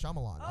M. Night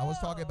Shyamalan. I was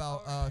talking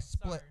about okay,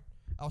 Split. sorry.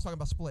 I was talking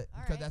about Split All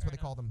because right. that's what they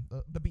Fair call them,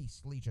 the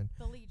Beast Legion.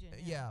 The Legion.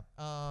 Yeah.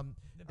 The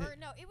Or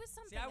no, No, it was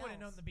something See, I would have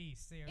known else. the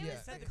Beast. See, It if you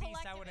was said the the Beast,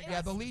 I collective- would have it Yeah,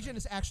 was- the Legion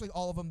is actually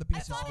all of them. The I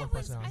Beast is thought one it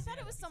was. person. I thought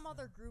it was Yeah. some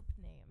other group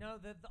name. No,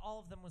 all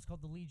of them was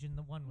called the Legion.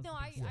 The one was No, the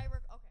I. Beast.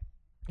 Okay.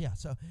 Yeah,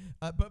 so,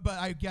 but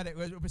I get it.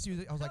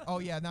 I was like, oh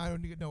yeah, now I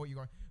don't know what you're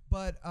going.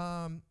 But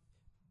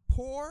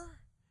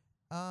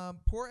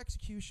poor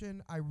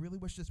execution. I really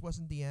wish this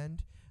wasn't the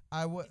end.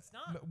 It's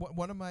not.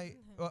 One of my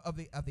of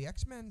the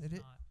X-Men.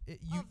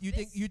 It's not. You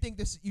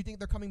think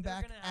they're coming They're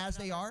back gonna have as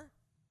they another- are?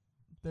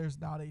 There's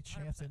not a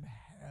chance 100%. in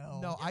hell.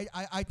 No,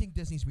 I think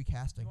Disney's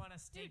recasting. You want a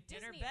steak Dude,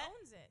 dinner Disney bet?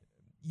 owns it.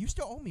 You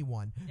still owe me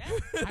one. Yeah.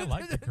 I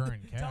like the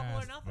current Double or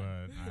cast, nothing.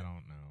 but I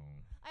don't know.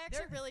 I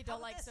actually really How don't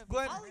about like this? Sophie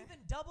Glenn- Turner. I'll even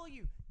double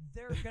you.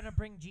 They're gonna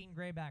bring Jean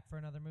Grey back for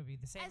another movie.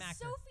 The same As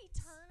actor. Sophie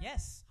Turner.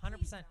 Yes, 100%,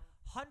 Please don't.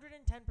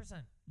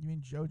 110%. You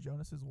mean Joe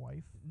Jonas's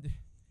wife?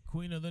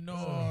 Queen of the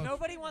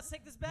Nobody wants to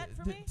take this bet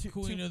for me.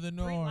 Queen of the Three,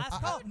 North.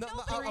 last call. No, Nobody I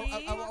wants will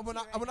you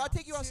not. right I will not now.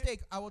 take you on Two- steak.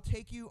 I will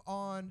take you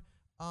on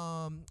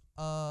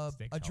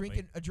Steak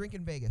a drink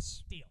in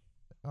Vegas. Deal.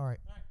 All right.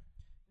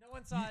 No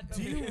one saw it. but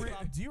Do we you just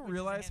loved do you Witches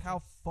realize and how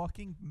Handfuls.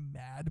 fucking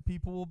mad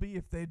people will be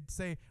if they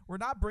say we're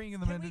not bringing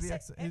them Can into we the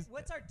say, X?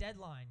 what's our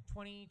deadline?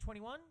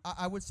 2021?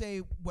 I would say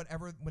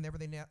whenever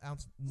they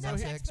announce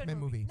Next the X-Men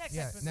movie. Next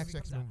Yeah, X-Men next movie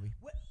X-Men comes out. movie.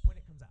 When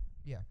it comes out.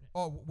 Yeah.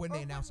 Oh, when Or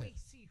they announce when it. we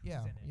see who's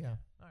Yeah, in it. yeah.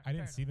 All right, I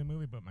didn't fair see the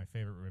movie, but my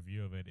favorite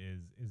review of it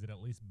is it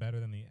at least better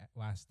than the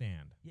Last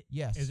Stand?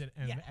 Yes. Is it?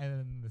 And, Yeah.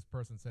 and this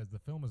person says the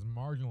film is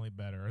marginally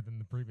better than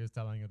the previous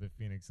telling of the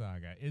Phoenix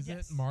Saga. Is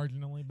Yes. it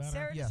marginally better?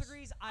 Sarah Yes.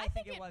 disagrees. I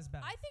think it was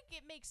better. I think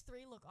it makes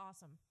 3 look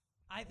awesome.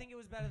 I think it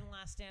was better than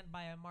Last Stand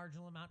by a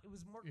marginal amount. It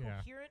was more Yeah.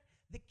 coherent.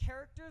 The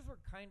characters were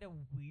kind of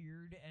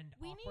weird and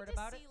We need awkward to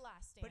about see it.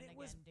 Last Stand but it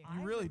was- again, dude. I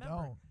You really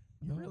remember. don't.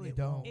 You No, really you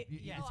don't. don't.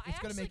 Yeah. No, I It's gonna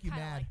actually make you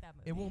kinda mad. like that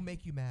It will movie.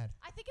 make you mad.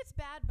 I think it's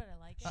bad, but I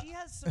like it. She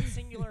has some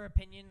singular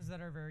opinions that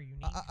are very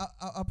unique.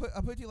 I'll put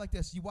it to you like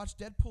this: you watch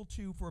Deadpool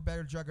 2 for a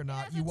better It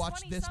Juggernaut. has You a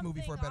watch this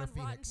movie for a 20-something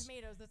better on Rotten Phoenix.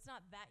 Tomatoes. That's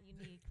not that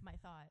unique. My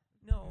thought.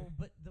 No,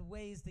 but the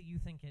ways that you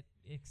think it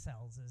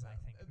excels is, I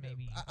think,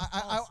 maybe.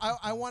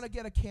 I want to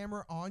get a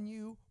camera on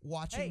you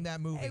watching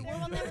that movie. Hey, There we'll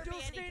will never do be a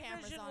any stream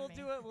cameras vision. on We'll me.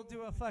 do it. We'll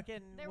do a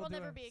fucking. There we'll will do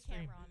never be a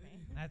stream. camera on me.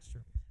 That's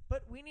true.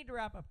 But we need to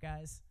wrap up,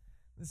 guys.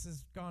 This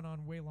has gone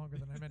on way longer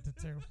than I meant it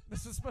to.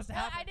 This was supposed to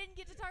happen. I didn't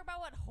get to talk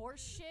about what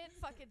horse shit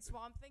fucking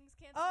Swamp Things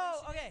cancellation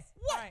Oh, okay. is.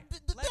 What? All right.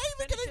 Did they Let's even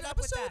finish get it an up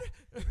with episode?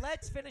 that.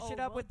 Let's finish Oh, it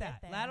up we'll with get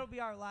that. there. That'll be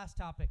our last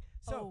topic.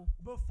 So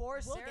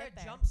before We'll Sarah get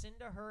there. jumps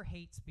into her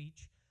hate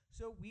speech,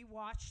 so we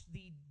watched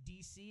the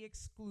DC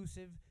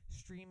exclusive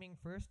streaming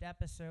first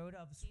episode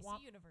of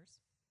DC Universe.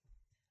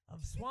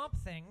 Swamp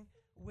Thing,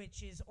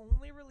 which is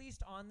only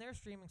released on their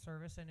streaming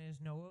service and is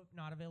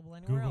not available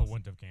anywhere Google else.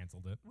 wouldn't have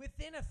canceled it.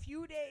 Within a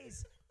few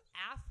days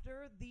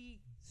after the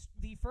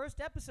first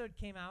episode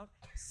came out,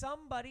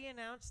 somebody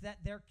announced that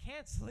they're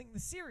canceling the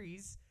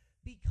series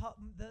because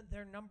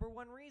their number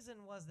one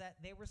reason was that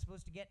they were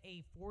supposed to get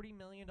a $40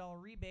 million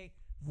rebate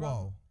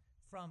Whoa.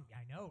 from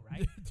I know,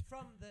 right?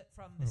 from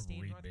the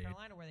state of North Rebate.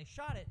 Carolina where they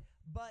shot it,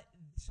 but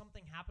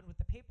something happened with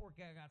the paperwork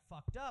that got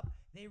fucked up.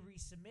 They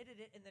resubmitted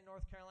it, and then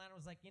North Carolina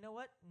was like, you know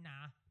what?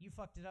 Nah, you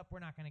fucked it up. We're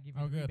not going to give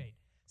you Oh, a good. rebate.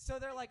 So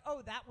they're like,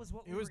 oh, that was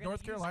what It we was were gonna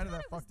North use. Carolina I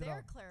that thought it was fucked it their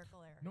up. clerical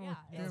error. North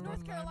Yeah, it was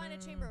North Carolina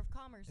Carolina. Chamber of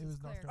Commerce. It was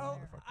North clerical Oh,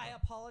 Carolina error. fucked I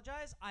up.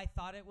 apologize. I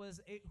thought it was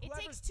It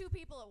whoever's takes 2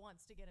 people at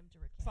once to get him to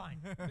recant. fine.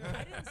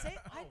 I didn't say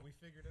we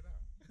figured it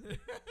out.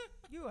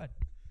 you would.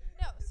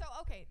 No, so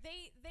okay, the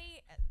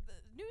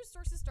news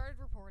sources started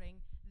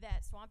reporting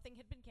that Swamp Thing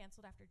had been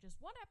canceled after just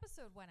 1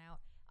 episode went out.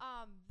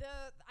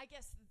 I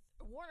guess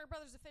Warner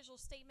Brothers official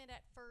statement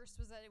at first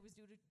was that it was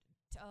due to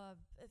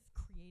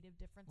creative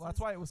differences. Well,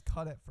 that's why it was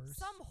cut at first.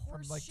 Some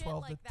horse from like shit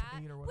 12 like to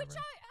that, 8 or which whatever.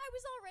 I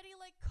was already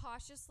like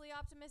cautiously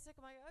optimistic.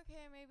 I'm like,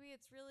 okay, maybe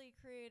it's really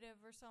creative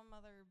or some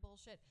other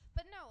bullshit.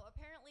 But no,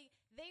 apparently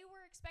they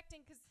were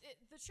expecting, because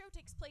the show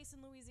takes place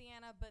in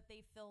Louisiana, but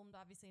they filmed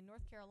obviously in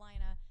North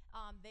Carolina.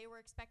 They were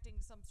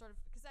expecting some sort of,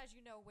 because as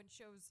you know, when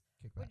shows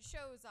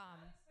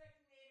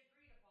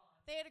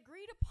they had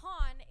agreed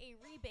upon a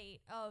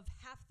rebate of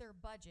half their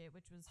budget,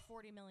 which was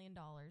 $40 million.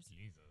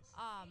 Jesus.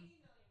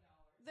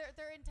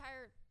 Their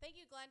entire, thank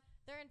you, Glenn.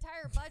 Their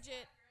entire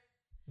budget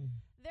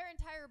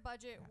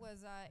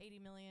was $80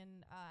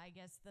 million. I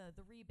guess the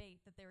rebate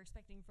that they were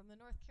expecting from the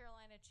North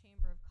Carolina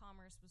Chamber of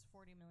Commerce was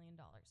 $40 million.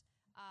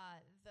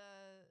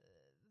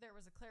 There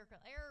was a clerical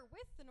error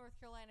with the North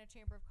Carolina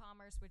Chamber of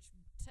Commerce, which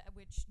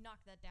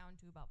knocked that down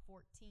to about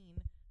 $14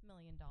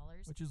 million.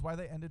 Which is why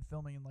they ended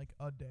filming in like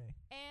a day.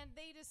 And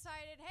they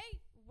decided, hey,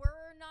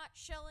 we're not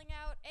shelling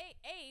out.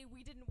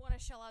 We didn't want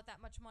to shell out that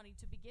much money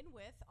to begin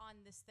with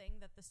on this thing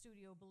that the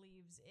studio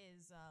believes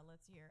is,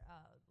 let's see here,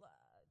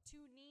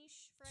 too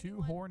niche for Too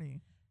anyone. horny.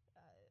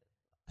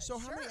 So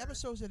how many Sure.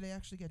 episodes did they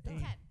actually get done?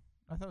 10.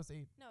 I thought it was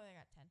 8. No, they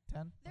got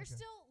 10. 10? They're Okay.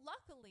 still,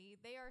 luckily,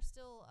 they are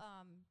still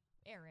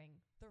airing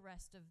the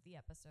rest of the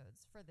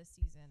episodes for this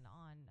season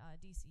on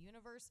DC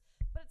Universe.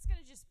 But it's going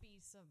to just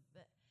be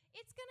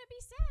it's going to be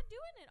sad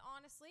doing it,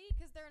 honestly,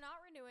 because they're not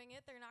renewing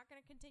it. They're not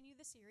going to continue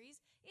the series.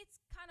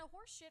 It's kind of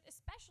horseshit,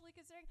 especially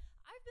considering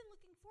I've been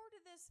looking forward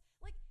to this.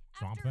 Like,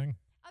 Swamp Thing?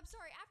 I'm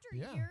sorry. After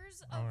Yeah. years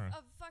Alright.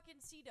 of fucking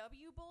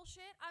CW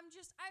bullshit, I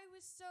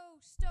was so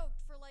stoked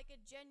for like a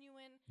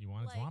genuine You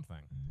wanted like, Swamp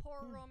Thing.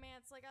 horror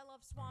romance. Like I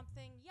love Swamp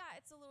Thing. Yeah,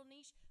 it's a little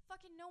niche.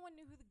 Fucking no one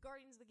knew who the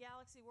Guardians of the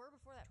Galaxy were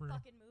before that True.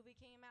 fucking movie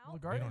came out. Well,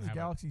 the Guardians of have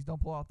the a- Galaxies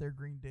don't pull out their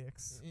green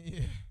dicks.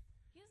 Yeah.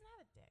 He doesn't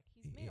have a dick.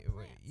 He's made of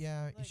plants.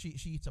 Yeah, Like,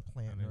 she eats a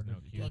plant. And in there's order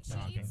no to cute get he that.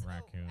 talking eats,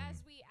 raccoon.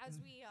 as we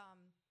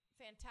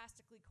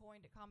fantastically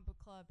coined at Comic Book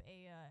Club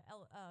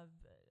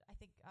I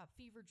think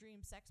fever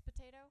dream sex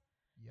potato.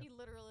 Yep. He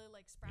literally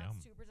like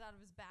sprouts Yum. tubers out of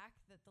his back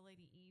that the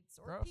lady eats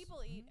or Gross.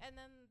 people eat, and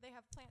then they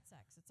have plant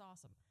sex. It's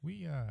awesome.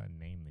 We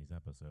name these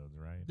episodes,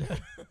 right?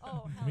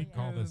 Oh hell we yeah!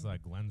 call this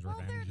Glenn's well,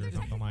 Revenge they're or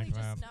something like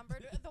technically that. just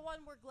numbered. The one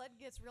where Glenn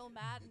gets real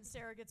mad and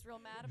Sarah gets real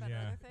mad about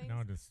yeah, other things.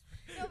 no, just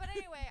No, but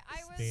anyway,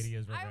 I was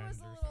Stadia's a Revenge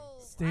or little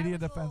Stadia I was a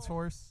Defense little-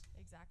 Horse.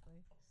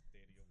 Exactly.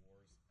 Stadia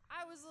Wars.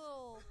 I was a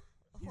little.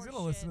 He's gonna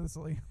listen to this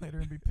later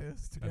and be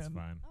pissed That's again.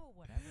 fine. Oh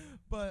whatever.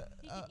 But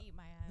He can eat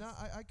my ass. no,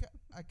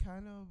 I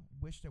kind of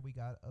wish that we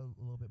got a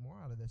little bit more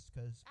out of this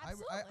because I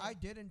Absolutely.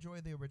 did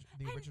enjoy the And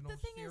original the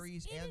thing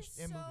series is, it and is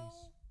and so,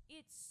 movies.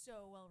 It's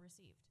so well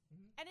received,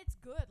 Mhm. and it's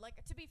good.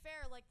 Like to be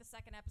fair, like the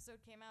second episode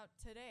came out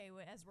today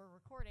as we're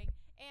recording,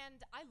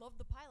 and I love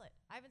the pilot.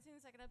 I haven't seen the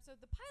second episode.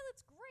 The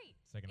pilot's great.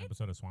 Second It's-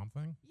 episode of Swamp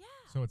Thing. Yeah.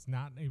 So it's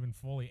not even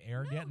fully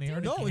aired No, yet, and they dude.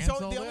 already No, it's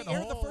canceled they only it?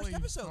 aired the first Holy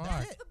episode. fuck.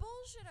 That's That's it. the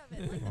bullshit of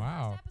it. Like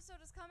Wow. the first episode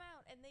has come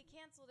out and they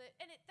canceled it,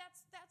 and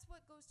that's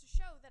what goes to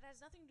show that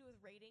has nothing to do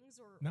with ratings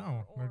or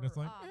No, or, they're just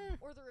like,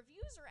 or the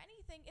reviews or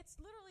anything. It's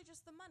literally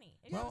just the money.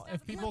 It Well, comes down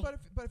if to the people- money.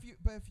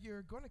 but if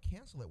you're going to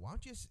cancel it, why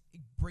don't you just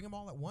bring them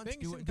all at once?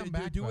 Things Do can it, come do,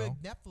 back, do it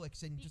though.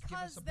 Netflix and just give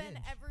us Because a then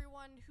binge.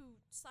 everyone who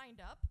signed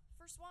up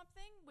for Swamp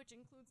Thing, which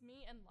includes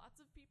me and lots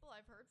of people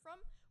I've heard from,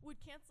 would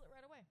cancel it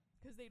right away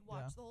because they'd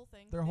watch Yeah. the whole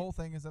thing. Their They'd- whole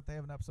thing is that they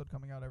have an episode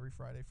coming out every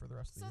Friday for the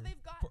rest of so the year.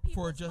 they've got for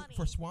people's just money.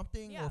 for Swamp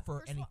Thing Yeah, or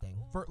for Swa-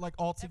 anything. For like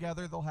all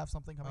together, they'll have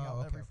something coming Oh, out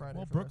okay, every okay. Friday.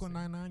 Well, for the rest of Brooklyn the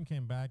year. Nine-Nine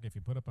came back. If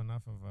you put up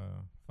enough of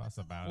a fuss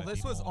Well, about Well, it,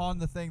 this was people- on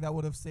the thing that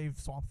would have saved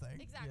Swamp Thing.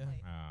 Exactly.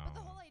 But the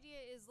Oh. whole idea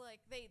is like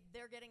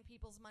they're getting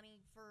people's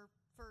money for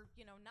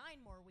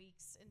 9 more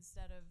weeks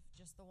instead of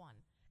just the one.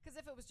 Because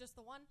if it was just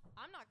the one,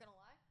 I'm not gonna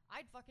lie,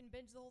 I'd fucking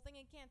binge the whole thing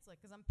and cancel it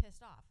because I'm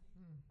pissed off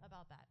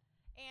about that.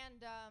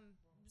 And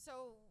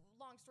so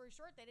long story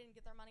short, they didn't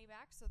get their money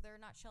back, so they're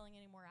not shelling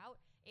any more out.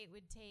 It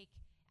would take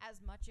as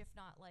much, if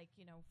not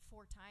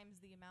 4 times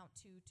the amount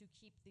to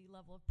keep the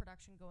level of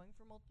production going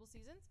for multiple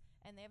seasons,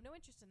 and they have no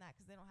interest in that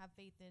because they don't have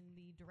faith in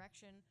the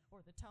direction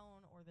or the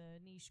tone or the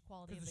niche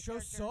quality of Because the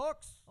the show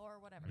character sucks. or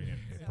whatever. I mean,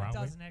 it So- probably- It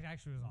doesn't. It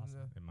actually was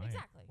awesome. It might.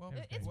 Exactly. Well,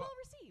 It's well, well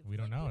received. we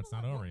don't Like, know. It's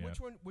people not love over it.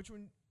 yet. Which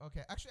one?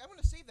 Okay, actually, I'm going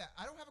to save that.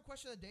 I don't have a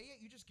question of the day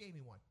yet. You just gave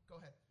me one. Go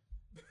ahead.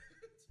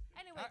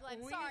 Anyway,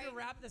 Glenn, we sorry. need to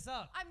wrap this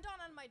up. I'm done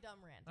on my dumb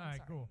rant. All I'm right,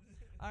 sorry. cool.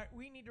 All right,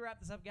 we need to wrap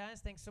this up,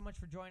 guys. Thanks so much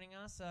for joining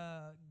us.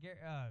 Gary,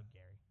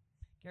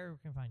 where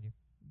can we find you?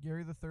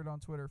 Gary the Third on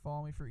Twitter.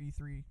 Follow me for E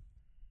E3.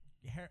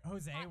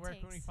 Jose, Hot where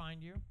can we takes.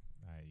 find you?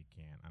 You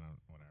can't. I don't.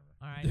 Whatever.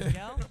 All right,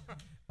 Miguel,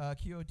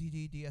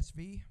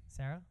 QODDDSV.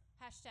 Sarah,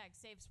 Hashtag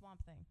save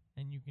Swamp Thing.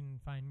 and you can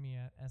find me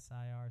at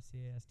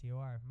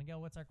SIRCASTOR.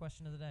 Miguel, what's our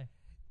question of the day?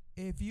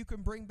 If you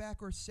can bring back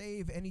or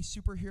save any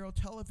superhero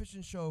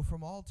television show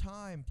from all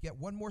time, get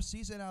one more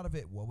season out of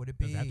it, what would it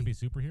be? Does it have to be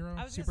superhero?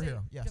 I was gonna say,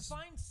 Superhero, yes.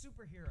 define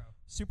superhero.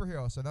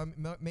 Superhero. So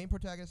the main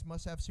protagonist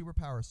must have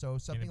superpowers. So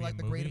something be a like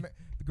the movie?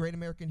 the Great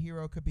American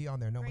Hero could be on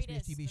there. No, it must be a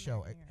Greatest TV show.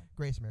 American Hero.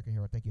 Greatest American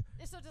Hero. Thank you.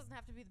 So it doesn't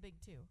have to be the big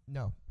two.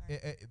 No,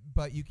 Alright.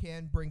 but you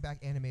can bring back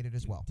animated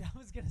as well. I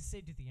was gonna say,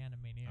 do the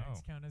Animaniacs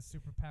Oh. count as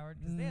superpowered?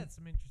 Because they Mm. had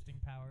some interesting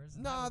powers.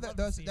 and I No, would love to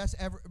that's see it. that's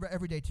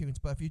everyday tunes.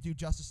 But if you do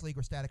Justice League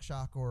or Static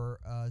Shock or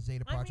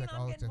Zeta I mean, Project,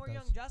 I'm all getting of more those.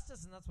 Young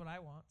Justice, and that's what I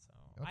want. So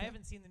I Okay.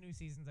 haven't seen the new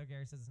season, though.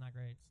 Gary says it's not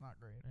great. It's not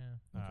great.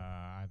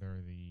 Yeah.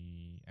 Either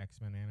the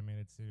X-Men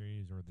animated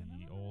series or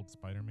the old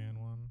Spider-Man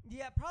one.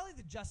 Yeah, probably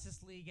the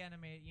Justice League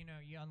animated. You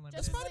unlimited. The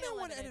Justice League Spider-Man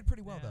one Unlimited. ended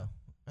pretty well, Yeah. though.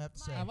 I have to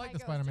say. My- I like the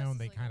goes Spider-Man when Justice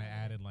they League kind of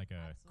Unlimited. added like a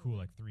Absolutely. cool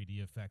like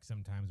 3D effect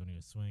sometimes when he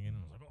was swinging. And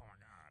I was like, oh my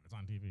god, it's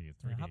on TV. It's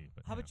 3D. How,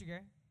 but how about you,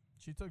 Gary?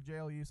 She took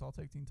JLU, so I'll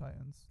take Teen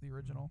Titans, the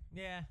original.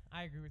 Yeah,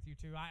 I agree with you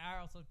too. I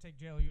also take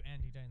JLU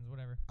and T-Titans,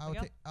 whatever.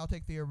 Miguel? I'll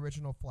take the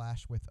original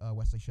Flash with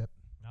Wesley Shipp.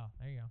 Oh,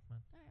 there you go,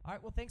 man. All right. All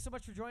right, well, thanks so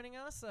much for joining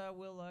us.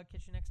 We'll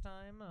catch you next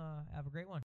time. Have a great one.